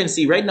 So as you can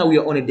see, right now we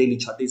are on a daily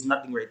chart. There's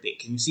nothing right there.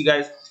 Can you see,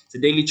 guys? It's a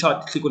daily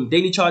chart. Click on the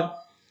daily chart.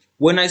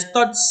 When I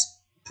start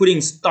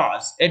putting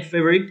stars, add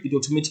favorite, it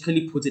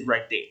automatically puts it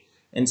right there.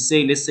 And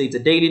say, let's say it's a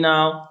daily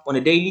now. On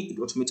a daily, it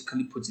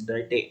automatically puts it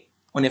right there.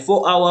 On a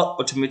 4 hour,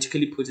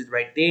 automatically puts it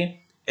right there.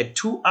 At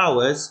 2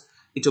 hours,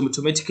 it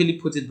automatically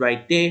puts it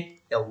right there.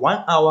 At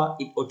 1 hour,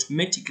 it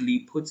automatically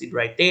puts it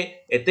right there.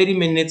 At 30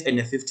 minutes and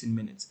at 15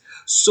 minutes.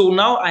 So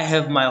now I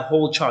have my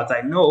whole chart.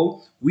 I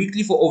know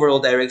weekly for overall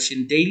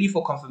direction, daily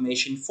for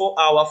confirmation, 4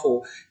 hour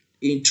for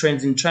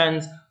trends in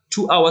trends,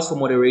 2 hours for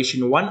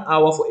moderation, 1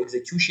 hour for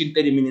execution,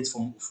 30 minutes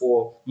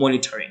for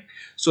monitoring.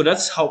 So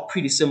that's how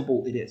pretty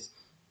simple it is.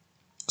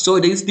 So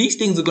these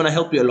things are going to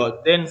help you a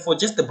lot. Then for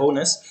just the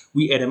bonus,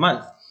 we add a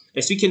month.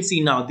 As you can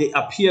see now, they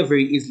appear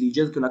very easily.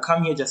 Just going to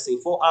come here, just say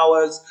 4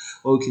 hours,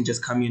 or you can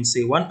just come here and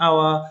say 1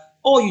 hour,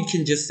 or you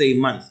can just say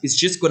month. It's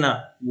just going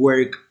to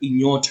work in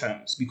your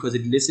terms because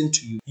it listens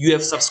to you. You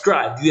have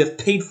subscribed. You have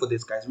paid for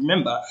this, guys.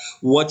 Remember,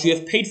 what you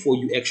have paid for,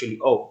 you actually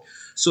owe.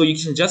 So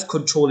you can just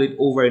control it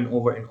over and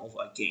over and over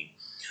again.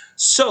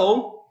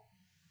 So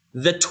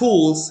the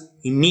tools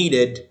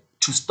needed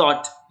to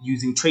start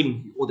using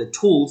TradingView, or the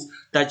tools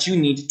that you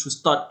need to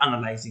start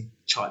analyzing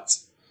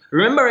charts.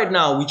 Remember, right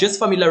now, we're just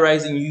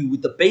familiarizing you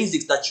with the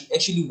basics that you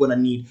actually want to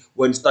need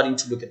when starting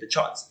to look at the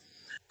charts.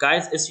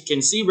 Guys, as you can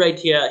see right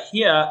here,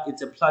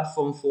 it's a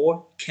platform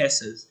for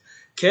cursors.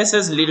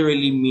 Cursors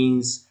literally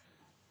means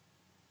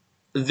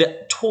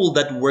the tool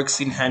that works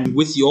in hand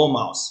with your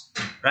mouse,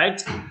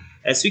 right?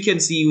 As you can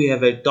see, we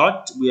have a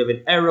dot, we have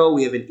an arrow,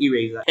 we have an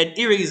eraser. An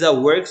eraser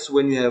works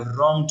when you have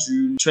wrong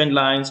trend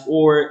lines,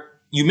 or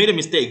you made a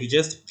mistake. You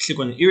just click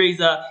on the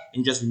eraser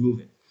and just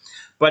remove it.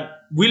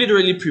 But we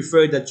literally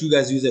prefer that you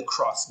guys use a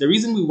cross. The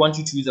reason we want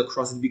you to use a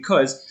cross is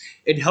because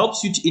it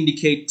helps you to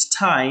indicate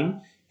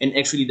time and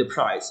actually the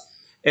price.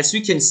 As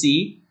you can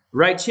see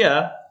right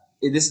here,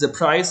 this is the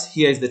price,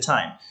 here is the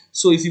time.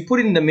 So if you put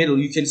it in the middle,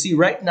 you can see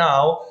right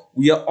now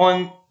we are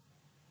on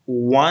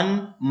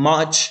 1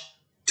 March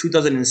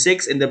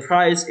 2006, and the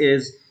price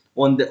is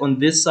on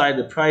this side,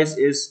 the price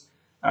is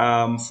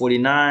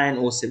 49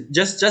 or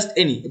just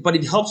any, but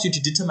it helps you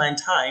to determine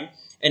time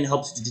and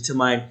helps you to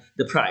determine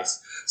the price.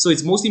 So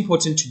it's most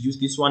important to use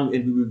this one,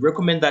 and we would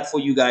recommend that for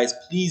you guys.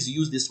 Please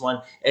use this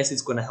one, as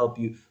it's going to help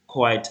you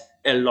quite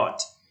a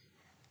lot.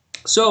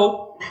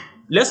 So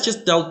let's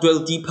just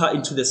dwell deeper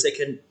into the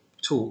second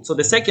tool. So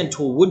the second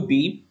tool would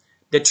be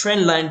the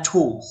trend line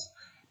tools.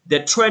 The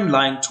trend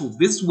line tools.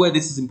 This is where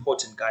this is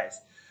important, guys.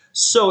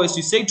 So as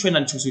you say trend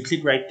line 2, so you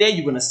click right there,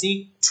 you're gonna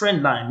see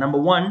trend line number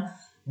 1.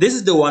 This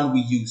is the one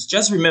we use.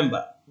 Just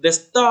remember, the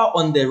star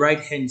on the right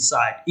hand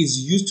side is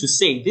used to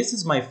say this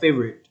is my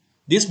favorite.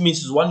 This means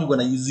it's one you're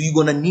gonna use. You're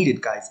gonna need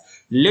it, guys.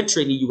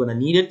 Literally, you're gonna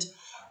need it.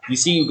 You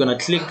see, you're gonna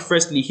click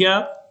firstly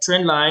here,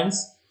 trend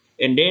lines,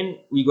 and then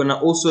we're gonna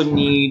also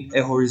need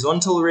a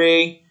horizontal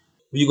ray.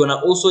 We're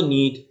gonna also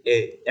need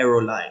a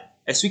arrow line.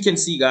 As we can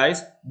see,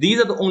 guys, these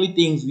are the only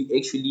things we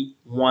actually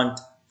want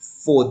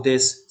for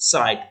this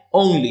side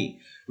only.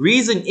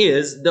 Reason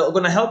is they're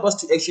gonna help us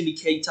to actually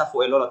cater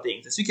for a lot of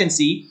things. As you can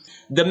see,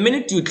 the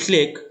minute you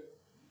click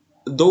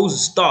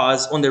those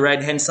stars on the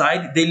right hand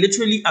side, they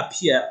literally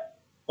appear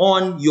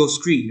on your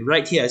screen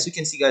right here. As you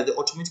can see, guys, they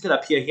automatically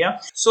appear here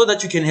so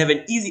that you can have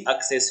an easy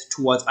access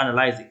towards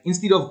analyzing.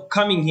 Instead of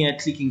coming here,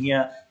 clicking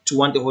here to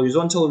want the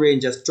horizontal ray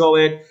and just draw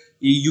it,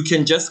 you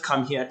can just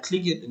come here,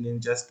 click it, and then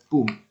just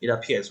boom, it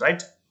appears,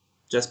 right?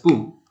 Just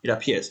boom, it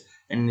appears.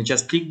 And then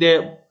just click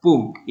there,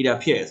 boom, it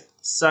appears.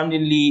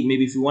 Suddenly,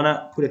 maybe if you want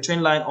to put a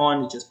trend line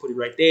on, you just put it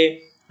right there.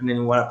 And then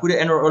you want to put an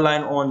arrow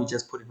line on, you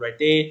just put it right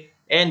there.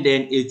 And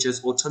then it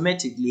just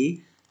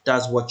automatically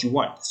does what you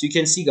want. So you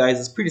can see, guys,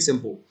 it's pretty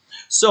simple.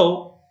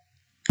 So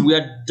we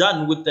are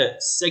done with the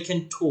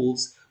second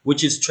tools,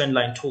 which is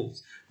trendline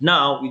tools.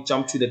 Now we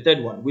jump to the third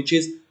one, which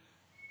is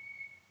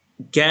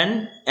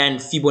Gann and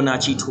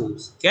Fibonacci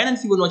tools. Gann and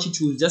Fibonacci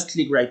tools, just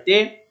click right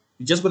there.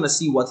 You're just going to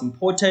see what's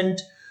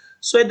important.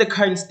 So at the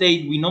current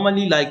state, we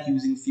normally like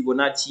using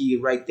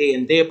Fibonacci right there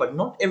and there, but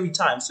not every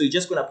time. So you're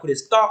just going to put a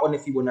star on a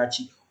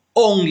Fibonacci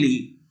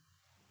only.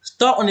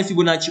 Star on a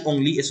Fibonacci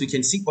only. As we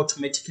can see,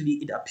 automatically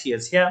it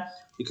appears here.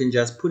 You can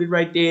just put it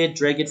right there,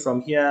 drag it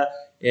from here,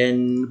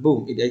 and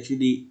boom, it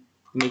actually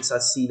makes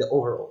us see the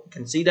overall. You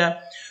can see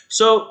that.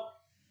 So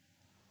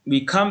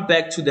we come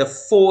back to the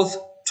fourth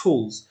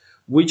tools,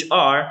 which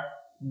are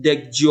the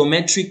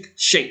geometric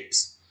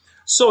shapes.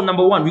 So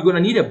number 1, we're going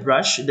to need a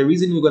brush. The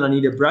reason we're going to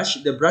need a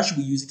brush, the brush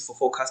we use it for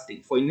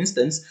forecasting. For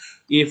instance,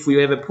 if we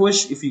have a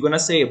push, if you're going to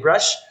say a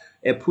brush,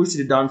 a push to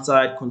the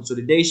downside,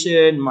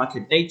 consolidation,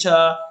 market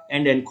nature,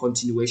 and then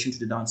continuation to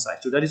the downside.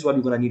 So that is what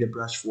we're going to need a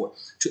brush for,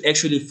 to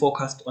actually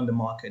focus on the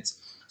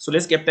markets. So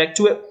let's get back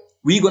to it.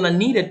 We're going to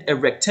need a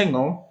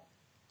rectangle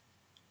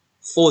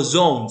for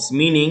zones,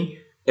 meaning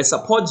a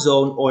support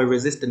zone or a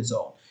resistance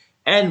zone.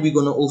 And we're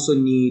going to also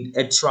need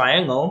a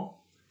triangle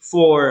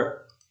for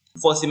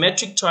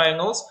symmetric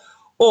triangles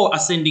or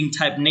ascending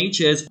type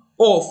natures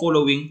or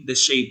following the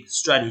shape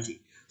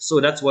strategy. So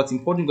that's what's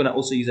important. We're going to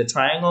also use a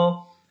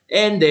triangle.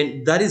 And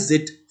then that is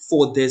it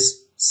for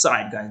this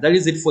side, guys. That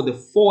is it for the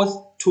fourth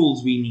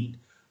tools we need,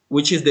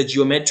 which is the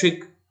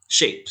geometric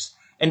shapes.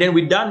 And then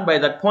we're done by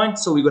that point.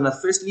 So we're going to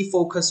firstly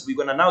focus. We're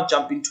going to now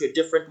jump into a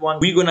different one.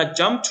 We're going to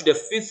jump to the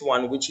fifth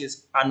one, which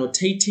is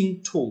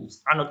annotating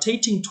tools.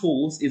 Annotating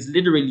tools is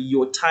literally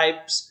your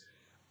types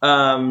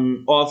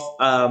of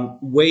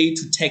way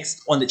to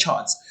text on the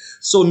charts.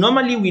 So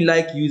normally we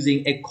like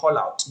using a call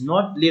out,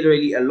 not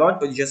literally a lot,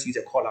 but you just use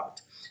a call out.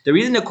 The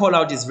reason the call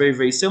out is very,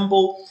 very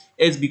simple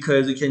is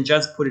because you can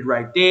just put it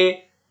right there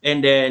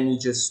and then you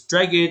just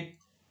drag it.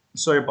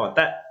 Sorry about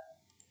that.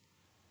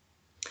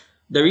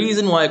 The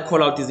reason why a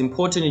call out is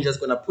important, you're just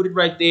going to put it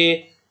right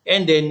there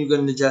and then you're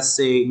going to just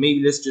say,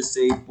 maybe let's just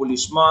say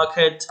bullish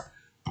market,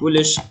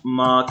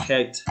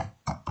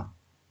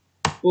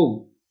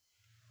 boom,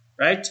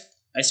 right?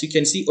 As you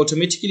can see,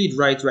 automatically it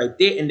writes right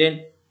there, and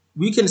then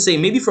we can say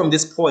maybe from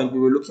this point we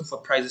were looking for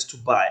prices to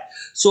buy.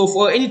 So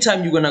for any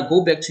time you're gonna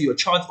go back to your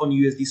chart on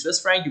USD Swiss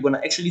franc, you're gonna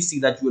actually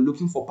see that you're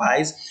looking for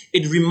buys.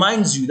 It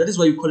reminds you, that is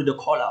why you call it a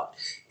call out.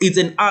 It's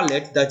an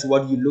alert that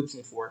what you're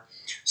looking for.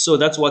 So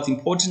that's what's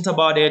important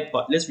about it.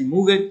 But let's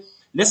remove it.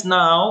 Let's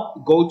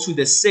now go to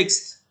the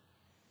sixth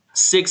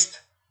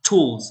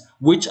tools,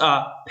 which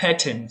are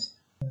patterns.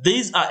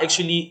 These are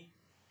actually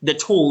the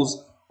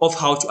tools of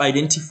how to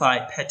identify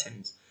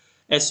patterns.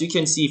 As you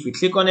can see, if we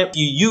click on it,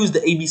 you use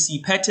the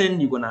ABC pattern,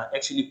 you're going to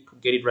actually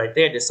get it right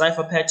there. The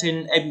cipher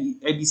pattern,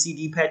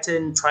 ABCD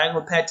pattern,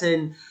 triangle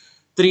pattern,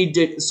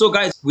 3D. So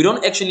guys, we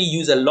don't actually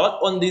use a lot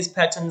on these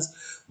patterns.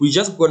 We're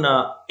just going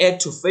to add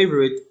to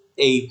favorite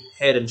a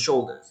head and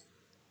shoulders.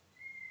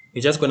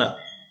 We're just going to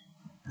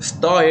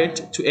star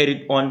it to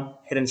edit on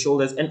head and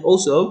shoulders. And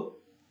also,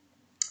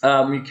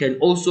 we can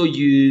also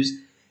use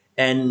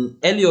an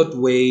Elliott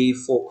wave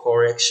for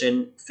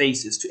correction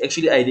phases to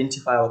actually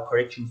identify our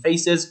correction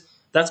phases.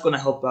 That's going to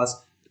help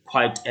us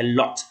quite a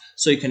lot.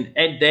 So you can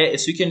add there.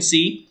 As you can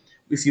see,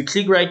 if you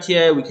click right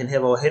here, we can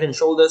have our head and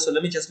shoulders. So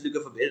let me just look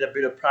up a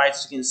bit of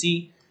price. As you can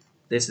see,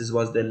 this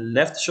was the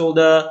left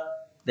shoulder,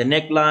 the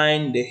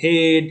neckline, the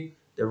head,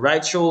 the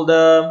right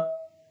shoulder.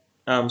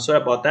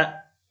 Sorry about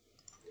that.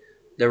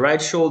 The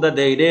right shoulder,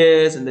 there it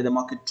is, and then the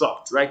market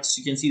dropped, right? So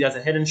you can see that's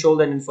a head and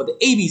shoulder. And for the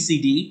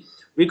ABCD,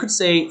 we could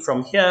say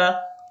from here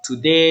to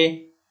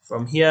there,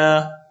 from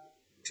here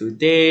to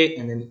there,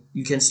 and then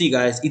you can see,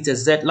 guys, it's a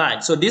Z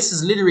line. So this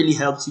is literally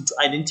helps you to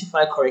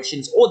identify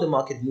corrections or the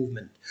market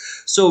movement.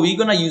 So we're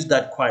gonna use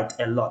that quite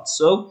a lot.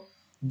 So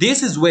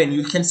this is when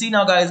you can see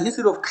now, guys,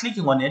 instead of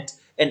clicking on it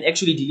and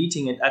actually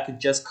deleting it, I could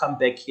just come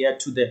back here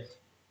to the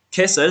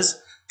cursors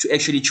to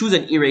actually choose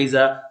an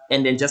eraser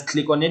and then just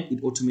click on it.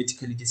 It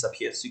automatically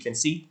disappears. So you can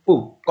see,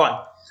 boom,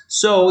 gone.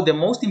 So the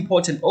most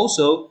important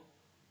also,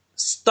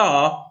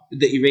 star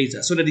the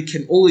eraser so that it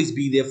can always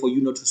be there for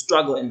you not to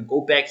struggle and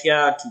go back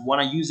here to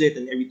want to use it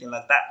and everything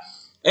like that.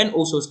 And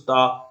also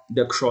star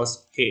the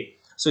crosshair.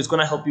 So it's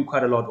going to help you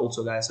quite a lot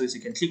also, guys. So you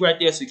can click right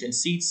there so you can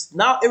see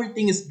now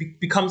everything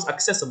becomes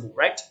accessible,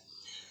 right?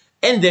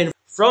 And then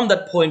from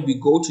that point, we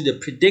go to the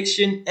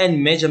prediction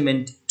and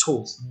measurement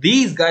tools.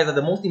 These guys are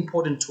the most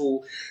important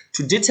tool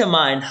to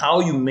determine how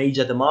you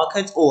measure the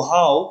market or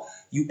how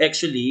you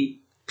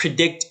actually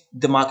predict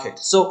the market.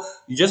 So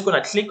you're just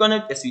going to click on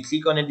it. As you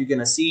click on it, you're going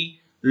to see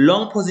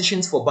long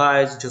positions for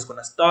buyers. You're just going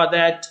to start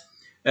that.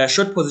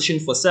 Short position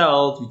for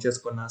sales. You're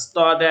just going to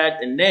start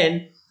that. And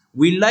then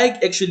we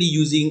like actually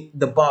using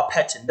the bar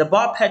pattern. The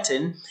bar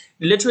pattern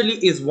literally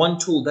is one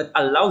tool that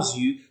allows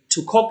you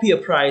to copy a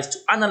price, to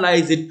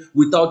analyze it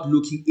without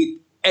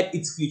looking at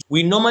its future.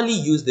 We normally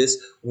use this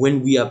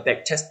when we are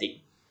back testing.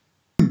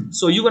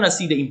 So you're going to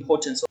see the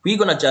importance. We're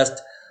going to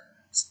just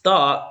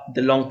start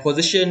the long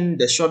position,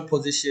 the short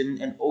position,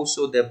 and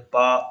also the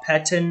bar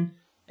pattern.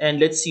 And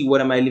let's see, what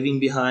am I leaving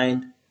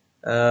behind?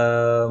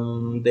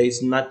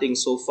 There's nothing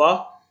so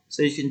far.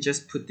 So you can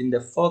just put in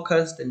the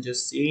focus and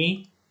just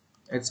see.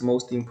 It's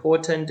most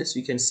important. As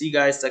you can see,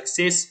 guys,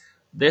 success.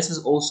 This is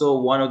also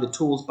one of the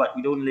tools, but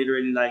we don't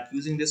literally like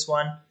using this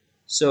one.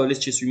 So let's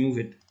just remove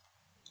it.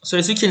 So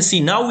as you can see,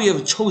 now we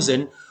have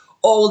chosen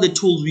all the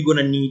tools we're going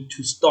to need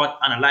to start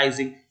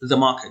analyzing the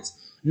markets.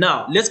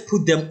 Now let's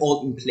put them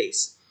all in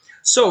place.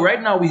 So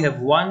right now we have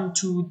 1,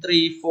 2,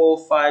 3,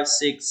 4, 5,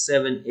 6,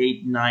 7,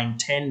 8, 9,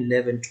 10,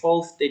 11,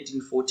 12,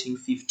 13, 14,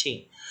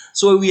 15.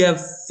 So we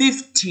have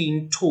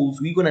 15 tools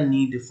we're going to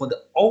need for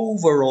the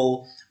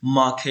overall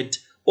market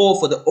or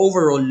for the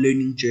overall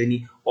learning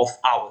journey of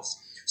ours.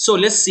 So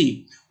let's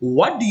see,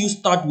 what do you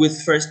start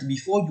with first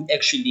before you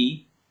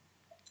actually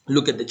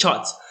look at the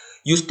charts?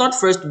 You start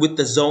first with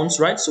the zones,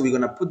 right? So we're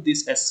going to put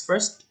this as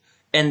first,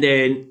 and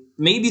then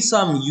maybe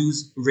some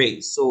use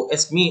rays. So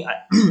as me,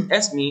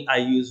 I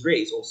use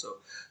rays also.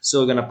 So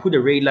we're going to put a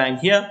ray line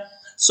here.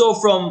 So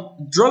from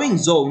drawing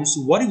zones,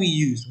 what do we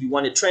use? We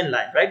want a trend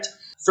line, right?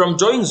 From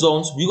drawing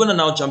zones, we're going to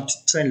now jump to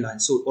trend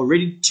lines. So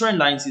already trend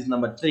lines is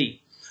number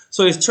 3.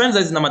 So if trend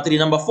lines is number 3,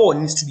 number 4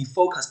 needs to be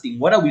forecasting.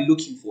 What are we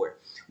looking for?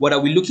 What are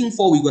we looking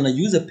for? We're going to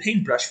use a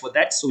paintbrush for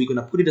that. So we're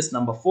going to put it as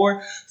number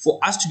 4 for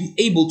us to be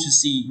able to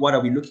see what are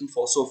we looking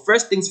for. So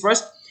first things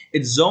first,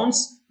 it's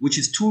zones, which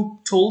is 2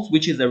 tools,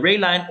 which is a ray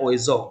line or a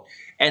zone.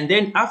 And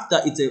then after,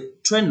 it's a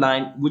trend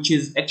line, which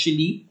is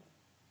actually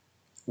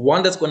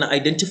one that's going to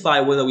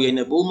identify whether we're in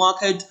a bull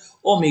market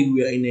or maybe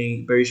we're in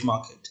a bearish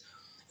market.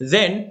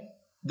 Then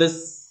the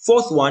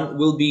fourth one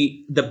will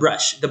be the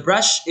brush. The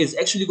brush is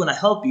actually going to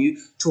help you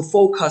to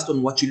focus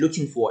on what you're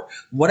looking for.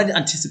 What are the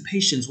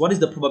anticipations? What is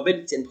the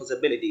probability and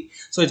possibility?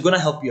 So it's going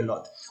to help you a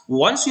lot.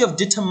 Once you have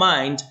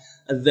determined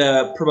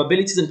the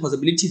probabilities and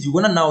possibilities, you're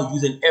going to now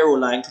use an arrow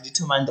line to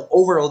determine the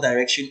overall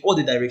direction or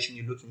the direction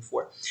you're looking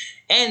for.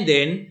 And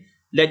then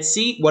let's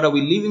see, what are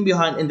we leaving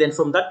behind? And then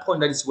from that point,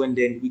 that is when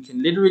then we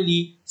can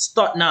literally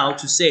start now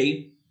to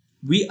say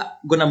we are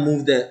going to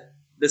move the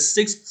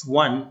 6th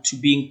one to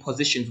being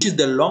positioned, which is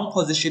the long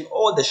position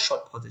or the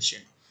short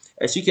position.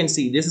 As you can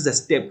see, this is a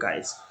step,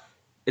 guys.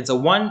 It's a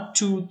 1,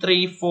 2,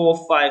 3,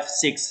 4, 5,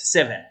 6,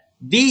 7.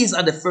 These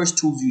are the first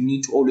tools you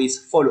need to always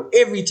follow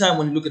every time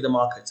when you look at the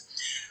market.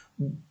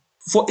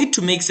 For it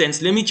to make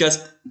sense, let me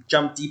just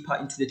jump deeper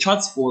into the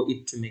charts for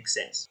it to make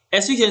sense.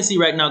 As you can see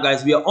right now,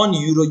 guys, we are on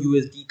Euro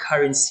USD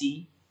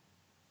currency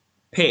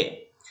pair.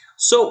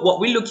 So what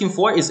we're looking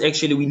for is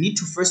actually we need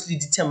to firstly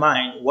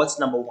determine what's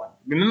number 1.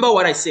 Remember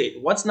what I said.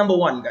 What's number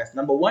 1, guys?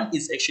 Number 1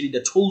 is actually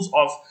the tools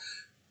of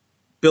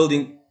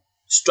building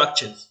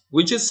structures,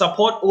 which is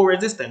support or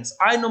resistance.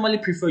 I normally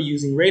prefer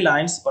using ray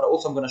lines, but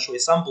also I'm going to show a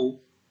sample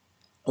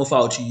of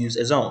how to use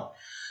a zone.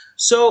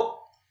 So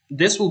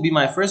this will be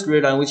my first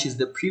ray line, which is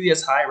the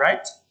previous high,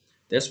 right?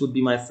 This would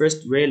be my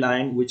first ray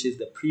line, which is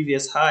the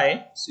previous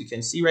high. So you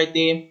can see right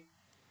there,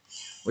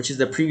 which is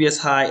the previous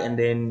high, and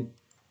then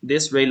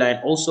this ray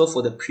line also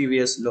for the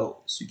previous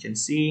low. So you can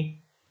see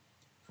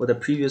for the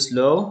previous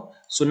low.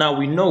 So now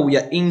we know we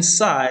are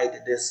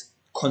inside this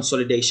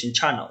consolidation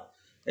channel.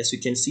 As you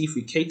can see, if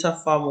we cater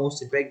far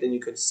most back, then you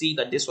can see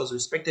that this was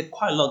respected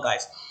quite a lot,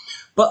 guys.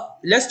 But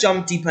let's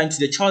jump deeper into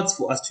the charts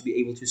for us to be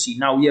able to see.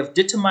 Now we have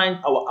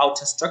determined our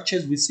outer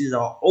structures, which is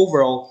our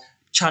overall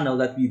channel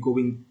that we're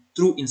going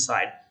through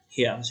inside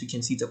here. As you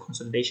can see, it's a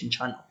consolidation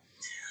channel.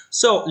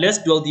 So let's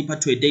dwell deeper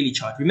to a daily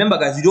chart. Remember,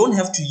 guys, you don't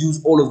have to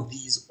use all of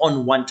these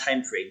on one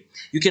time frame.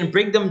 You can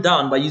break them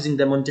down by using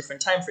them on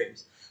different time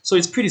frames. So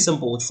it's pretty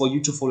simple for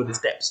you to follow the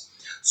steps.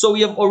 So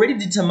we have already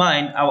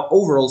determined our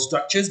overall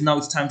structures. Now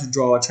it's time to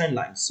draw our trend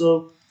lines.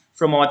 So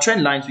from our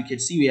trend lines, we can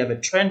see we have a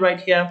trend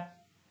right here.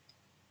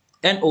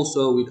 And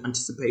also we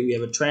anticipate we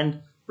have a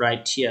trend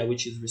right here,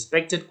 which is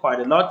respected quite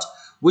a lot,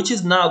 which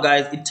is now,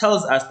 guys, it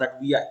tells us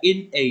that we are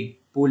in a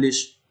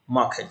bullish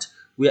market.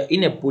 We are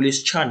in a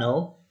bullish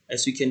channel.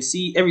 As you can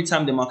see, every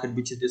time the market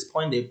reaches this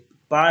point, they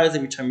buys.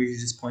 Every time it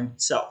reaches this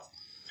point, sells.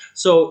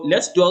 So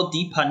let's dwell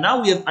deeper.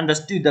 Now we have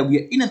understood that we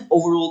are in an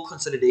overall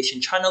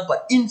consolidation channel,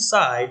 but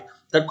inside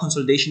that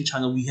consolidation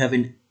channel, we have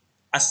an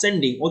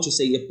ascending, or to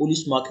say a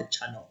bullish market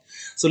channel.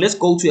 So let's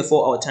go to a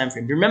 4-hour time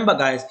frame. Remember,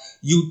 guys,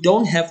 you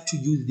don't have to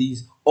use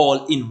these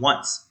all in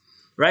once,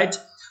 right?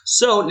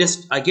 So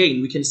let's,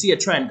 again, we can see a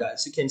trend,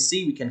 guys. You can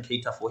see we can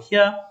cater for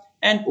here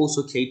and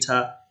also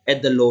cater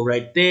at the low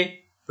right there.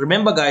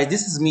 Remember, guys,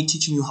 this is me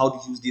teaching you how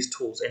to use these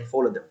tools and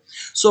follow them.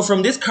 So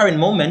from this current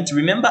moment,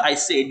 remember I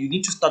said you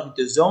need to start with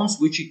the zones,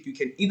 which you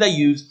can either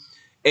use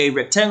a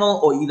rectangle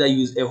or either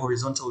use a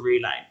horizontal ray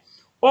line,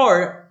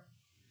 or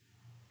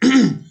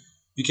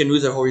you can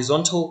use a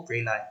horizontal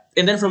ray line.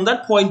 And then from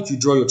that point, you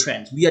draw your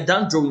trends. We are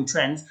done drawing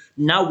trends.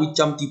 Now we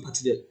jump deeper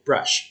to the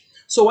brush.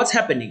 So what's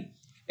happening?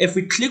 If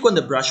we click on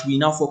the brush, we're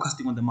now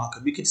focusing on the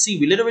market. We can see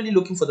we're literally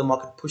looking for the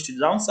market push to the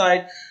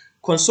downside,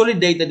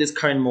 consolidate at this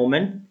current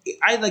moment,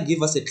 either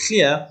give us a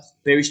clear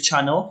bearish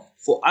channel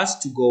for us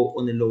to go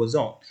on the lower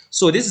zone.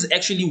 So this is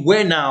actually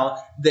where now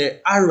the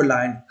arrow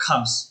line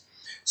comes.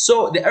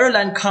 So the arrow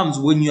line comes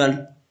when you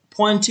are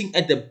pointing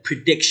at the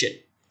prediction.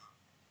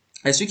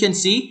 As you can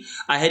see,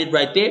 I had it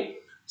right there.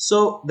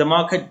 So the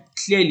market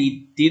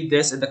clearly did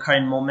this at the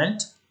current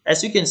moment.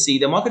 As you can see,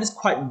 the market is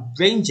quite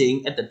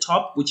ranging at the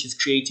top, which is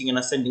creating an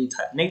ascending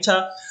type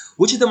nature,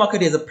 which is the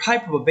market has a high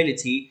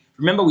probability.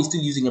 Remember, we're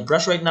still using a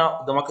brush right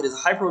now. The market has a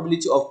high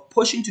probability of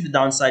pushing to the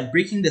downside,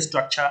 breaking the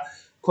structure,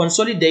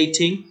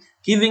 consolidating,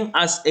 giving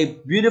us a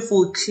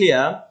beautiful,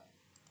 clear,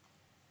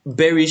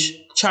 bearish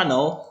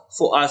channel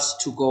for us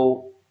to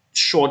go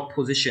short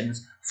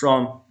positions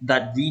from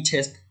that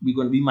retest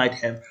we might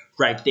have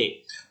right there.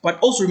 But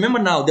also remember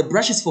now, the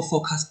brush is for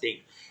forecasting.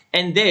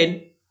 And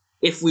then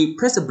if we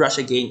press the brush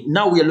again,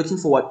 now we are looking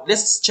for what?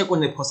 Let's check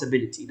on the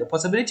possibility. The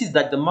possibility is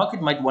that the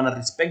market might want to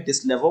respect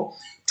this level,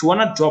 to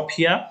want to drop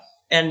here,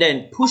 and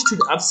then push to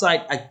the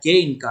upside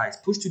again, guys.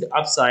 Push to the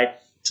upside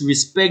to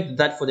respect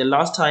that for the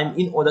last time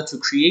in order to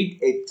create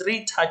a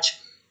 3-touch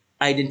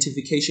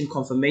identification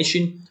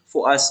confirmation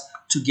for us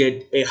to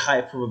get a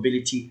high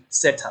probability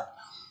setup.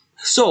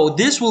 So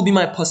this will be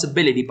my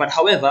possibility, but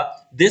however,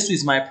 this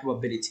is my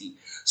probability.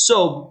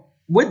 So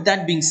with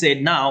that being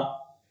said, now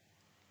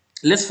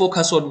let's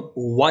focus on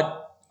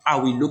what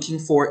are we looking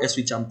for as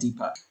we jump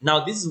deeper.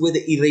 Now, this is where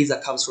the eraser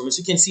comes from. As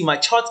you can see, my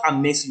charts are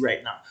messy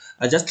right now.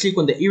 I just click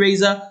on the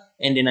eraser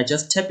and then I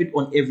just tap it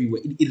on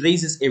everywhere. It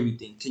erases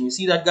everything. Can you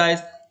see that, guys?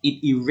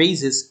 It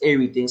erases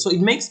everything. So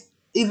it makes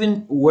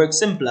even work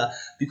simpler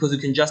because you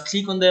can just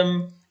click on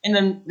them and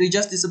then they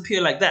just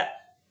disappear like that.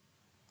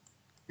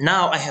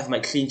 Now I have my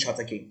clean chart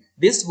again.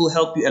 This will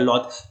help you a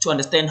lot to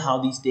understand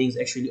how these things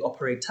actually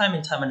operate time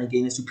and time and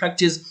again. As you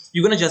practice,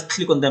 you're going to just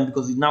click on them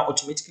because you now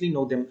automatically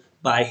know them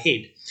by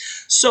head.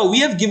 So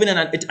we have given an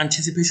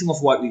anticipation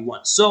of what we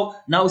want. So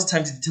now it's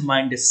time to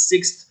determine the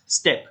 6th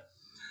step.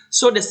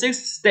 So the 6th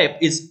step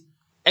is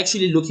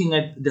actually looking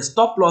at the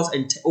stop loss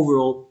and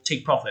overall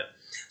take profit.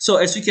 So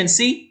as you can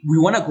see, we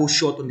want to go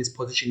short on this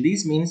position.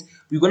 This means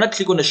we're going to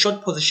click on the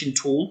short position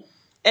tool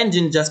and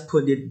then just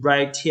put it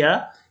right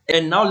here.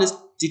 And now let's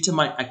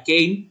determine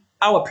again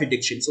our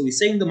prediction. So we're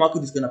saying the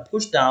market is going to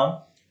push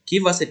down,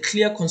 give us a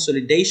clear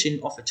consolidation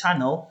of a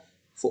channel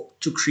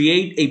to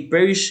create a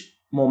bearish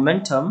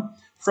momentum.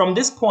 From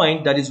this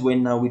point, that is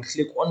when now we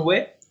click on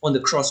where? On the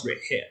crosshair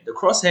here. The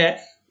crosshair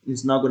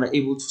is now going to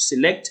able to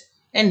select,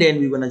 and then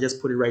we're going to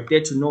just put it right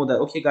there to know that,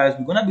 okay, guys,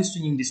 we're going to be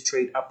swinging this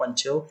trade up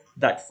until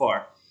that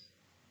far.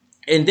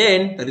 And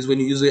then that is when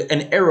you use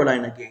an arrow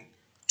line again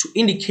to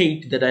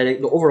indicate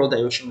the overall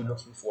direction we're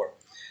looking for.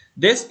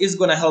 This is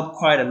going to help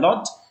quite a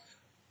lot.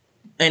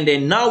 And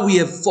then now we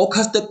have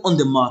focused on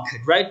the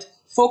market, right?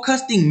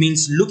 Forecasting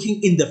means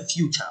looking in the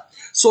future.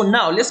 So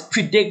now let's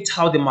predict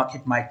how the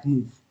market might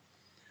move.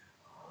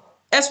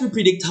 As we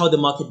predict how the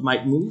market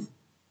might move,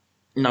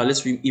 now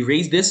let's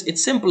erase this.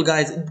 It's simple,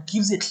 guys. It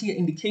gives a clear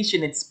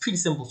indication. It's pretty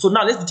simple. So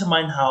now let's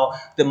determine how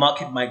the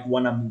market might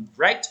want to move,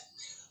 right?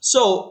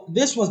 So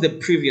this was the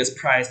previous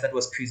price that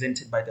was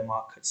presented by the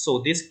market. So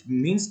this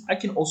means I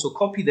can also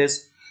copy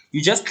this.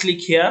 You just click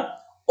here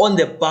on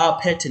the bar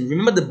pattern.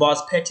 Remember, the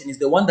bars pattern is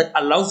the one that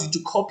allows you to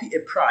copy a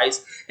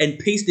price and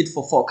paste it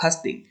for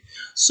forecasting.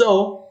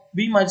 So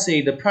we might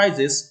say the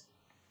prices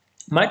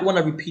might want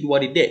to repeat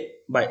what it did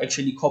by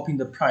actually copying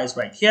the price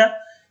right here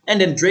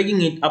and then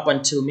dragging it up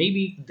until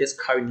maybe this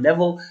current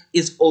level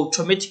is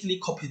automatically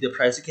copies the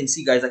price. You can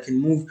see, guys, I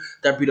can move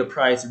that bit of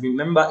price.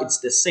 Remember, it's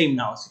the same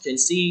now. So you can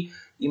see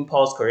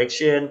impulse,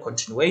 correction,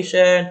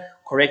 continuation,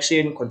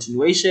 correction,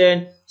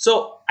 continuation.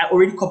 So I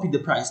already copied the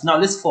price. Now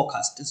let's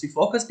forecast. As we're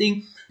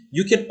forecasting,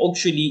 you can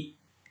actually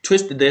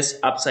twist this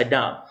upside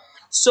down.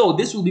 So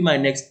this will be my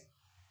next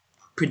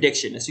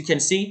prediction. As you can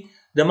see,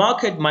 the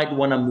market might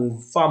want to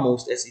move far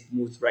most as it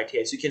moves right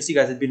here. So you can see,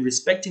 guys, it's been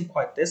respecting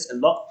quite this a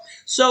lot.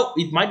 So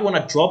it might want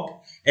to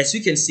drop. As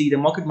you can see, the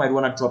market might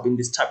want to drop in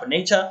this type of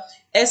nature.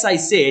 As I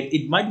said,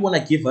 it might want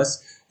to give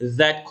us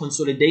that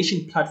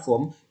consolidation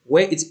platform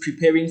where it's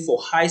preparing for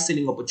high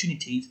selling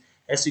opportunities.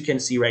 as you can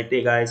see right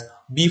there, guys,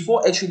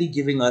 before actually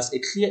giving us a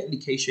clear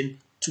indication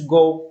to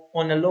go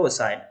on the lower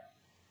side.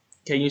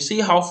 Can you see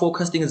how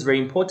forecasting is very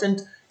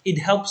important? It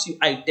helps you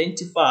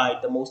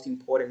identify the most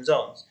important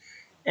zones.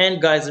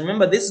 And guys,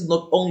 remember, this is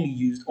not only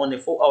used on a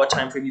 4-hour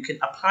time frame. You can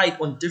apply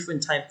it on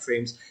different time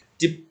frames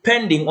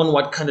depending on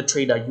what kind of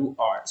trader you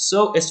are.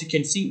 So as you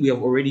can see, we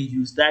have already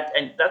used that,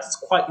 and that's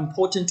quite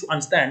important to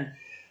understand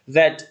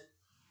that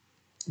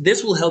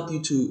this will help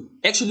you to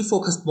actually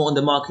focus more on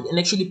the market and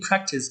actually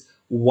practice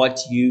what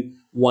you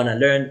want to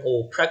learn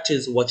or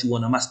practice what you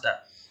want to master.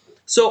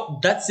 So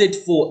that's it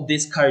for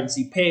this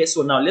currency pair.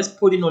 So now let's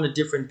put it on a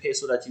different pair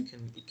so that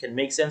it can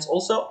make sense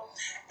also.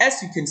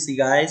 As you can see,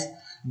 guys,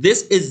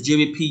 this is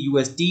GBP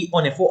USD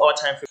on a 4-hour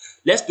time frame.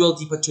 Let's delve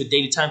deeper to a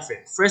daily time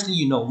frame. Firstly,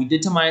 we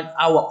determine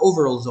our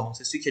overall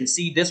zones. As you can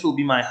see, this will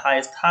be my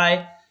highest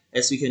high.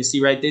 As you can see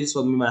right there, this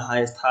will be my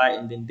highest high,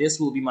 and then this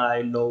will be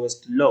my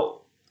lowest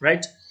low,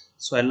 right?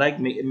 So I like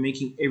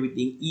making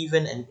everything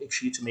even and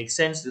actually to make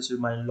sense. This is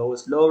my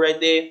lowest low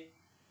right there.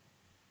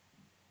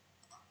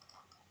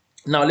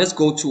 Now let's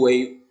go to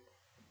a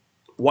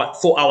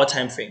 4-hour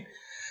time frame.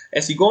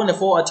 As you go on the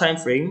 4-hour time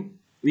frame,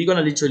 we're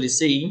gonna literally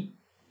see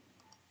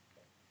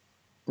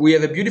we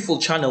have a beautiful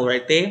channel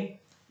right there,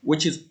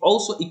 which is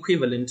also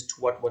equivalent to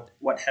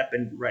what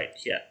happened right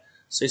here.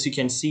 So as you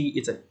can see,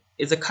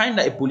 it's a kind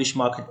of a bullish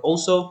market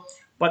also,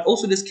 but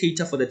also this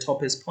cater for the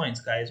toughest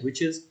points, guys,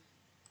 which is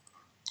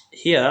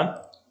here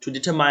to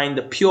determine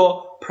the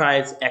pure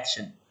price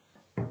action.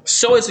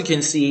 So as you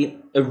can see,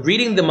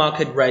 reading the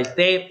market right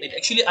there, it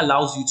actually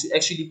allows you to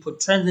actually put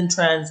trends and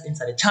trends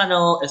inside a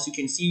channel. As you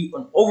can see,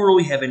 on overall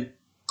we have a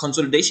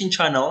consolidation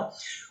channel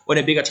on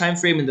a bigger time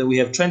frame, and then we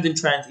have trends and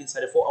trends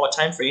inside a 4-hour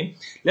time frame.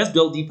 Let's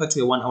delve deeper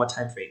to a 1-hour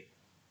time frame.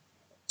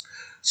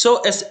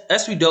 So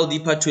as we delve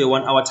deeper to a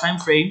 1-hour time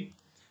frame,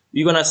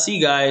 you're gonna see,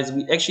 guys,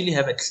 we actually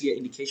have a clear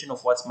indication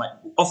of what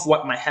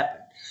might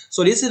happen.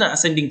 So this is an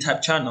ascending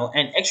type channel,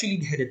 and actually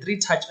it had a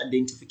 3-touch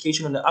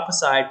identification on the upper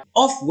side,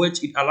 of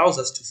which it allows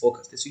us to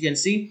focus. As you can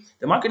see,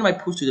 the market might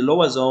push to the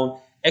lower zone,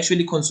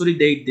 actually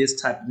consolidate this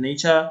type of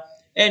nature,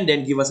 and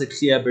then give us a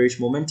clear bearish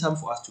momentum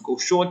for us to go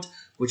short,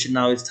 which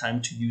now it's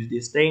time to use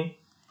this thing.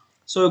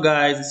 So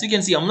guys, as you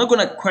can see, I'm not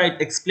gonna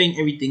quite explain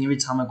everything every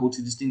time I go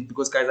to these things,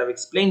 because guys, I've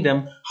explained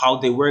them how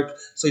they work.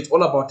 So it's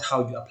all about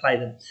how you apply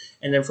them.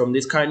 And then from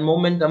this current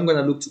moment, I'm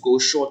gonna look to go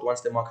short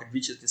once the market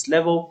reaches this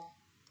level.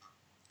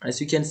 As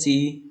you can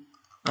see,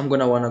 I'm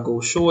gonna wanna go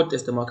short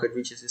as the market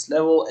reaches this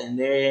level, and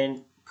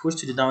then push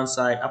to the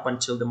downside up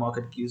until the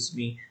market gives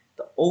me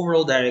the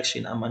overall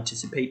direction I'm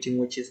anticipating,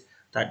 which is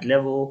that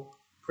level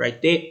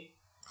right there.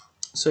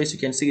 So as you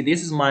can see,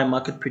 this is my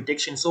market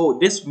prediction. So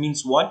this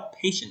means what?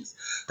 Patience.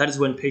 That is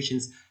when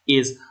patience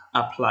is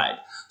applied.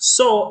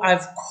 So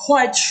I've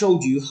quite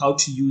showed you how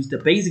to use the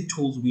basic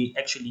tools we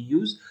actually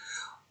use,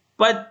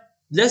 but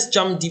let's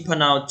jump deeper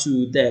now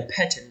to the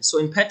pattern. So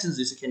in patterns,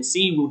 as you can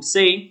see, we would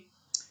say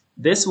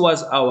this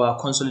was our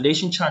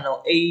consolidation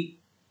channel A.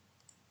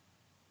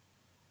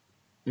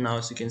 Now,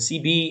 as you can see,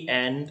 B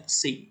and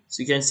C.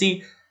 So you can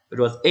see it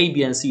was A,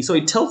 B, and C. So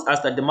it tells us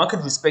that the market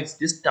respects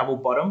this double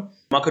bottom,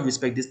 market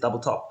respects this double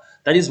top.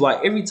 That is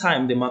why every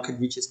time the market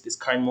reaches this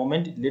current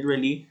moment, it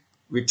literally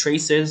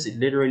retraces, it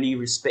literally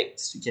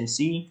respects. You can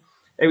see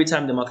every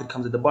time the market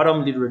comes at the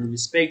bottom, literally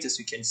respects. As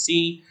you can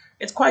see,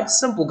 it's quite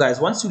simple, guys.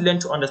 Once you learn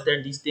to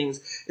understand these things,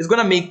 it's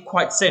gonna make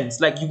quite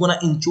sense. Like, you're gonna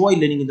enjoy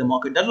learning in the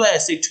market. That's why I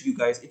say to you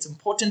guys, it's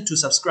important to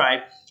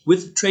subscribe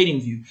with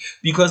TradingView,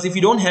 because if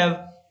you don't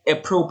have a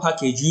pro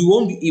package, you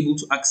won't be able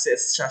to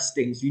access such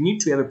things. You need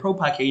to have a pro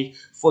package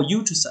for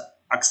you to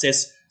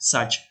access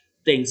such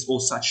things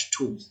or such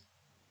tools.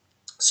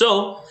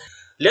 So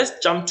let's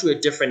jump to a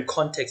different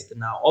context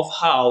now of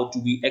how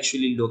do we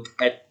actually look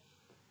at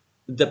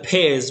the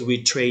pairs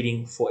we're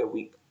trading for a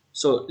week.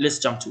 So let's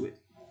jump to it.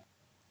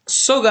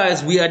 So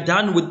guys, we are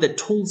done with the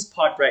tools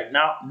part right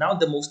now. Now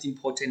the most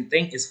important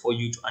thing is for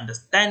you to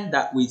understand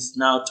that we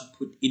now to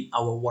put in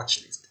our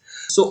watch list.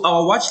 So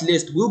our watch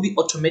list will be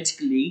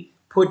automatically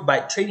put by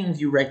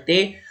TradingView right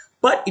there,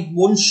 but it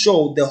won't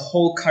show the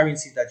whole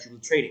currency that you will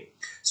trading.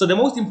 So the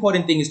most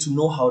important thing is to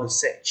know how to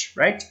search,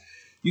 right?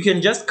 You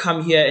can just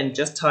come here and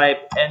just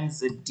type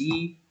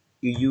NZD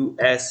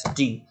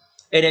USD,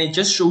 and then it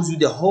just shows you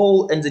the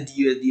whole NZD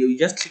USD. You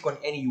just click on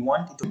any you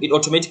want, it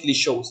automatically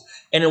shows.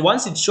 And then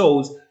once it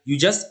shows, you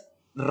just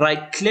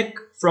right click.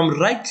 From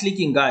right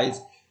clicking,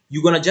 guys,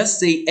 you're gonna just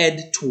say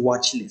add to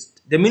watch list.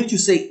 The minute you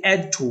say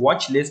add to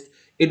watch list,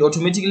 it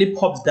automatically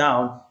pops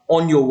down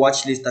on your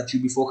watch list that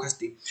you'll be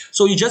forecasting.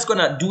 So you're just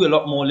gonna do a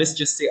lot more. Let's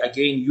just say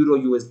again, Euro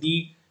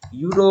USD,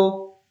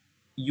 Euro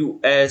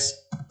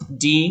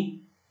USD,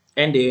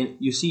 and then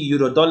you see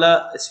Euro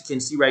dollar. As you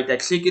can see right there,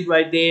 click it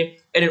right there,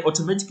 and then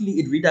automatically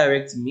it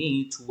redirects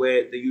me to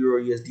where the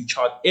Euro USD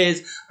chart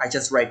is. I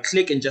just right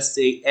click and just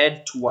say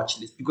add to watch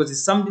list, because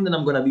it's something that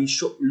I'm gonna be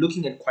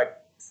looking at quite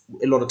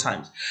a lot of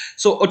times.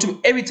 So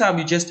every time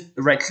you just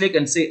right click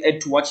and say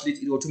add to watch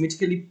list, it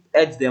automatically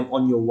adds them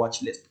on your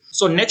watch list.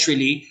 So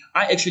naturally,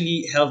 I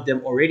actually have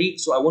them already,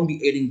 so I won't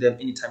be adding them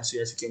anytime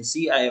soon. As you can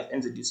see, I have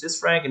NZD Swiss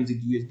franc,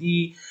 NZD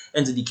USD,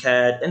 NZD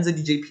CAD,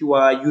 NZD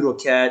JPY, Euro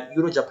CAD,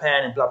 Euro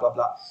Japan, and blah blah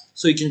blah.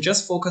 So you can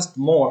just focus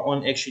more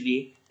on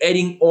actually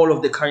adding all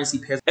of the currency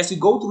pairs. As you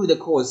go through the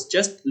course,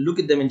 just look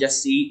at them and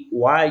just see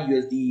why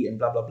USD and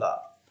blah blah blah.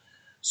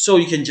 So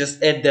you can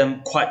just add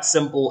them quite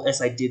simple,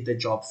 as I did the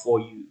job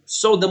for you.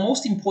 So the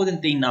most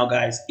important thing now,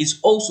 guys, is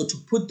also to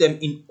put them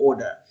in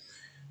order.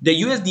 The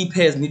USD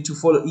pairs need to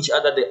follow each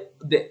other.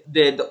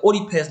 The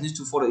OD pairs need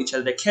to follow each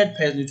other. The CAD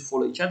pairs need to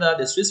follow each other.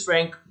 The Swiss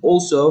franc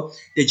also.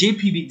 The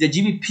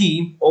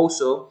GBP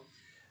also.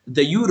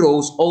 The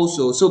euros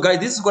also. So guys,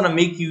 this is going to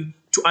make you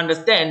to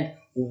understand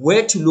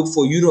where to look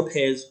for euro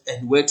pairs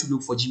and where to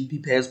look for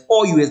GBP pairs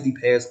or USD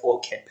pairs or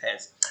CAD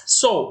pairs.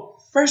 So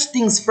first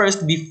things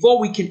first, before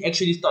we can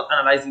actually start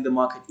analyzing the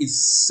market,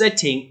 is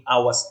setting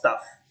our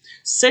stuff.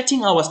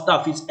 Setting our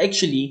stuff is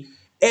actually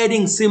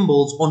adding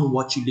symbols on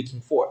what you're looking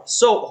for.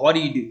 So what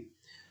do?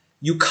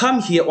 You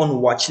come here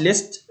on watch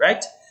list,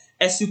 right?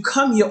 As you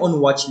come here on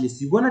watch list,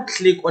 you're going to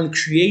click on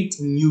create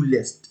new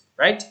list,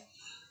 right?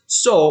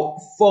 So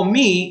for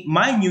me,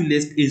 my new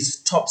list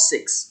is top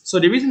 6. So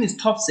the reason it's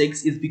top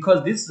 6 is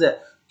because this is the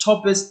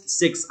toppest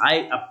 6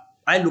 I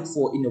look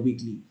for in a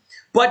weekly.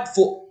 But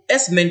for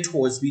as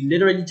mentors, we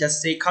literally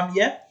just say, come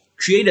here,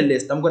 create a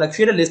list. I'm going to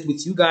create a list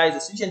with you guys,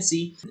 as you can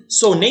see.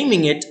 So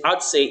naming it,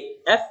 I'd say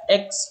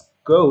FX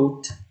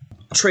GOAT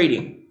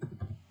Trading,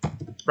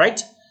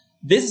 right?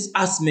 This is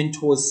us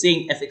mentors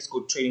saying FX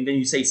GOAT Trading. Then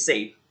you say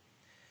save.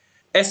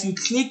 As you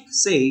click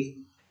save,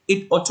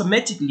 it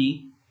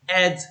automatically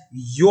adds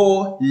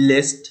your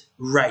list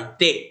right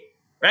there,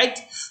 right?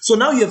 So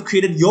now you have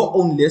created your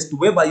own list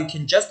whereby you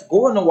can just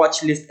go on a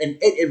watch list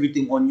and add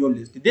everything on your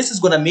list. This is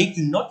going to make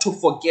you not to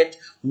forget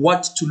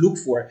what to look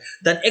for,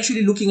 than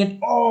actually looking at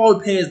all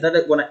pairs that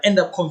are going to end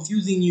up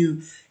confusing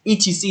you,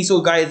 etc.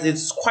 So guys,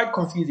 it's quite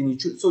confusing.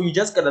 So you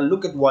just got to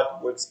look at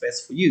what works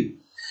best for you.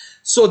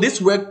 So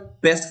this worked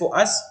best for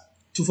us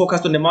to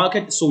focus on the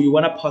market, so we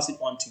want to pass it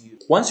on to you.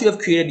 Once you have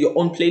created your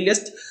own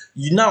playlist,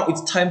 now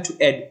it's time to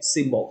add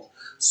symbols.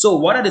 So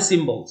what are the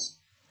symbols?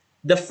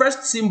 The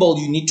first symbol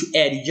you need to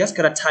add, you just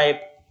gotta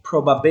type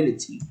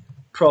probability,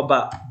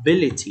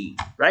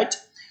 right?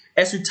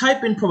 As you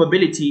type in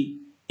probability,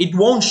 it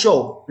won't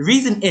show. The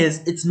reason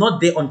is it's not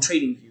there on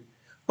TradingView,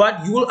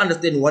 but you will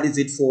understand what is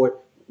it for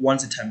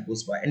once the time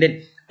goes by. And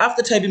then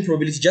after typing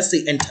probability, just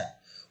say enter.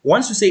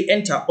 Once you say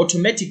enter,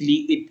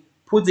 automatically it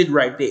puts it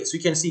right there. So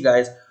you can see,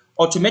 guys,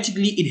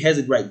 automatically it has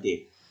it right there.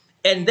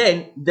 And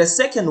then the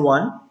second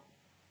one,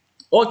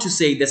 or to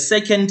say the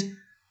second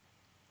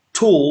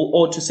tool,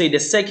 or to say the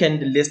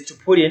second list to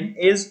put in,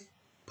 is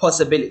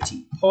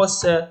possibility.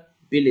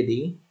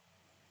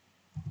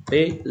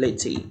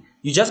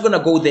 You're just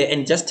gonna go there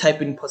and just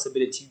type in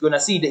possibility. You're gonna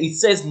see that it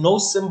says no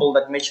symbol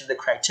that matches the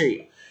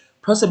criteria.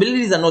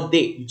 Possibilities are not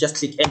there. You just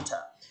click enter.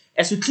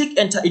 As you click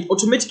enter, it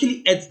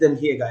automatically adds them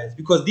here, guys,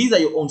 because these are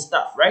your own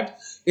stuff, right?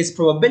 It's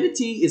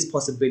probability, is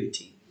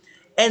possibility.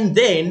 And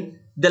then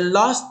the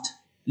last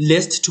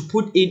list to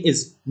put in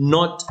is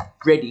not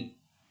ready.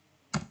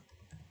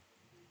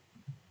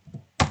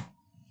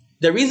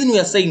 The reason we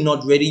are saying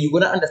not ready, you're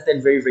going to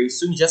understand very, very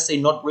soon. You just say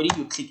not ready,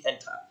 you click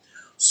enter.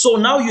 So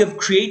now you have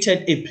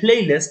created a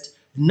playlist.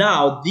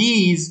 Now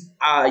these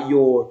are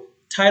your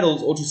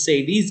titles, or to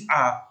say these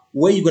are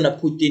where you're going to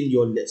put in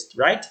your list,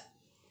 right?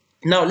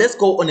 Now let's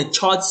go on a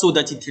chart so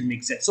that it can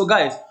make sense. So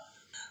guys,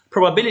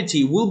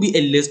 probability will be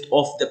a list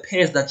of the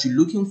pairs that you're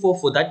looking for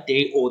that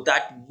day or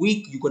that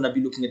week you're going to be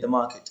looking at the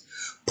market.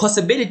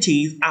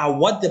 Possibilities are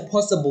what the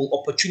possible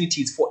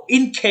opportunities for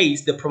in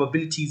case the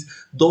probabilities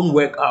don't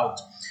work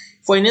out.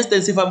 For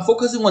instance, if I'm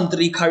focusing on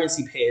 3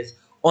 currency pairs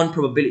on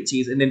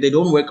probabilities and then they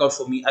don't work out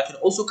for me, I can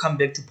also come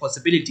back to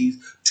possibilities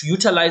to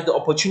utilize the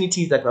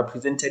opportunities that were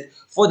presented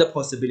for the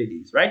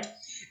possibilities, right?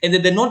 And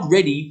then they're not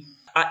ready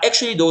are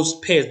actually those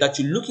pairs that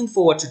you're looking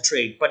forward to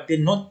trade, but they're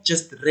not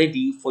just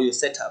ready for your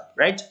setup,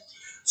 right?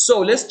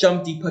 So let's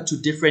jump deeper to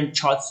different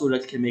charts so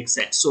that it can make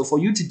sense. So for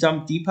you to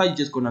jump deeper, you're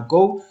just gonna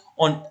go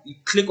on,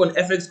 click on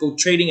FX GOAT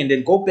Trading and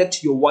then go back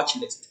to your watch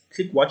list.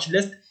 Click watch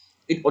list.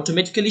 It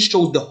automatically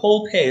shows the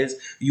whole pairs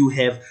you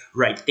have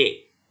right there.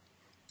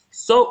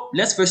 So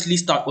let's firstly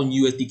start on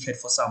USD CAD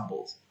for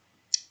samples.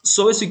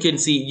 So as you can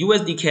see,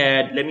 USD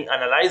CAD, let me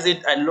analyze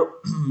it. I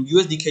look,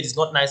 USD CAD is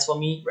not nice for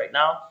me right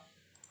now.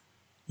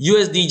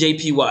 USD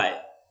JPY.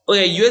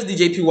 Okay, USD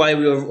JPY,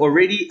 we have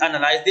already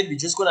analyzed it. We're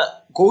just gonna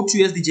go to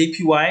USD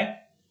JPY,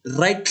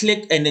 right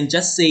click, and then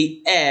just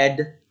say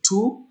add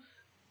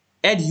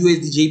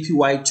USD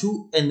JPY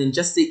to, and then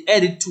just say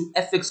add it to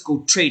FX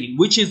GOAT Trading,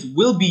 which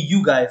will be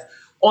you guys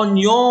on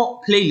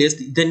your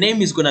playlist. The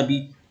name is gonna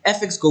be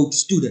FX GOAT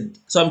Student.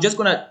 So I'm just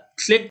gonna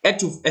click add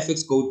to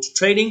FX GOAT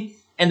Trading,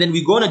 and then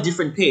we go on a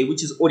different page,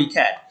 which is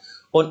ODCAD.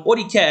 On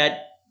ODCAD,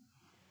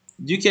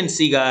 you can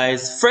see,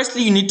 guys,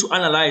 firstly you need to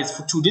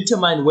analyze to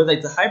determine whether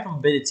it's a high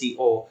probability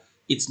or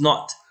it's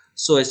not.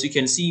 So as you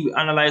can see, we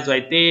analyze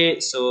right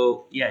there.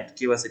 So yeah, it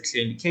gave us a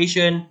clear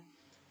indication.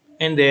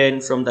 And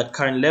then from that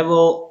current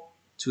level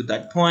to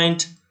that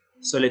point.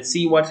 So let's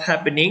see what's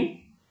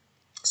happening.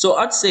 So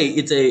I'd say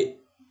it's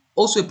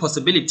also a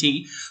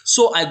possibility.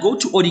 So I go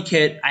to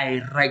AudiCAD,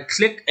 I right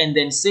click and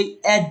then say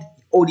add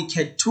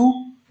AudiCAD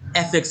to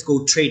FX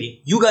GOAT trading.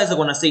 You guys are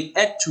gonna say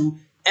add to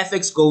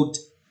FX GOAT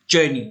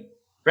journey,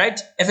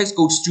 right? FX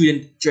GOAT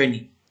student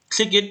journey.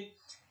 Click it,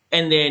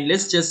 and then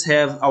let's just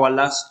have our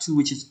last two,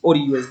 which is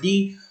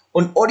AUD/USD.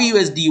 On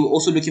AUD/USD, we're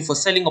also looking for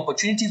selling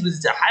opportunities, which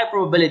is a high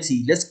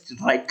probability. Let's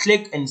right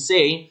click and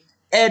say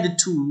add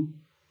to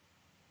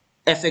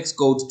FX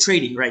GOAT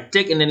trading. Right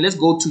click, and then let's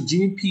go to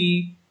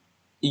GBP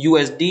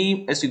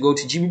USD. As we go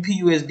to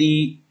GBP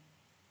USD,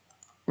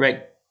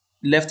 right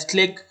left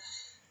click,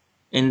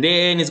 and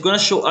then it's gonna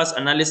show us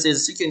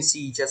analysis. You can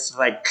see, just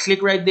right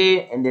click right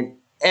there and then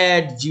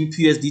add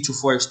GBP USD to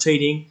Forex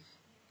trading,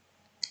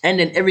 and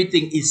then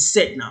everything is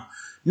set now.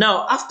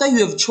 Now, after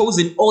you have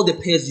chosen all the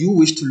pairs you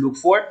wish to look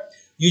for,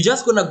 you're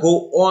just gonna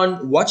go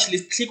on watch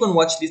list, click on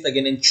watch list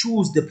again, and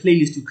choose the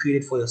playlist you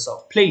created for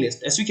yourself.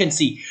 Playlist, as you can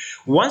see,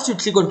 once you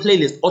click on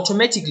playlist,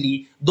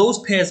 automatically those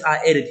pairs are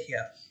added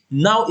here.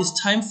 Now it's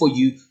time for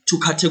you to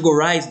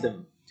categorize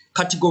them.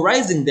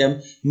 Categorizing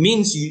them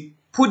means you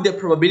put the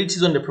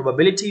probabilities on the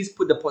probabilities,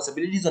 put the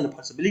possibilities on the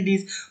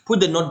possibilities,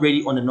 put the not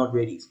ready on the not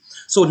ready.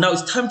 So now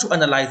it's time to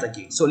analyze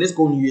again. So let's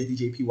go on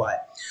USD/JPY.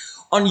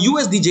 On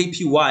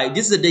USD/JPY,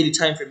 this is a daily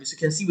time frame. As you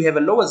can see, we have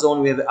a lower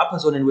zone, we have an upper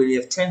zone, and we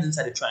have trends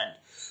inside the trend.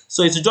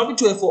 So it's dropping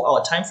to a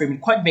 4-hour time frame.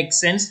 It quite makes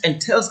sense and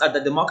tells us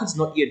that the market is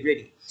not yet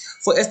ready.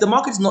 For as the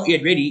market is not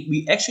yet ready,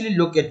 we actually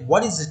look at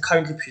what is it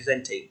currently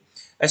presenting.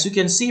 As you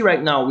can see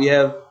right now, we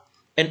have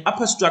an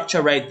upper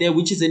structure right there,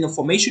 which is in the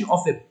formation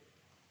of a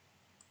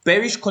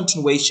bearish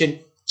continuation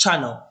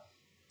channel,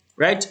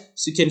 right?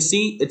 So you can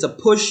see it's a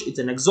push, it's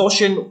an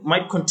exhaustion,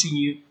 might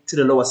continue to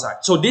the lower side.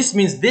 So this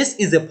means this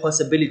is a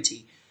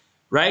possibility,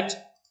 right?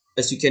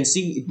 As you can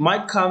see, it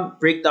might come,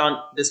 break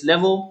down this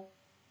level,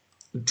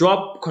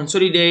 drop,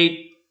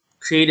 consolidate,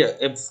 create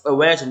a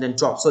wedge, and then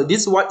drop. So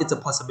this is what it's a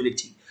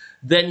possibility.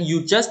 Then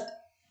you just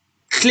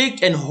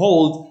click and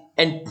hold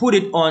and put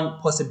it on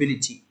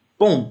possibility.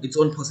 Boom, it's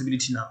on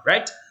possibility now,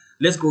 right?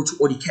 Let's go to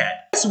AudiCAD.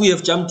 As we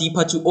have jumped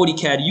deeper to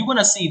AudiCAD, you're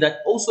gonna see that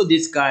also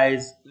this,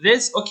 guys,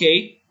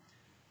 okay,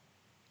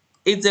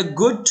 it's a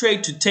good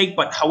trade to take,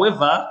 but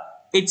however,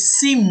 it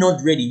seemed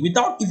not ready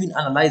without even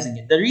analyzing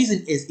it. The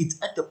reason is it's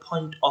at the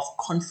point of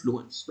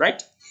confluence,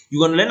 right?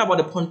 You're going to learn about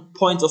the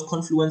points of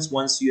confluence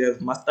once you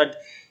have mastered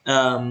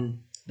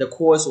the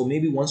course, or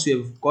maybe once you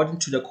have gotten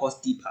to the course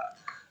deeper,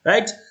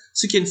 right?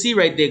 So you can see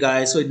right there,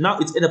 guys. So now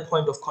it's at a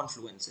point of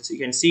confluence. As you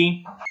can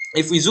see,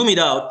 if we zoom it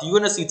out, you're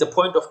going to see it's a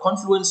point of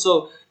confluence.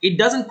 So it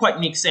doesn't quite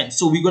make sense.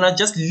 So we're going to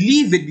just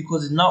leave it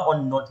because it's now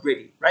on not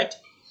ready, right?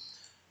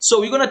 So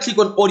we're going to click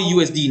on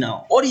AUD/USD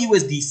now.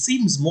 AUD/USD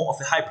seems more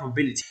of a high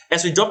probability.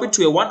 As we drop it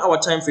to a 1-hour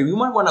time frame, you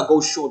might want to go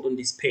short on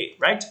this pair,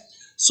 right?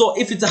 So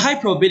if it's a high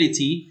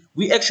probability,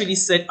 we actually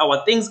set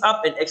our things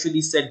up and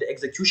actually set the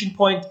execution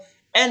point,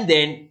 and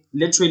then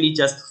literally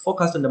just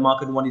focus on the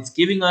market, what it's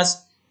giving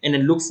us, and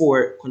then look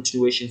for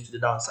continuations to the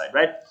downside,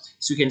 right?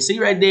 So you can see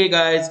right there,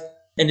 guys,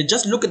 and then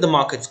just look at the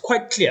market. It's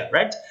quite clear,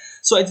 right?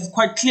 So it is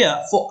quite clear.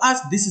 For us,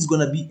 this is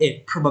going to be a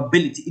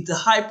probability. It's a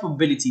high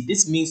probability.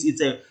 This means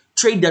it's a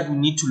trade that we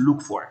need to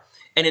look for.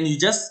 And then you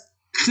just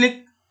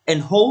click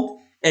and hold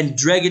and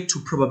drag it to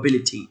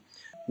probability.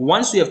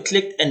 Once we have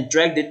clicked and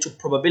dragged it to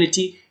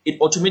probability, it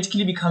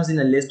automatically becomes in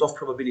a list of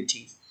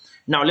probabilities.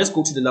 Now let's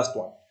go to the last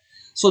one.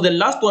 So the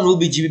last one will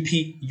be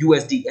GBP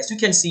USD. As you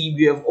can see,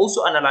 we have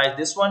also analyzed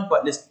this one,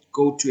 but let's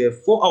go to a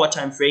 4-hour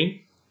time frame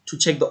to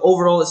check the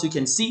overall. As you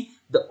can see,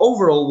 the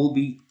overall will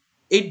be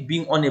it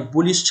being on a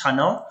bullish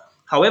channel.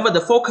 However,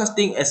 the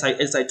forecasting, as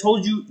I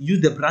told you,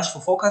 use the brush for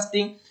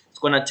forecasting. It's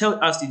going to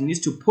tell us it needs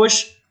to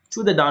push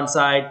to the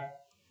downside,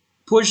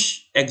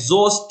 push,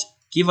 exhaust,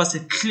 give us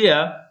a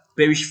clear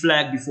bearish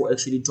flag before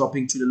actually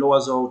dropping to the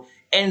lower zone.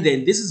 And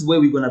then this is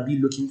where we're going to be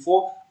looking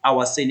for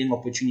our selling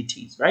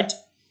opportunities, right?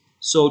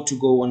 So to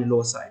go on the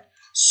lower side.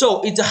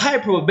 So it's a high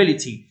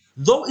probability,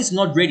 though it's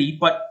not ready,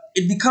 but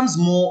it becomes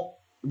more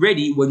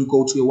ready when you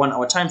go to a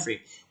 1-hour time frame.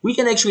 We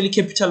can actually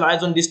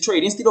capitalize on this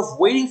trade. Instead of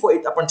waiting for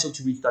it up until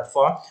to reach that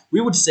far, we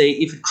would say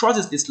if it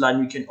crosses this line,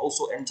 we can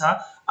also enter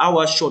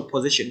our short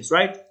positions,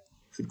 right?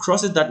 If it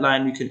crosses that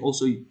line, we can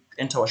also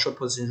enter our short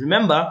positions.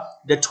 Remember,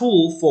 the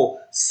tool for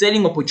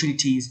selling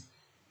opportunities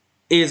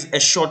is a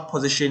short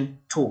position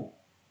tool.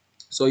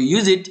 So you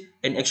use it,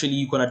 and actually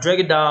you're going to drag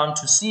it down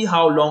to see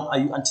how long are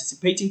you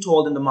anticipating to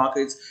hold in the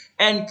markets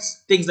and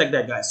things like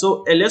that, guys.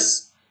 So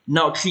let's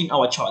now clean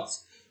our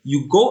charts.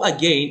 You go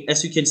again,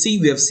 as you can see,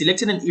 we have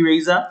selected an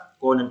eraser.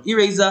 Go on an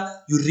eraser,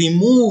 you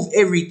remove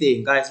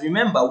everything, guys.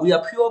 Remember, we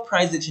are pure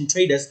price action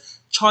traders.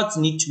 Charts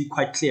need to be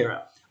quite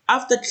clearer.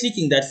 After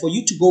clicking that, for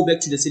you to go back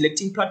to the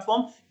selecting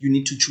platform, you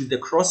need to choose the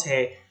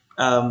crosshair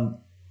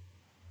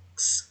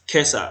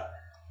cursor.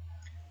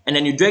 And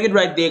then you drag it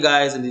right there,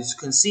 guys, and as you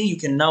can see, you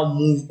can now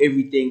move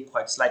everything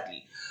quite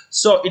slightly.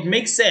 So it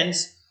makes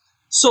sense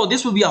So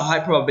this will be a high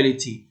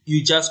probability.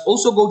 You just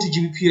also go to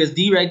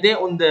GBPUSD right there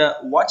on the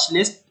watch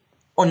list,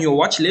 on your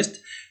watch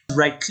list,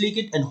 right click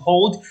it and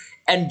hold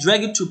and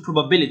drag it to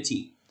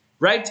probability.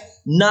 Right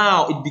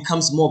now it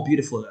becomes more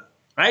beautiful,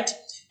 right?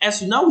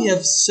 As now we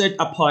have set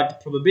apart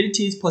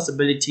probabilities,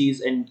 possibilities,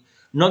 and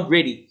not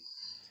ready.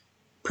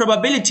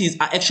 Probabilities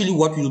are actually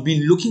what we'll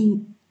be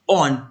looking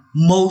on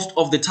most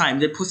of the time.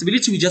 The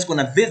possibility we're just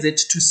going to visit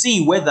to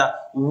see whether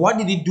what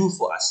did it do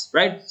for us,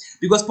 right?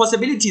 Because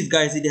possibilities,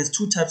 guys, it has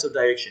two types of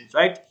directions,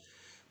 right?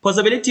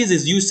 Possibilities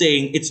is you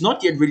saying it's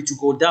not yet ready to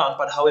go down,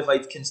 but however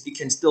it can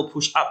still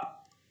push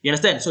up. You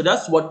understand? So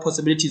that's what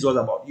possibility is all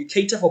about. You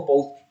cater for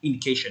both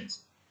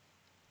indications.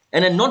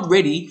 And then not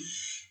ready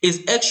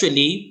is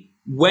actually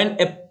when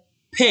a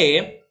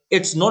pair,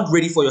 it's not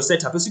ready for your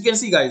setup. As you can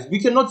see, guys, we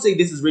cannot say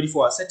this is ready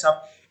for our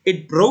setup.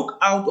 It broke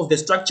out of the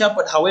structure,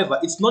 but however,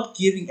 it's not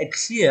giving a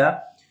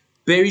clear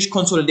bearish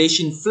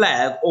consolidation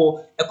flag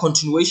or a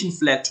continuation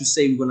flag to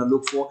say we're going to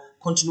look for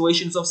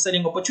continuations of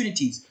selling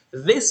opportunities.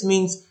 This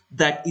means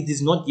that it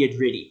is not yet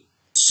ready.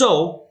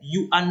 So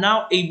you are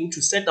now able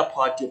to set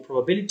apart your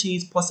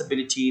probabilities,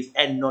 possibilities,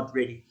 and not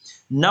ready.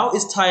 Now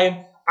it's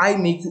time I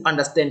make you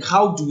understand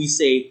how do we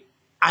say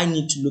I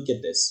need to look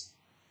at this.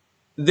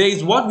 There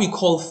is what we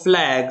call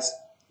flags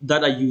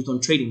that are used on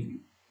TradingView.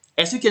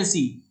 As you can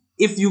see,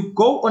 if you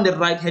go on the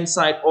right hand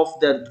side of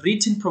the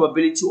written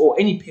probability or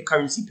any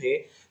currency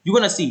pair, you're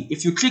going to see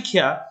if you click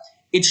here,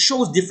 it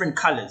shows different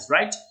colors,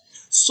 right?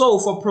 So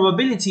for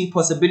probability,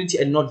 possibility,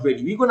 and not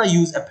ready, we're going to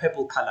use a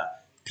purple color.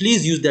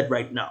 Please use that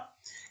right now.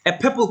 A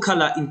purple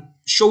color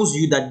shows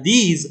you that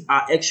these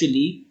are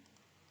actually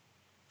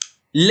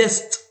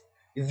lists.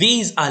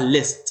 These are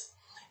lists.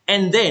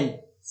 And then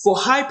for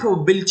high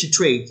probability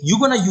trade, you're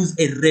going to use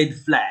a red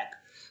flag.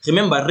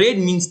 Remember, red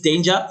means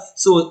danger.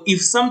 So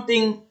if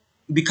something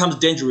becomes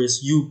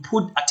dangerous, you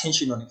put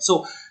attention on it.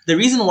 So the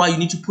reason why you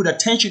need to put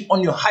attention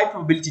on your high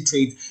probability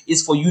trades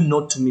is for you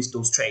not to miss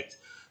those trades.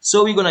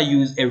 So we're going to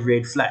use a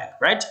red flag,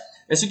 right?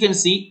 As you can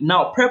see,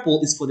 now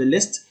purple is for the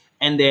list,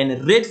 and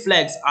then red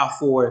flags are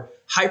for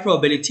high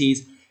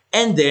probabilities,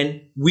 and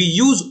then we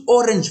use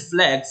orange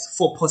flags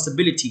for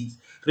possibilities.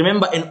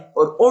 Remember, an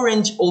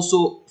orange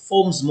also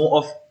forms more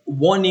of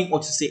warning or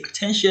to say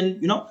attention,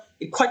 you know,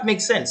 it quite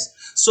makes sense.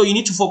 So you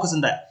need to focus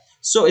on that.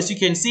 So as you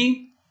can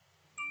see,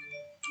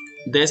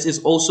 this is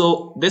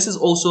also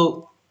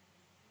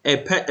a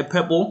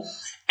purple,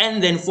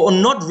 and then for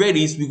not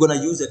readies, we're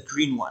gonna use a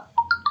green one.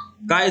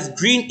 Guys,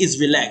 green is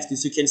relaxed.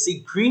 As you can see,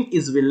 green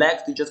is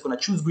relaxed. You're just gonna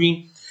choose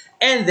green,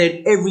 and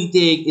then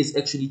everything is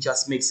actually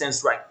just makes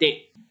sense right there.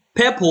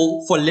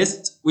 Purple for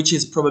list, which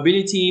is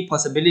probability,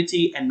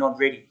 possibility, and not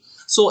ready.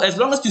 So as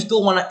long as you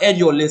still want to add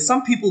your list,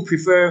 some people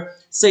prefer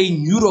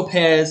saying Euro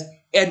pairs,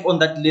 add on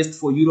that list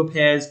for Euro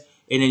pairs,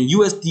 and then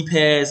USD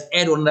pairs,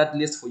 add on that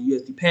list for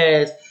USD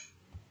pairs,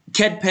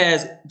 CAD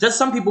pairs. Just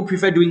some people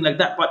prefer doing like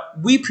that, but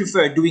we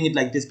prefer doing it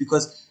like this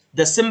because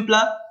the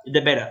simpler,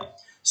 the better.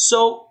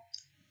 So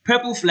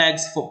purple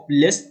flags for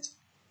list,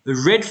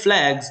 red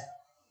flags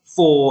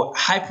for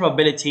high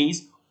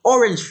probabilities,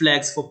 orange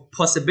flags for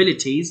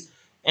possibilities,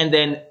 and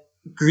then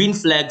green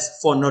flags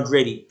for not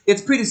ready.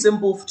 It's pretty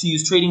simple to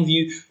use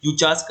TradingView. You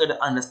just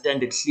gotta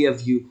understand the clear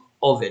view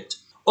of it.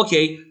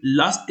 Okay,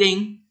 last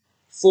thing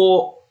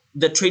for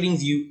the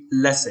TradingView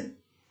lesson.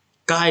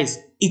 Guys,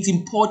 it's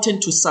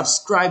important to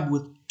subscribe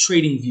with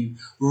TradingView.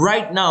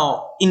 Right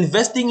now,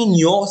 investing in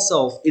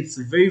yourself, it's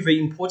very, very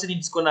important.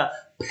 It's gonna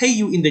pay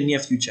you in the near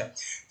future.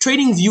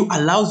 TradingView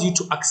allows you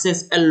to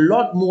access a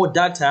lot more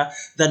data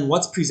than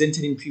what's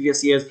presented in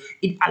previous years.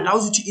 It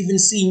allows you to even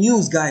see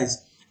news,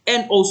 guys.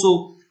 And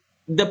also,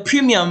 the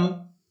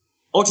premium,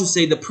 or to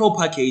say the pro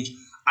package,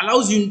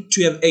 allows you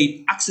to have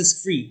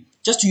access free,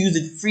 just to use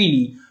it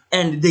freely.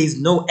 And there's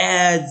no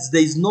ads,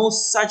 there's no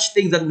such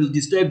thing that will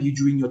disturb you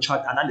during your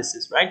chart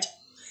analysis, right?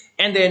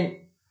 And then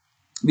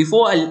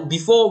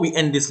before we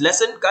end this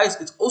lesson, guys,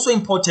 it's also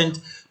important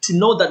to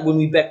know that when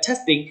we back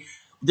testing,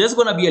 there's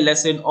going to be a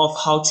lesson of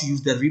how to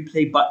use the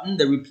replay button.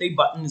 The replay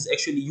button is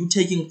actually you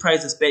taking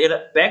prices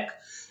back,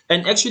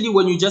 and actually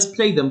when you just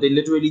play them, they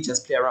literally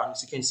just play around.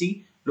 As you can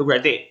see, look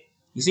right there.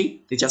 You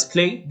see, they just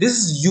play. This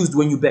is used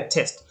when you back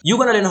test. You're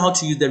going to learn how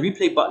to use the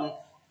replay button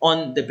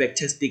on the back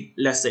testing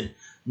lesson.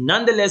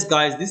 Nonetheless,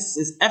 guys, this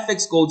is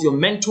FX GOAT, your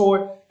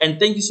mentor, and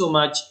thank you so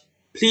much.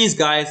 Please,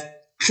 guys,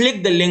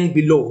 click the link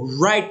below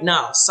right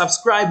now.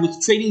 Subscribe with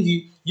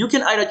TradingView. You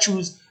can either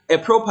choose a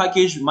pro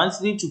package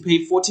monthly to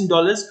pay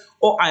 $14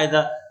 or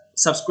either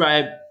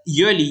subscribe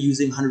yearly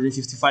using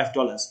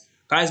 $155.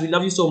 Guys, we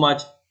love you so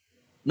much.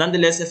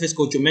 Nonetheless, FX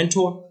GOAT, your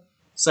mentor,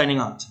 signing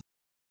out.